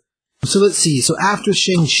be here. So let's see. So after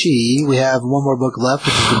Shang-Chi, we have one more book left,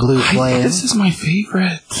 which is The Blue Flame. This is my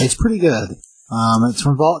favorite. It's pretty good. It's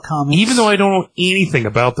from Vault Comics. Even though I don't know anything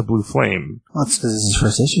about the Blue Flame. Well, it's because this is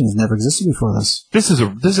first issue. It's never existed before this. This is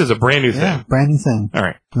a brand new thing. Brand new thing. All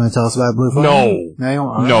right. You want to tell us about Blue Flame?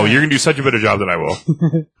 No, you're going to do such a better job than I will.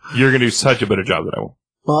 You're going to do such a better job than I will.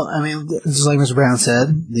 Well, I mean, just like Mr. Brown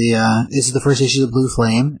said, this is the first issue of Blue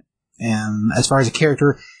Flame. And as far as a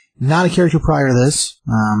character, not a character prior to this.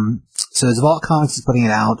 So it's Vault Comics is putting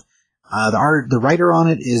it out. The writer on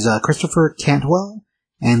it is Christopher Cantwell.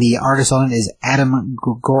 And the artist on it is Adam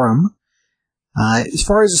Gorham. As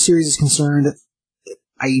far as the series is concerned,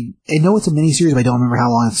 I know it's a miniseries, but I don't remember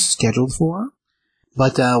how long it's scheduled for.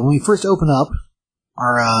 But when we first open up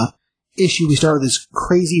our issue, we start with this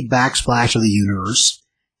crazy backsplash of the universe.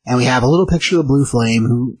 And we have a little picture of the Blue Flame,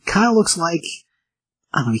 who kind of looks like...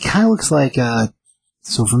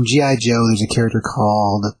 so from G.I. Joe, there's a character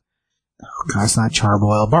called... Oh, God, it's not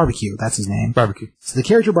Charboil. Barbecue, that's his name. Barbecue. So the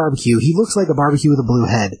character Barbecue, he looks like a barbecue with a blue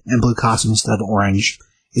head and blue costume instead of orange.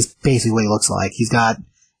 Is basically what he looks like. He's got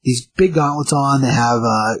these big gauntlets on that have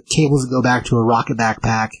cables that go back to a rocket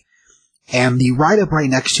backpack. And the write-up right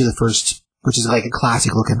next to the first, which is like a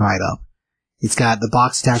classic-looking write-up. It's got the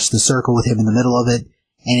box attached to the circle with him in the middle of it.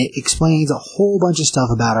 And it explains a whole bunch of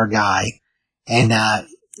stuff about our guy. And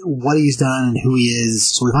what he's done and who he is.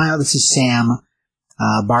 So we find out this is Sam...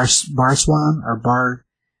 Barswan, or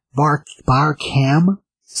Barcam,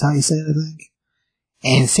 is how you say it, I think.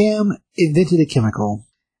 And Sam invented a chemical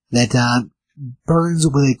that burns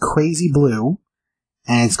with a crazy blue,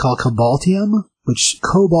 and it's called cobaltium, which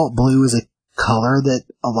cobalt blue is a color that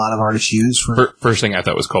a lot of artists use for... First thing I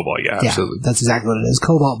thought was cobalt, yeah, absolutely. Yeah, that's exactly what it is,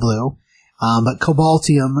 cobalt blue. But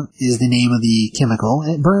cobaltium is the name of the chemical,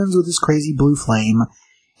 and it burns with this crazy blue flame.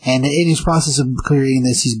 And in his process of creating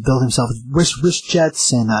this, he's built himself wrist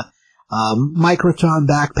jets and a microtron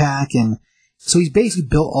backpack, and so he's basically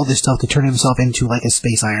built all this stuff to turn himself into like a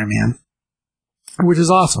space Iron Man, which is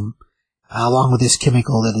awesome, along with this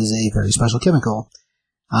chemical that is a very special chemical.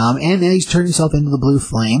 And then he's turned himself into the blue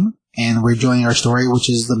flame, and we're joining our story, which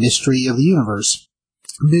is the mystery of the universe.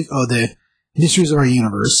 The mysteries of our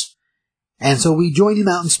universe. And so we join him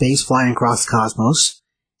out in space, flying across the cosmos.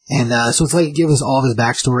 And so it's like it gives us all of his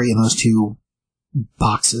backstory in those two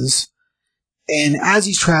boxes. And as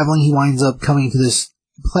he's traveling, he winds up coming to this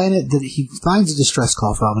planet that he finds a distress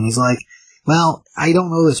call from. And he's like, well, I don't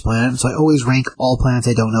know this planet, so I always rank all planets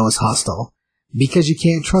I don't know as hostile. Because you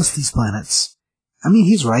can't trust these planets. I mean,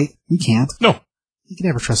 he's right. You can't. No. You can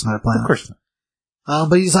never trust another planet. Of course not.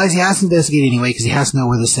 But he decides he has to investigate anyway, because he has to know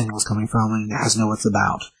where the signal is coming from, and he has to know what it's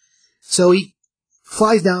about. So he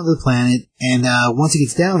flies down to the planet, and once he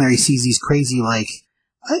gets down there, he sees these crazy, like,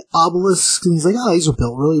 obelisks, and he's like, oh, these are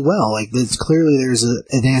built really well. Like, it's clearly there's an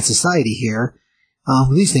advanced society here.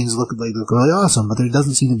 These things look really awesome, but there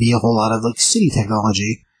doesn't seem to be a whole lot of, like, city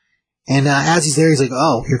technology. And as he's there, he's like,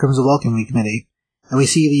 oh, here comes the welcoming committee. And we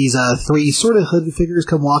see these three sort of hooded figures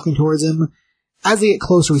come walking towards him. As they get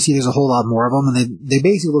closer, we see there's a whole lot more of them, and they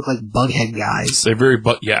basically look like bughead guys. They're very,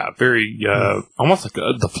 almost like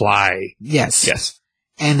The Fly. Yes.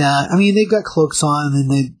 And, I mean, they've got cloaks on,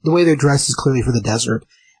 and the way they're dressed is clearly for the desert.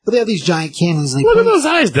 But they have these giant cannons. And Look at those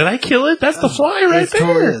eyes. Did I kill it? That's The Fly right there. It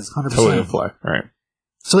totally is, 100%. Totally The Fly. All right.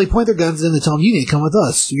 So they point their guns at him and tell him, you need to come with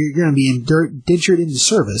us. You're going to be indentured into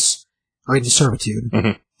service, or into servitude. Mm-hmm.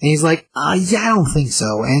 And he's like, yeah, I don't think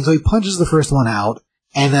so. And so he punches the first one out,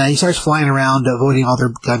 and he starts flying around, avoiding all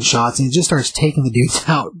their gunshots, and he just starts taking the dudes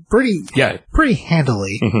out pretty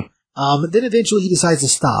handily. Mm-hmm. Then eventually he decides to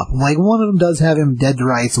stop. Like, one of them does have him dead to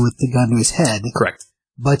rights with the gun to his head. Correct.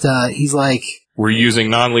 But he's like... We're using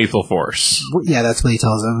non-lethal force. Yeah, that's what he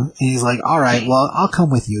tells them. And he's like, all right, well, I'll come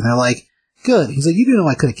with you. And they're like, good. He's like, you do know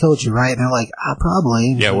I could have killed you, right? And they're like,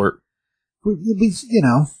 probably. Yeah, we're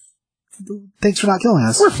thanks for not killing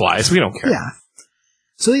us. We're flies. We don't care. Yeah.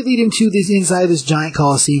 So they lead him to this inside this giant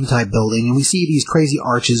Colosseum type building, and we see these crazy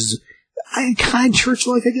arches, kind of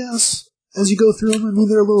church-like, I guess, as you go through them. I mean,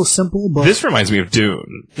 they're a little simple, but this reminds me of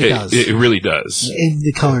Dune. It really does. In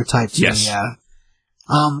the color type, too, yes. Yeah.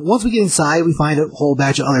 Once we get inside, we find a whole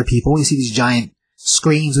batch of other people. We see these giant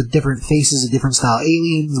screens with different faces of different style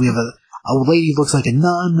aliens. We have a lady who looks like a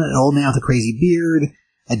nun, an old man with a crazy beard,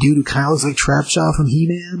 a dude who kind of looks like Trapjaw from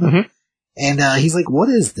He-Man. Mm-hmm. And he's like, what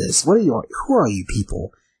is this? Who are you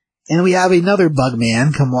people? And we have another bug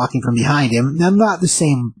man come walking from behind him. Now, not the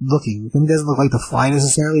same looking. He doesn't look like the Fly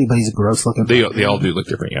necessarily, but he's a gross looking. They all do look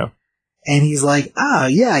different, yeah. And he's like,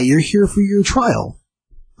 yeah, you're here for your trial.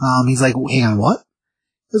 He's like, hang on, what?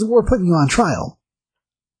 Because we're putting you on trial.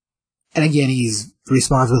 And again, he's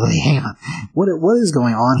responds with, like, hang on, what is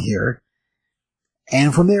going on here?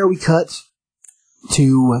 And from there we cut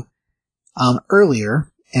to earlier.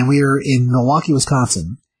 And we are in Milwaukee,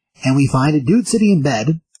 Wisconsin, and we find a dude sitting in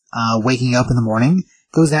bed, waking up in the morning,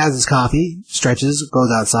 goes and has his coffee, stretches, goes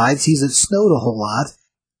outside, sees it snowed a whole lot,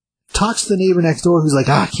 talks to the neighbor next door who's like,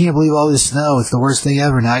 I can't believe all this snow, it's the worst thing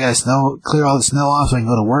ever, now I gotta clear all the snow off so I can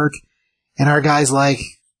go to work. And our guy's like,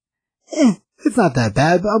 it's not that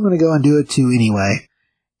bad, but I'm gonna go and do it too anyway.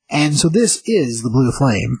 And so this is the Blue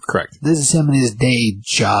Flame. Correct. This is him in his day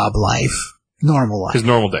job life. Normal life. His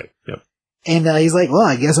normal day. Yep. And he's like, well,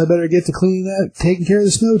 I guess I better get to taking care of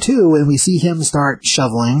the snow too. And we see him start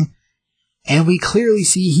shoveling. And we clearly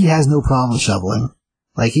see he has no problem with shoveling.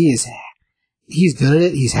 Like, he's good at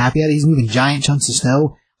it. He's happy at it. He's moving giant chunks of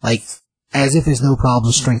snow, like, as if there's no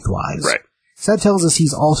problem strength-wise. Right. So that tells us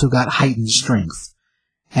he's also got heightened strength.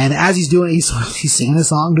 And as he's doing it, he's singing a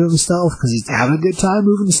song to himself because he's having a good time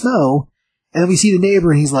moving the snow. And then we see the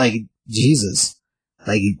neighbor and he's like, Jesus.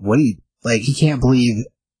 Like, he can't believe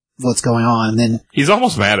what's going on. And then he's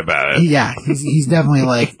almost mad about it. Yeah, he's definitely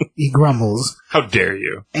like, he grumbles. How dare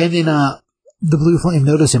you? And then, the Blue Flame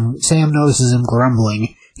Sam notices him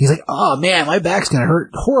grumbling. He's like, oh man, my back's gonna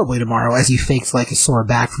hurt horribly tomorrow, as he fakes like a sore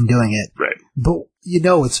back from doing it. Right. But you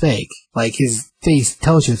know it's fake. Like, his face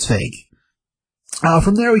tells you it's fake.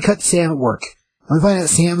 From there we cut to Sam at work. And we find out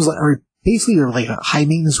Sam's basically like a high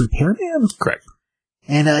maintenance repairman. Correct.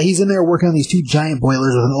 And he's in there working on these 2 giant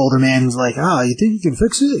boilers with an older man who's like, you think you can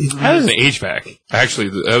fix it? He's like, How is an HVAC? Actually,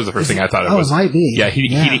 that was the first thing I thought it was. It might be. Yeah,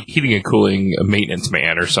 heating and cooling maintenance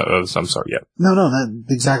man or of some sort, yeah. No, that's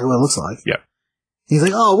exactly what it looks like. Yeah. He's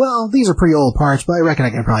like, these are pretty old parts, but I reckon I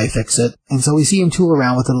can probably fix it. And so we see him tool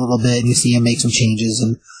around with it a little bit, and you see him make some changes.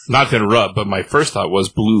 And not to interrupt, but my first thought was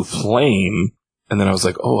blue flame, and then I was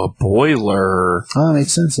like, a boiler. Oh, that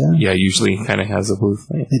makes sense, yeah. Yeah, usually kind of has a blue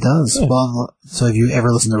flame. It does. Yeah. Well, so if you ever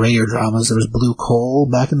listen to radio dramas, there was blue coal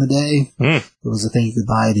back in the day. It was a thing you could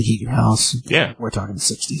buy to heat your house. Yeah. We're talking the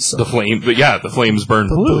 60s. So. The flames burn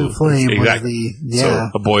the blue. Blue flame exactly. was So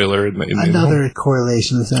a boiler. Another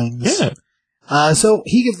correlation of things. Yeah. So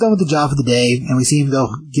he gets done with the job for the day, and we see him go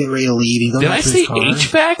get ready to leave. Did I say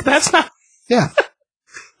HVAC? That's not... Yeah.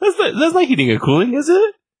 That's not heating and cooling, is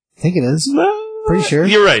it? I think it is. No. Pretty sure.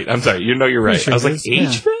 You're right. I'm sorry. You're right. Sure I was like,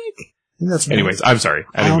 HVAC? Yeah. That's right. Anyways, I'm sorry.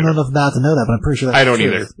 I don't know enough about to know that, but I'm pretty sure that's I don't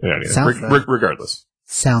true. either. Sounds right. Regardless.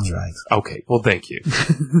 Sounds right. Okay. Well, thank you.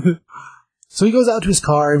 So he goes out to his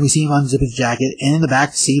car, and we see him unzip his jacket, and in the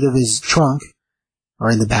back seat of his trunk, or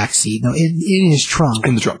in the back seat, no, in his trunk.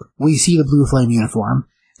 In the trunk. We see the blue flame uniform.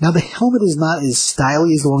 Now, the helmet is not as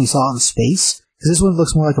stylish as the one we saw in space, because this one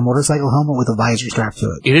looks more like a motorcycle helmet with a visor strapped to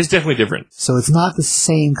it. It is definitely different. So it's not the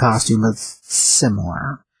same costume, but it's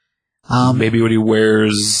similar. Maybe what he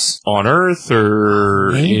wears on Earth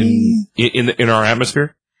or in our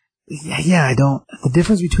atmosphere? Yeah, I don't... The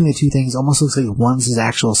difference between the two things almost looks like one's his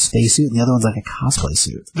actual spacesuit and the other one's like a cosplay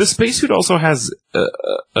suit. The spacesuit also has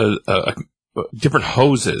different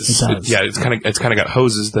hoses. It does. It's kind of got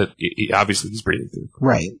hoses that obviously he's breathing through.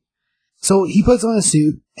 Right. So he puts on a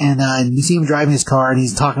suit, and you see him driving his car, and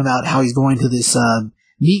he's talking about how he's going to this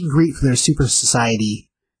meet and greet for their super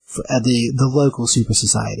society, the local super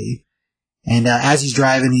society. And as he's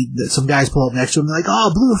driving, some guys pull up next to him, and they're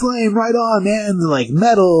like, blue flame, right on, man. They're like,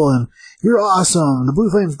 metal, and you're awesome. The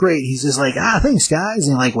blue flame's great. He's just like, thanks, guys,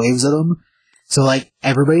 and he waves at them. So,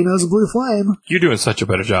 everybody knows the blue flame. You're doing such a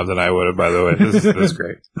better job than I would have, by the way. This is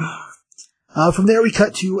great. From there, we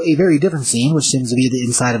cut to a very different scene, which seems to be the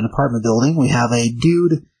inside of an apartment building. We have a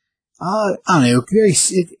dude, I don't know,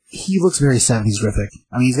 he looks very 70s-rific.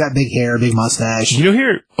 I mean, he's got big hair, big mustache.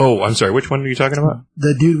 I'm sorry, which one are you talking about?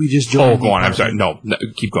 The dude we just joined. Oh, go on, I'm sorry. No,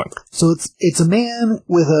 keep going. So it's a man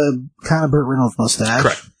with a kind of Burt Reynolds mustache.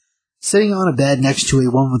 Correct. Sitting on a bed next to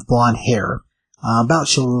a woman with blonde hair, about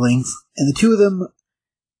shoulder length, and the two of them,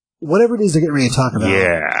 whatever it is they're getting ready to talk about,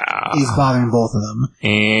 is bothering both of them.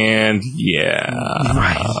 And,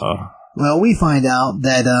 Right. Well, we find out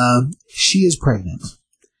that she is pregnant.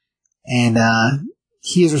 And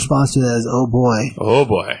he is responds to it as, oh boy. Oh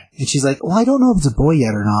boy. And she's like, well, I don't know if it's a boy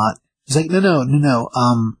yet or not. He's like, no.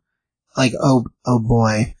 Oh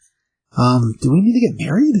boy. Do we need to get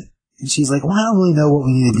married? And she's like, well, I don't really know what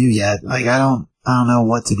we need to do yet. I don't know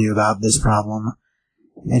what to do about this problem.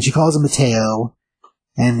 And she calls him Mateo.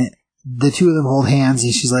 And the two of them hold hands,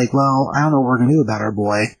 and she's like, well, I don't know what we're going to do about our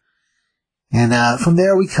boy. And from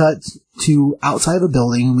there, we cut to outside of a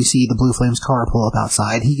building, and we see the Blue Flames car pull up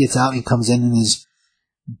outside. He gets out and comes in his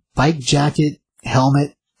bike jacket,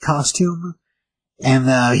 helmet, costume.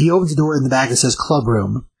 And he opens the door in the back that says Club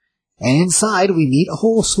Room. And inside, we meet a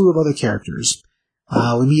whole slew of other characters.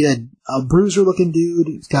 We meet a bruiser-looking dude.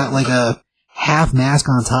 He's got a half mask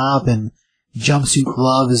on top and jumpsuit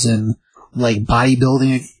gloves and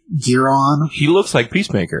bodybuilding gear on. He looks like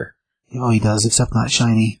Peacemaker. Oh, he does, except not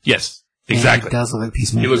shiny. Yes, exactly. He does look like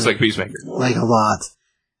Peacemaker. He looks like Peacemaker. A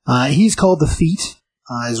lot. He's called The Feet.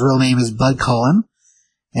 His real name is Bud Cullen.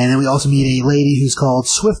 And then we also meet a lady who's called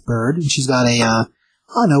Swiftbird, and she's got a,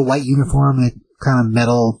 white uniform and a kind of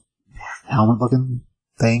metal helmet-looking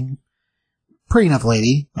thing. Pretty enough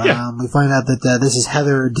lady. Yeah. We find out that this is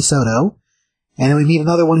Heather DeSoto. And then we meet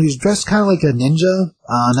another one who's dressed kind of like a ninja,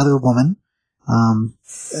 another woman.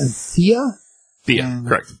 Thea? Thea,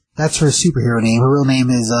 correct. That's her superhero name. Her real name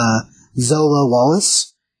is Zola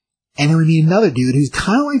Wallace. And then we meet another dude who's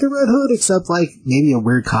kind of like the Red Hood, except maybe a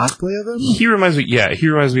weird cosplay of him. He reminds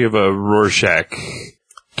me of a Rorschach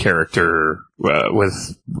character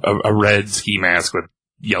with a red ski mask with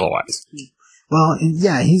yellow eyes. Well,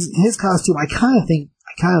 yeah, his costume, I kind of think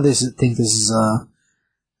this is,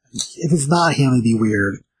 if it's not him, it'd be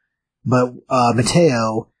weird. But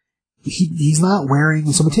Mateo, he's not wearing,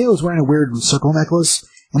 so Mateo's wearing a weird circle necklace,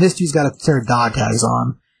 and this dude's got a pair of dog tags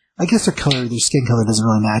on. I guess their skin color doesn't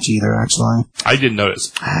really match either, actually. I didn't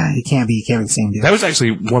notice. It can't be the same dude. That was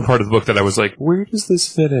actually one part of the book that I was like, where does this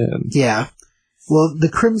fit in? Yeah. Well, the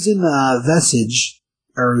Crimson Vestige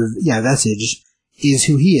is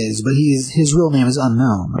who he is, but his real name is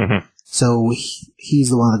unknown. Mm-hmm. So he's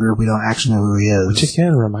the one in the group we don't actually know who he is. Which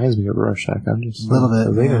again reminds me of Rorschach. I'm just a little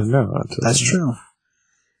bit. They didn't know. That's true.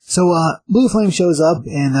 So Blue Flame shows up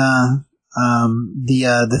and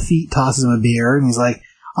the Feet tosses him a beer and he's like,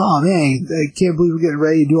 "Oh man, I can't believe we're getting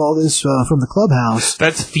ready to do all this from the clubhouse."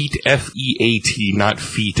 That's feet, F-E-A-T, not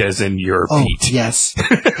feet as in your feet. Yes.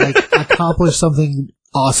 Like accomplish something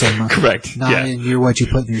awesome. Correct. Not in what you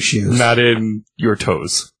put in your shoes. Not in your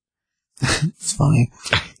toes. It's funny.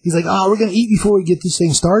 He's like, "Oh, we're gonna eat before we get this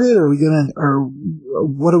thing started, or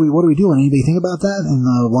what are we doing? Anybody think about that?" And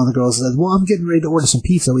one of the girls says, "Well, I'm getting ready to order some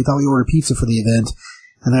pizza. We thought we ordered pizza for the event."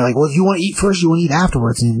 And they're like, "Well, do you want to eat first? Or do you want to eat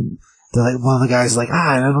afterwards?" And they're like, one of the guys is like,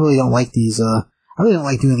 "I really don't like these. I really don't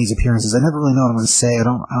like doing these appearances. I never really know what I'm going to say. I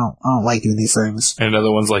don't like doing these things." And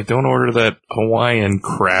another one's like, "Don't order that Hawaiian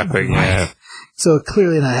crap again." Right. So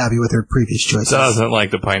clearly not happy with her previous choices. Doesn't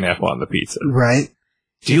like the pineapple on the pizza. Right.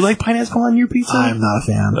 Do you like pineapple on your pizza? I'm not a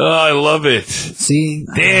fan. Oh, I love it. See?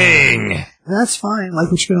 Dang. That's fine.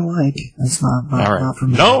 Like what you're going to like. That's not for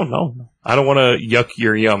me. No. I don't want to yuck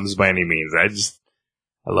your yums by any means.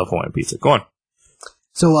 I love Hawaiian pizza. Go on.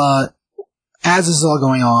 So, as this is all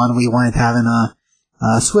going on, we wind up having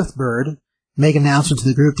Swiftbird make an announcement to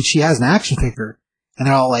the group that she has an action figure. And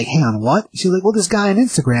they're all like, "Hang on, what?" She's like, "Well, this guy on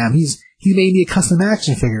Instagram, he made me a custom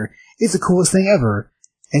action figure. It's the coolest thing ever."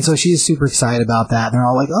 And so she's super excited about that. And they're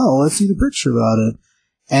all like, "Oh, let's see the picture about it."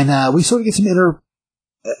 And we sort of get some inner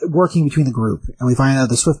working between the group. And we find out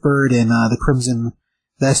the Swiftbird and the Crimson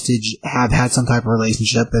Vestige have had some type of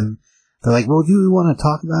relationship. And they're like, "Well, do you want to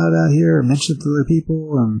talk about it out here and mention it to other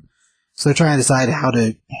people?" And so they're trying to decide how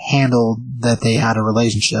to handle that they had a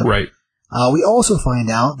relationship. Right. We also find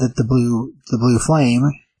out that the Blue Flame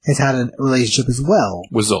has had a relationship as well.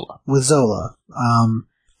 With Zola.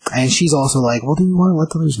 And she's also like, "Well, do you want to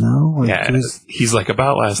let others know?" Or yeah. He's like,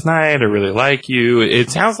 "About last night, I really like you." What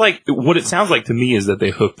it sounds like to me is that they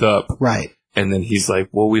hooked up. Right. And then he's like,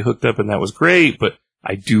 "Well, we hooked up and that was great, but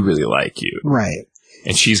I do really like you." Right.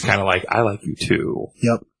 And she's kind of like, "I like you too."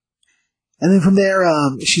 Yep. And then from there,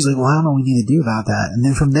 she's like, "Well, I don't know what we need to do about that." And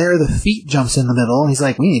then from there, the Feet jumps in the middle, and he's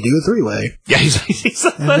like, "We need to do a three-way." Yeah, he's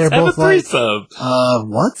like, and "Let's they're have a both like, threesome."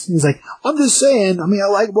 What? And he's like, "I'm just saying. I mean, I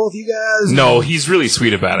like both you guys." No, he's really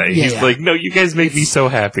sweet about it. Yeah, he's like, "No, you guys make me so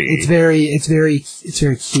happy." It's very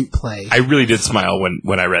cute play. I really did smile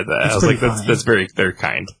when I read that. I was like, "That's very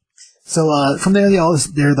kind." So from there,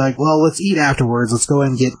 they're like, "Well, let's eat afterwards. Let's go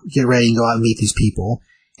and get ready and go out and meet these people."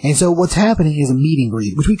 And so what's happening is a meet and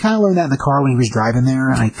greet, which we kind of learned that in the car when he was driving there,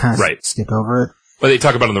 and I kind of skipped over it. But they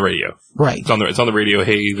talk about it on the radio. Right. It's on the radio.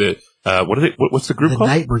 Hey, what's the group called?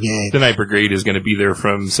 The Night Brigade. The Night Brigade is going to be there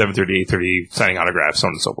from 7:30 to 8:30, signing autographs, so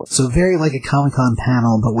on and so forth. So very like a Comic-Con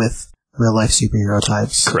panel, but with real-life superhero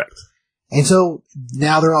types. Correct. And so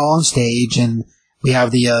now they're all on stage, and we have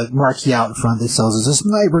the marquee out in front that says, "Is this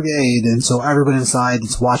Night Brigade?" And so everybody inside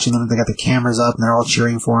that's watching them, they got the cameras up, and they're all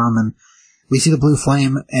cheering for them, and we see the Blue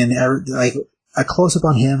Flame and like a close up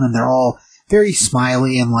on him, and they're all very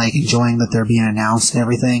smiley and like enjoying that they're being announced and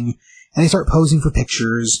everything. And they start posing for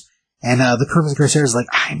pictures. And the Crimson Crusader is like,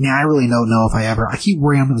 I really don't know if I keep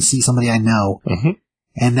worrying I'm going to see somebody I know. Mm-hmm.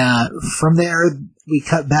 And from there, we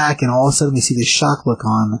cut back, and all of a sudden we see this shock look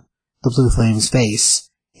on the Blue Flame's face,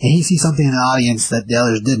 and he sees something in the audience that the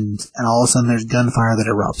others didn't. And all of a sudden, there's gunfire that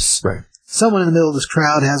erupts. Right. Someone in the middle of this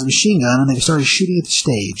crowd has a machine gun, and they started shooting at the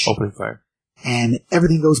stage. Opening fire. And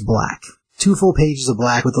everything goes black. 2 full pages of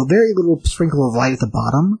black with a very little sprinkle of light at the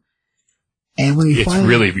bottom. And when it's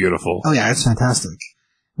really beautiful. Oh yeah, it's fantastic.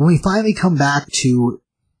 When we finally come back to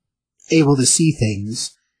able to see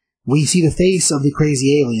things, we see the face of the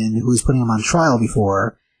crazy alien who was putting him on trial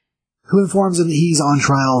before, who informs him that he's on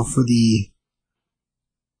trial for the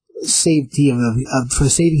safety for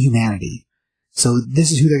saving humanity. So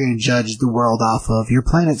this is who they're going to judge the world off of. Your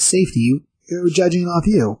planet's safety, you're judging it off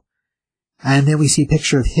you. And then we see a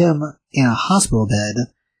picture of him in a hospital bed,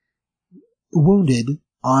 wounded,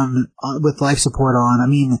 with life support on. I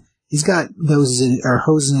mean, he's got hoses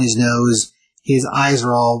in his nose. His eyes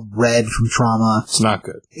are all red from trauma. It's not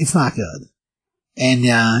good. It's not good.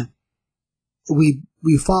 And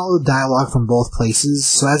we follow dialogue from both places.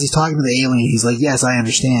 So as he's talking to the alien, he's like, "Yes, I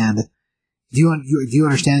understand. Do you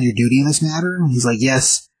understand your duty in this matter?" And he's like,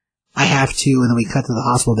 "Yes, I have to." And then we cut to the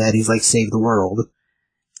hospital bed. He's like, "Save the world."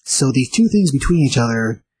 So these two things between each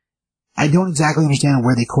other, I don't exactly understand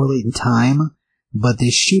where they correlate in time, but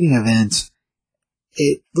this shooting event,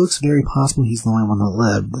 it looks very possible he's the only one that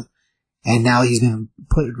lived. And now he's been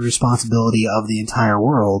put at responsibility of the entire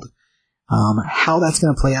world. How that's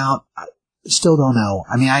going to play out, I still don't know.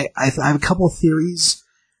 I mean, I have a couple of theories.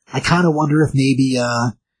 I kind of wonder if maybe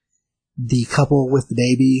the couple with the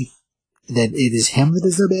baby that it is him that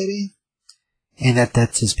is their baby, and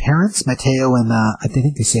that's his parents, Mateo and I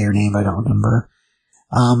think they say her name, but I don't remember.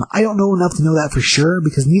 I don't know enough to know that for sure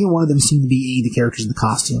because neither one of them seem to be any of the characters in the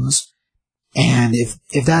costumes. And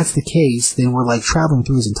if that's the case, then we're like traveling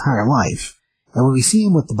through his entire life. And when we see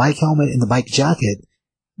him with the bike helmet and the bike jacket,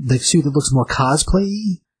 the suit that looks more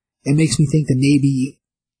cosplay-y, it makes me think that maybe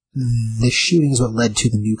the shooting is what led to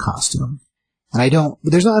the new costume. And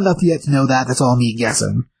there's not enough yet to know that. That's all me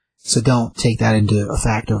guessing. So don't take that into a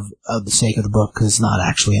fact of the sake of the book because it's not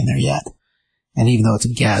actually in there yet. And even though it's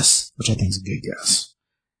a guess, which I think is a good guess,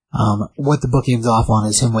 what the book ends off on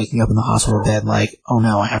is him waking up in the hospital bed like, oh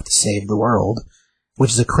no, I have to save the world.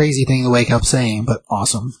 Which is a crazy thing to wake up saying, but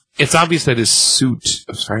awesome. It's obvious that his suit...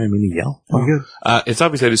 I'm sorry, I didn't mean to yell. Oh, good. It's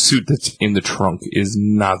obvious that his suit that's in the trunk is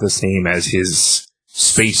not the same as his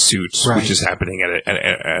space suit, right, which is happening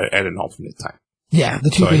at an alternate time. Yeah, the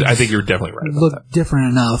two things I think you're definitely right about look that.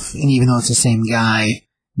 different enough, and even though it's the same guy,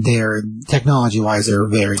 they're technology-wise they're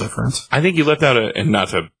very different. I think you left out and not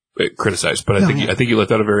to criticize, but I think you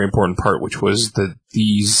left out a very important part, which was that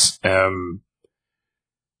these the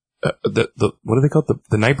what are they called?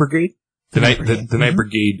 The Night Brigade? The Night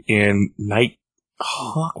Brigade in Night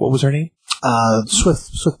Hawk. What was her name?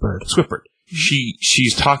 Swiftbird. Swiftbird.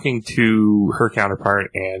 She's talking to her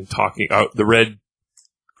counterpart and talking the Red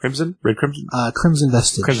Crimson Crimson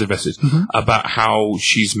Vestige. About how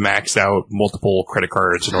she's maxed out multiple credit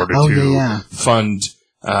cards in order fund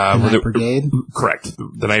the Night Brigade. Correct.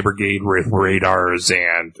 The Night Brigade with radars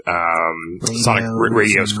and sonic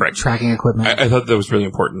radios. Correct. Tracking equipment. I thought that was really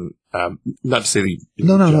important. Not to say that.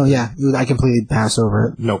 No. Yeah, I completely pass over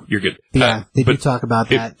it. No, you're good. But they do talk about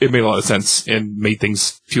that. It made a lot of sense and made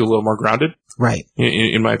things feel a little more grounded. Right.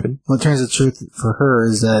 In my opinion. Well, it turns out the truth for her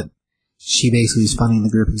is that she basically is funding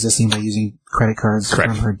the group existing by using credit cards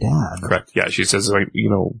from her dad. Correct. Yeah, she says, like,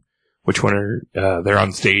 which one are, they're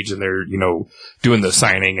on stage and they're, doing the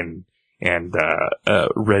signing and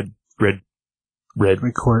Red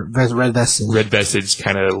Vestige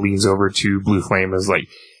kind of leans over to Blue Flame as like,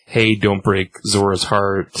 hey, don't break Zora's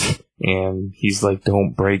heart. And he's like,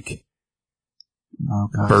 don't break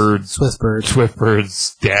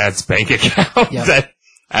Swiftbird's dad's bank account. Yep.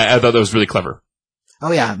 I thought that was really clever.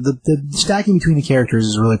 Oh yeah, the stacking between the characters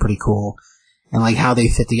is really pretty cool. And like how they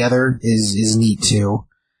fit together is neat too.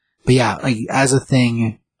 But yeah, like as a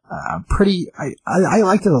thing, I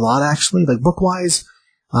liked it a lot actually. Like book wise,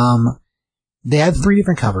 they had 3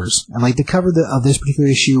 different covers, and like the cover of this particular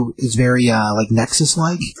issue is very like Nexus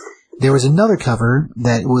like. There was another cover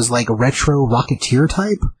that was like a retro Rocketeer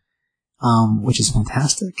type, which is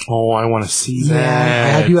fantastic. Oh, I want to see that.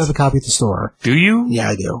 Yeah, I do have a copy at the store. Do you? Yeah,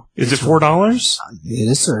 I do. Is it $4? It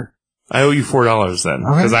is, sir. I owe you $4 then,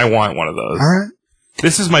 because I want one of those. All right.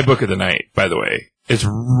 This is my book of the night, by the way. It's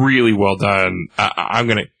really well done. I'm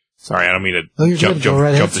gonna. Sorry, I don't mean to jump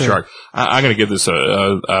the shark. I'm gonna give this a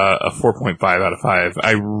 4.5 out of 5.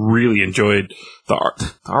 I really enjoyed the art.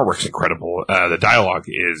 The artwork's incredible. The dialogue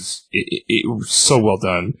is it was so well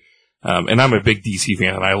done. And I'm a big DC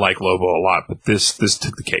fan, and I like Lobo a lot, but this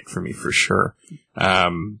took the cake for me for sure.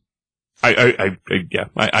 I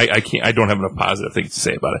can't. I don't have enough positive things to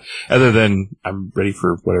say about it, other than I'm ready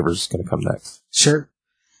for whatever's going to come next. Sure.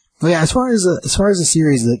 Well, yeah, as far as the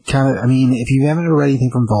series, that kind of, I mean, if you haven't read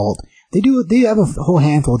anything from Vault, they have a whole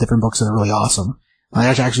handful of different books that are really awesome.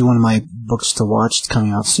 That's actually one of my books to watch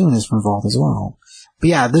coming out soon is from Vault as well. But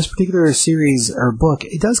yeah, this particular series or book,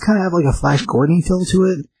 it does kind of have like a Flash Gordon feel to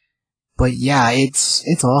it. But yeah,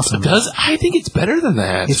 it's awesome. It does? I think it's better than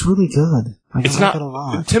that. It's really good. It's not, it a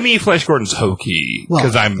lot. To me, Flash Gordon's hokey.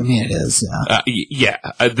 Well, I mean, it is, yeah.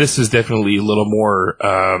 This is definitely a little more,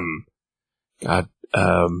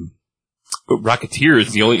 Rocketeer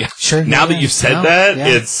is the only, sure, now that you've said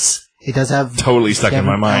it does have totally stuck in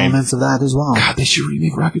my mind. Elements of that as well. God, they should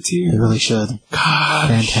remake Rocketeer. They really should. God.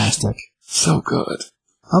 Fantastic. So good.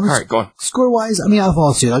 All right, go on. Score-wise, I mean, I'll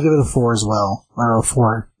follow suit. I'll give it a 4 as well. Or a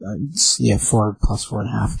 4. 4 plus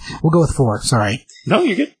 4.5. We'll go with 4, sorry. No,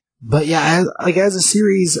 you're good. But yeah, as a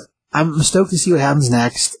series, I'm stoked to see what happens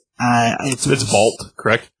next. It's Vault,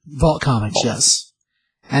 correct? Vault Comics, yes.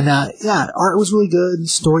 And, art was really good.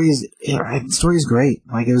 Story is great.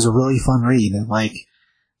 Like, it was a really fun read. And, like,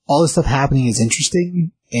 all the stuff happening is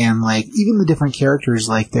interesting. And, like, even the different characters,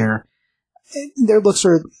 like, their looks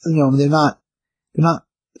are, they're not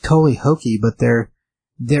totally hokey, but they're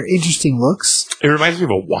interesting looks. It reminds me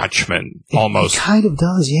of a Watchmen, almost. It kind of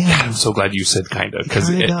does, yeah. God, I'm so glad you said kind of, because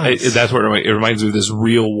that's what it reminds me of, this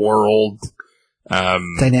real world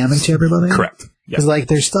dynamic to everybody. Correct. Because like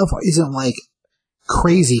their stuff isn't like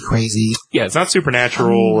crazy. Yeah, it's not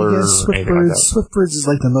supernatural or anything like that. Swiftbird's is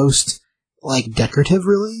like the most like decorative,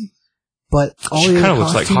 really. But all She the kinda other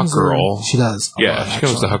looks like costumes Hawkgirl. She does. a Yeah, lot, she kind of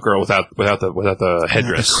looks like a Hawk Girl without the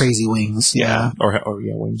headdress. The crazy wings. Yeah. Or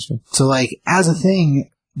wings. Yeah. So like as a thing,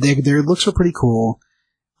 their looks were pretty cool.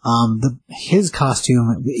 His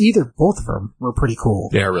costume, both of them were pretty cool.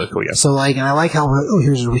 Yeah, really cool. Yes. So like, and I like how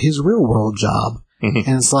here's his real world job, Mhm.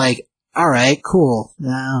 and it's like, all right, cool.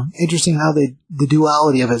 Interesting how the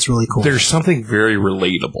duality of it's really cool. There's something very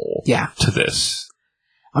relatable. Yeah. To this.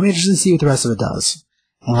 I'm interested to see what the rest of it does,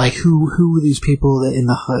 and like who these people that in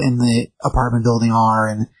the apartment building are,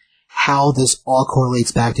 and how this all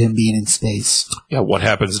correlates back to him being in space. Yeah. What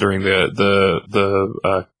happens during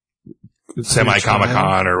the semi Comic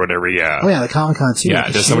Con or whatever? Yeah. Oh yeah, the Comic Con too. Yeah.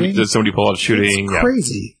 like, Does the somebody pull out a shooting? It's Yeah.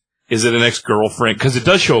 crazy. Is it an ex-girlfriend? Because it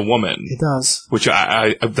does show a woman. It does. Which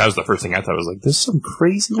that was the first thing I thought. I was like, there's some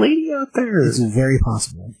crazy lady out there. It's very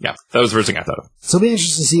possible. Yeah, that was the first thing I thought of. So it'll be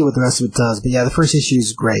interesting to see what the rest of it does. But yeah, the first issue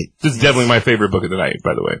is great. This is definitely my favorite book of the night,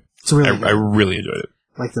 by the way. It's really I really enjoyed it.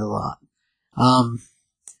 liked it a lot.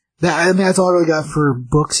 That's all I really got for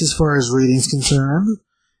books as far as reading's concerned.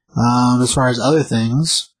 As far as other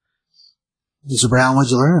things, Mr. Brown,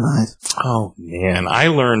 what'd you learn tonight? Oh, man. I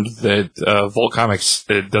learned that Volt Comics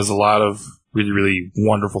does a lot of really, really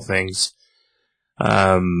wonderful things.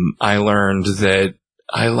 I learned that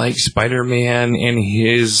I like Spider-Man and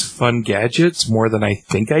his fun gadgets more than I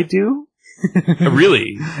think I do.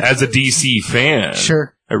 Really, as a DC fan.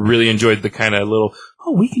 Sure. I really enjoyed the kind of little,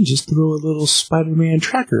 we can just throw a little Spider-Man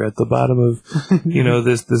tracker at the bottom of,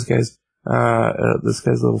 this guy's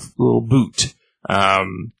little boot.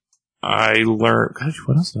 I learned,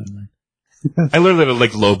 what else did I learn? I learned that I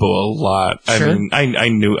like Lobo a lot. Sure. I mean, I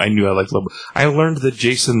knew I liked Lobo. I learned that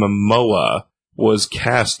Jason Momoa was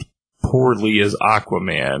cast poorly as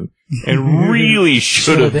Aquaman and really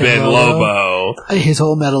should have been Lobo. His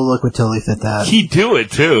whole metal look would totally fit that. He'd do it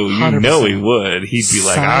too. You 100%. know he would. He'd be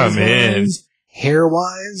like, I'm in.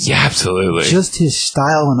 Hair-wise, Yeah, absolutely. just his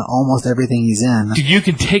style and almost everything he's in. Dude, you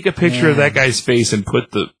can take a picture of that guy's face and put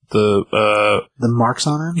the The marks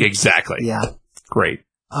on him? exactly. Yeah. Great.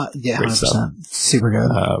 Yeah, Great 100%. stuff. Super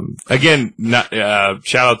good. Again,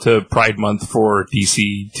 shout out to Pride Month for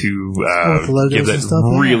DC to with the logos give that. and stuff,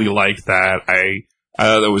 yeah. Really liked that. I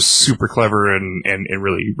thought that was super clever and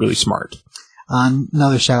really, really smart.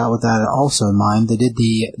 Another shout out with that also in mind. They did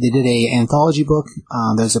a anthology book.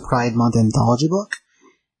 There's a Pride Month anthology book.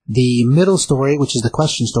 The middle story, which is the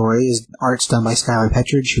question story, is art's done by Skylar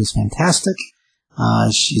Pettridge, who's fantastic.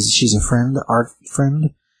 She's a art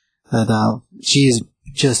friend. That she is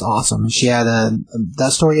just awesome. She had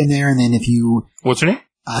that story in there, and then if you What's her name?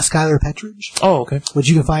 Skylar Pettridge, Oh, okay. which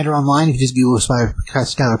you can find her online. If you just Google Skylar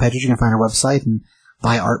Pettridge, you can find her website and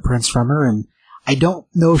buy art prints from her. And I don't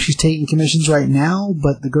know if she's taking commissions right now,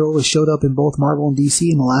 but the girl has showed up in both Marvel and DC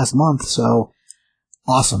in the last month, so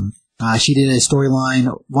awesome. She did a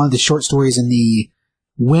storyline, one of the short stories in the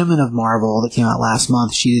Women of Marvel that came out last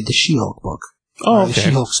month. She did the She-Hulk book. Oh, The okay.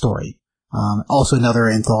 She-Hulk story. Also another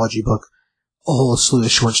anthology book. A whole slew of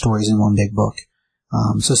short stories in one big book.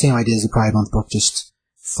 So same idea as the Pride Month book, just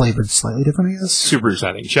flavored slightly different, I guess. Super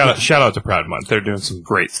exciting. Shout out to Pride Month. They're doing some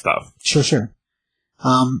great stuff. Sure.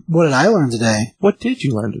 What did I learn today? What did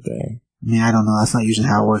you learn today? I mean, I don't know. That's not usually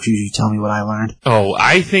how it works. You usually tell me what I learned. Oh,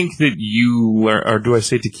 I think that you learn, or do I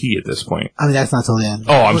say Taki at this point? I mean, that's not till the end.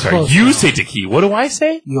 Oh, I'm We're sorry. close You now. say Taki. What do I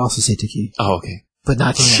say? You also say Taki, Oh, okay. but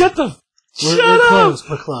not to the end. Shut the. We're Shut up. close.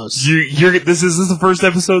 We're close. This is the first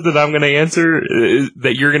episode that I'm going to answer,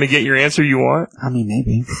 that you're going to get your answer you want? I mean,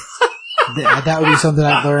 maybe. That would be something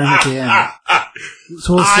I'd learn at the end.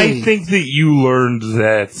 So we'll see. I think that you learned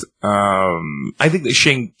that, I think that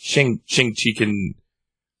Shang-Chi can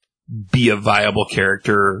be a viable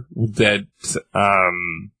character that,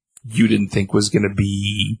 you didn't think was going to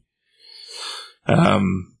be,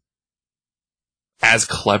 as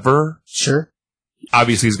clever. Sure.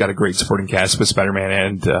 Obviously, he's got a great supporting cast with Spider-Man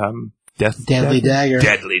and, Deadly Dagger.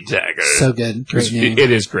 Deadly Dagger. So good. Great name.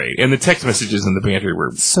 It is great. And the text messages in the banter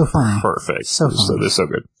were So funny. perfect. So fun. They're so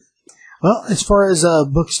good. Well, as far as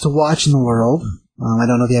books to watch in the world, I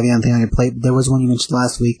don't know if you have anything on your plate. But there was one you mentioned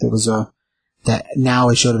last week. There was that now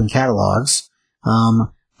it showed up in catalogs.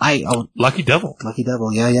 Lucky Devil. Lucky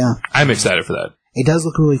Devil. Yeah. I'm excited for that. It does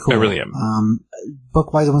look really cool. I really am.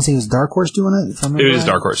 Book-wise, I want to say it was Dark Horse doing it. If I remember It is right.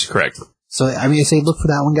 Dark Horse, correct. So, I mean, I say look for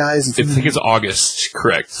that one, guys. I think it's August,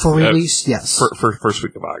 correct. for release, yes. For first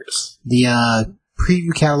week of August. The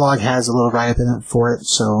preview catalog has a little write-up in it for it,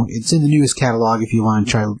 so it's in the newest catalog if you want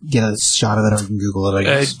to try to get a shot of it, or you can Google it, I A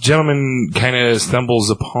guess. gentleman kind of stumbles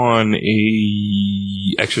upon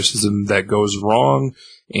a exorcism that goes wrong,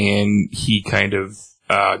 and he kind of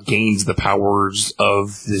gains the powers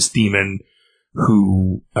of this demon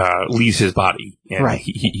who leaves his body, and Right.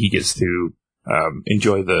 he gets to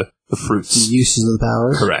enjoy the fruits. The uses of the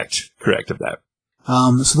powers. Correct of that.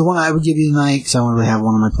 So the one I would give you tonight, because I don't really have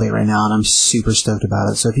one on my plate right now, and I'm super stoked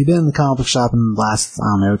about it. So if you've been in the comic book shop in the last,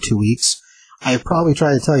 2 weeks, I probably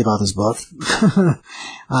tried to tell you about this book.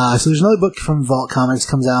 So there's another book from Vault Comics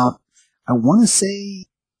comes out, I want to say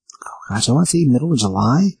middle of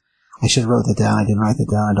July. I should have wrote that down. I didn't write that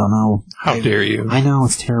down. I don't know. How dare you? I know,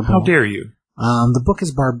 it's terrible. How dare you? The book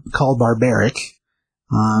is called Barbaric.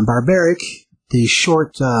 Barbaric, the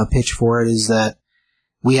short pitch for it is that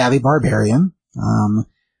we have a barbarian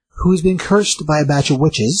who's been cursed by a batch of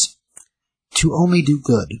witches to only do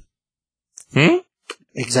good.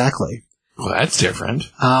 Exactly. Well, that's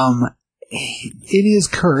different. In his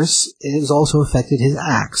curse, it has also affected his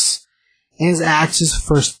axe. And his axe is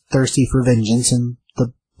first thirsty for vengeance and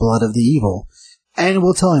the blood of the evil. And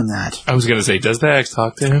we'll tell him that. I was going to say, does the axe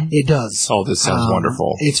talk to him? It does. Oh, this sounds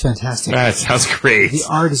wonderful. It's fantastic. That sounds great. The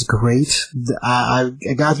art is great. I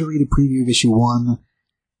got to read a preview of issue 1.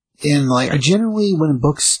 And, generally, when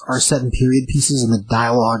books are set in period pieces and the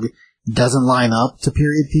dialogue doesn't line up to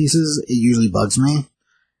period pieces, it usually bugs me.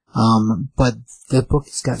 But the book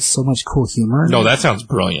has got so much cool humor. No, that sounds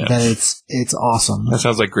brilliant. That it's awesome. That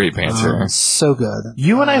sounds like great banter. So good.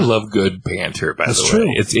 You and I love good banter, by the way.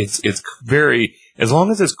 That's true. It's very, as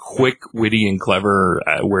long as it's quick, witty, and clever,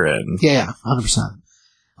 we're in. Yeah, 100%.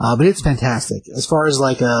 But it's fantastic. As far as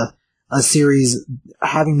a series,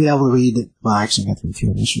 having been able to read, well, I actually got through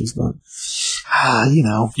 2 issues, but,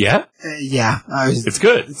 Yeah? yeah. It's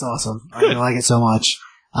good. It's awesome. I really like it so much.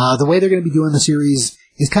 The way they're going to be doing the series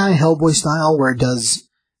is kind of Hellboy style, where it does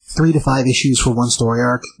 3 to 5 issues for one story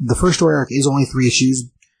arc. The first story arc is only 3 issues,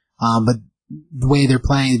 but the way they're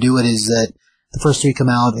planning to do it is that the first 3 come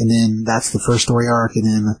out, and then that's the first story arc, and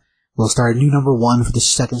then we'll start a new number 1 for the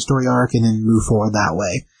second story arc, and then move forward that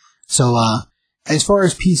way. So, as far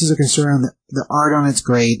as pieces are concerned, the art on it's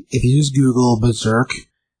great. If you just Google Berserk,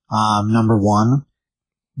 number 1,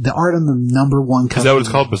 the art on the number 1 cover. Is that what it's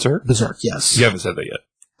called, Berserk? Berserk, yes. You haven't said that yet.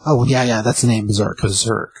 Oh, yeah, that's the name, Berserk.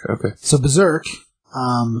 Berserk, okay. So Berserk,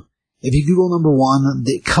 if you Google number 1,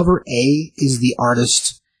 the cover A is the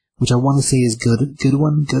artist, which I want to say is Gooden.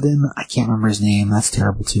 I can't remember his name. That's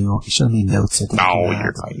terrible too. I should have made notes. No,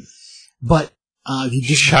 you're fine. But if you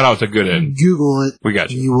just shout out to Gooden. Google it, We got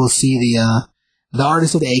you. You will see the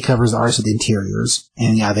artist of the A cover is the artist of the interiors,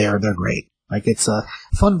 and yeah, they're great. It's a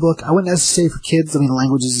fun book. I wouldn't necessarily say for kids. I mean, the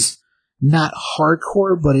language is not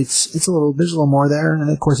hardcore, but there's a little more there. And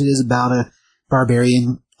of course it is about a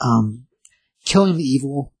barbarian, killing the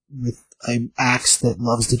evil with an axe that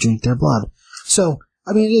loves to drink their blood. So,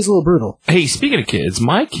 I mean, it is a little brutal. Hey, speaking of kids,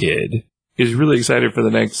 my kid is really excited for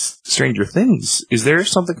the next Stranger Things. Is there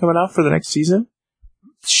something coming out for the next season?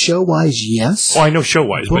 Show-wise, yes. Oh, I know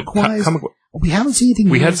show-wise, but Book-wise, comic. we haven't seen anything.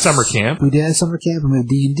 We had yet. summer camp. We did have summer camp and we have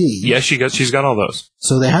D&D. Yes, she's got all those.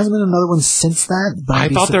 So there hasn't been another one since that. But I I'd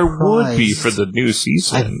be thought there would be surprised. for the new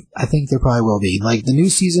season. I think there probably will be. The new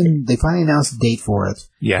season, they finally announced a date for it.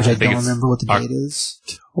 Yeah, which I think don't it's remember what the date is.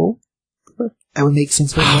 It would make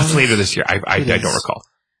sense for It's me. later this year. I It don't is. recall.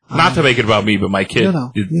 Not to make it about me, but my kid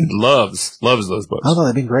No. Yeah. loves those books. I thought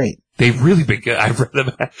that'd been great. They've really been good. I've read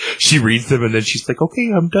them. She reads them and then she's like,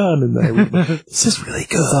 "Okay, I'm done." And then I read them. This is really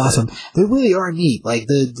good. It's awesome. They really are neat.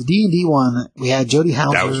 The D&D one, we had Jody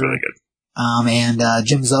Hauser. That was really good. And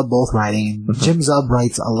Jim Zub both writing. Jim Zub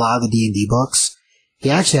writes a lot of the D&D books. He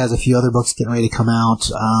actually has a few other books getting ready to come out.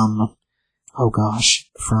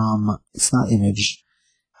 It's not Image.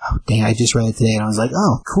 Oh, dang, I just read it today and I was like,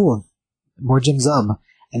 oh, cool. More Jim Zub.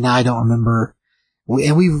 And now I don't remember.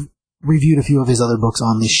 And we've reviewed a few of his other books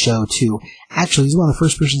on this show, too. Actually, he's one of the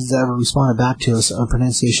first persons that ever responded back to us on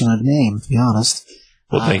pronunciation of the name, to be honest.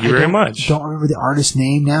 Well, thank you very much. Don't remember the artist's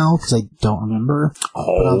name now, because I don't remember.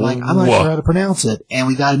 Oh, But I'm not sure how to pronounce it. And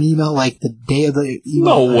we got an email the day of the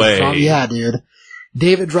email. No way. Yeah, dude.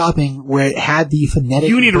 David dropping where it had the phonetic.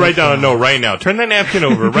 You need to write down a breakdown. note right now. Turn that napkin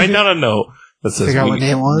over. Write down a note. That says Figure out what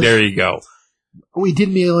name it was? There you go. We did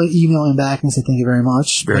email him back and say thank you very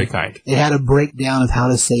much. Very But kind. It had a breakdown of how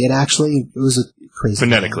to say it, actually. It was a crazy.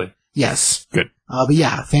 Phonetically. thing. Yes. Good. But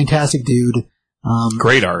yeah, fantastic dude.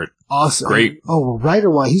 Great art. Awesome. Great. Oh,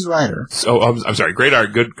 writer-wise, he's a writer. So I'm sorry. Great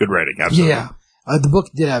art. Good writing. Absolutely. Yeah. The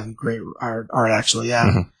book did have great art actually, yeah.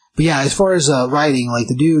 Mhm. But yeah, as far as writing,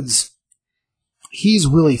 the dude's, he's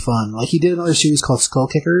really fun. He did another series called Skull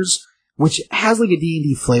Kickers, which has a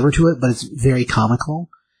D&D flavor to it, but it's very comical.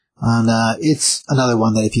 And it's another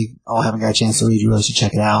one that if you all haven't got a chance to read, you really should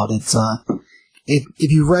check it out. It's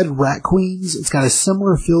if you've read Rat Queens, it's got a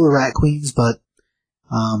similar feel to Rat Queens, but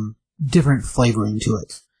different flavoring to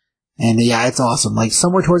it. And yeah, it's awesome. Like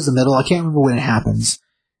somewhere towards the middle, I can't remember when it happens.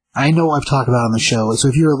 I know I've talked about it on the show, so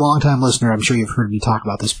if you're a long-time listener, I'm sure you've heard me talk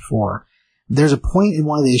about this before. There's a point in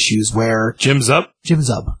one of the issues where Jim's up? Jim's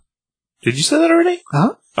up. Did you say that already?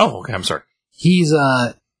 Huh? Oh, okay, I'm sorry. He's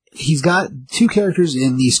got two characters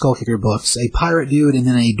in the Skullkicker books, a pirate dude and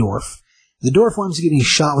then a dwarf. The dwarf one's getting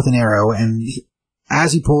shot with an arrow, and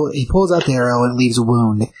as he pulls out the arrow and leaves a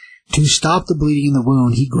wound. To stop the bleeding in the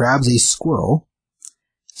wound, he grabs a squirrel,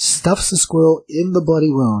 stuffs the squirrel in the bloody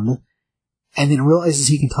wound, and then realizes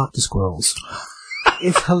he can talk to squirrels.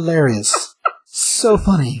 It's hilarious. So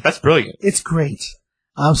funny. That's brilliant. It's great.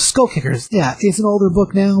 Skullkickers, yeah, it's an older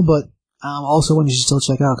book now, but also one you should still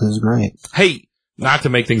check out because it's great. Hey, not to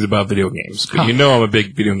make things about video games, but you know I'm a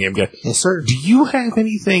big video game guy. Yes, sir. Do you have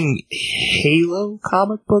anything Halo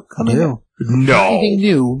comic book coming out? No. Anything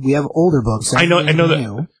new? We have older books. I know that.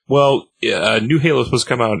 New. Well, new Halo is supposed to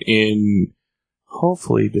come out in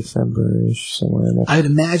hopefully December-ish, somewhere in there. I'd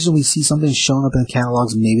imagine we see something showing up in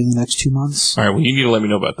catalogs maybe in the next 2 months. All right, well, you need to let me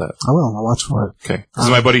know about that. I will. I'll watch for it. Okay. This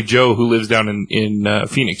is my buddy Joe, who lives down in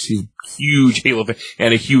Phoenix. He's a huge Halo fan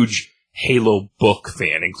and a huge Halo book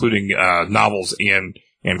fan, including novels and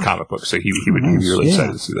comic books. So he would be really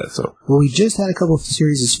excited to see that. So, well, we just had a couple of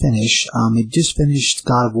series finish. It just finished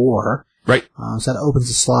God of War. Right. So that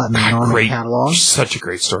opens a slot in the normal catalog. Such a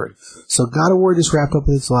great story. So God of War just wrapped up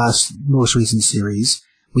its most recent series.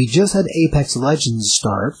 We just had Apex Legends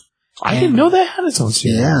start. I didn't know that had its own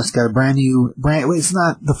series. Yeah, it's got a brand new, it's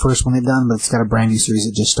not the first one they've done, but it's got a brand new series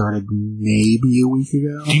that just started maybe a week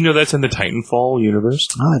ago. Do you know that's in the Titanfall universe?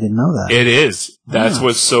 Oh, I didn't know that. It is. That's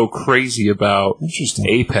what's so crazy about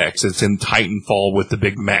Apex. It's in Titanfall with the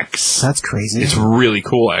big mechs. That's crazy. It's really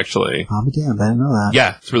cool, actually. I'll be damned, I didn't know that.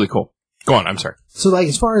 Yeah, it's really cool. Go on, I'm sorry. So, like,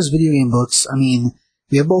 as far as video game books, I mean,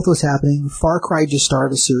 we have both those happening. Far Cry just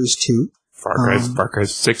started Series 2. Far Cry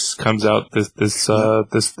 6 comes out this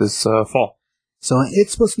fall. So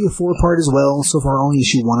it's supposed to be a 4-part as well. So far, only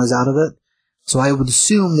issue 1 is out of it. So I would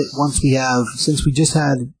assume that since we just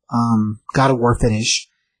had God of War finish,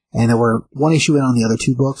 and there were 1 issue in on the other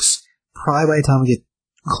 2 books, probably by the time we get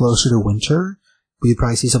closer to winter, we'd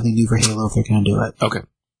probably see something new for Halo if they're going to do it. Okay.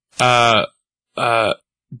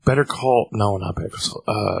 Better Call... No, not Better Call.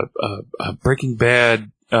 Breaking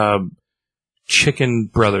Bad... Chicken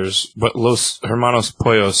Brothers, but Los Hermanos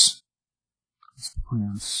Pollos.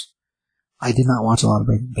 I did not watch a lot of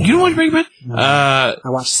Breaking Bad. You don't watch Breaking Bad? No, I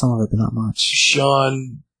watched some of it, but not much.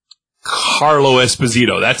 Giancarlo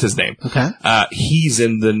Esposito, that's his name. Okay. He's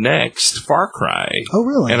in the next Far Cry. Oh,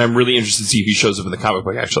 really? And I'm really interested to see if he shows up in the comic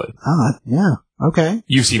book, actually. Ah, yeah. Okay.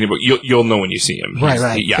 You've seen him, but you'll know when you see him.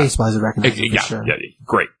 Right. Yeah. Face-wise, I recognize him for sure. Yeah,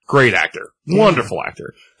 great actor. Yeah. Wonderful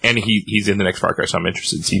actor. And he's in the next Far Cry, so I'm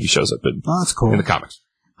interested to see if he shows up that's cool. in the comics.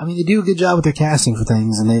 I mean, they do a good job with their casting for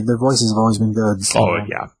things, and their voices have always been good. So, oh,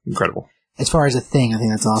 yeah. Incredible. As far as a thing, I think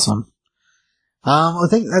that's awesome. I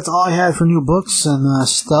think that's all I had for new books and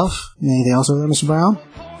stuff. Anything else over there, Mr. Brown?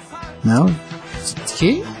 No? It's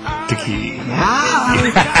key? The key.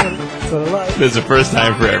 That's what I like. There's a first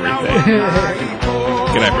time for everything.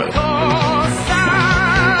 Good night, brother.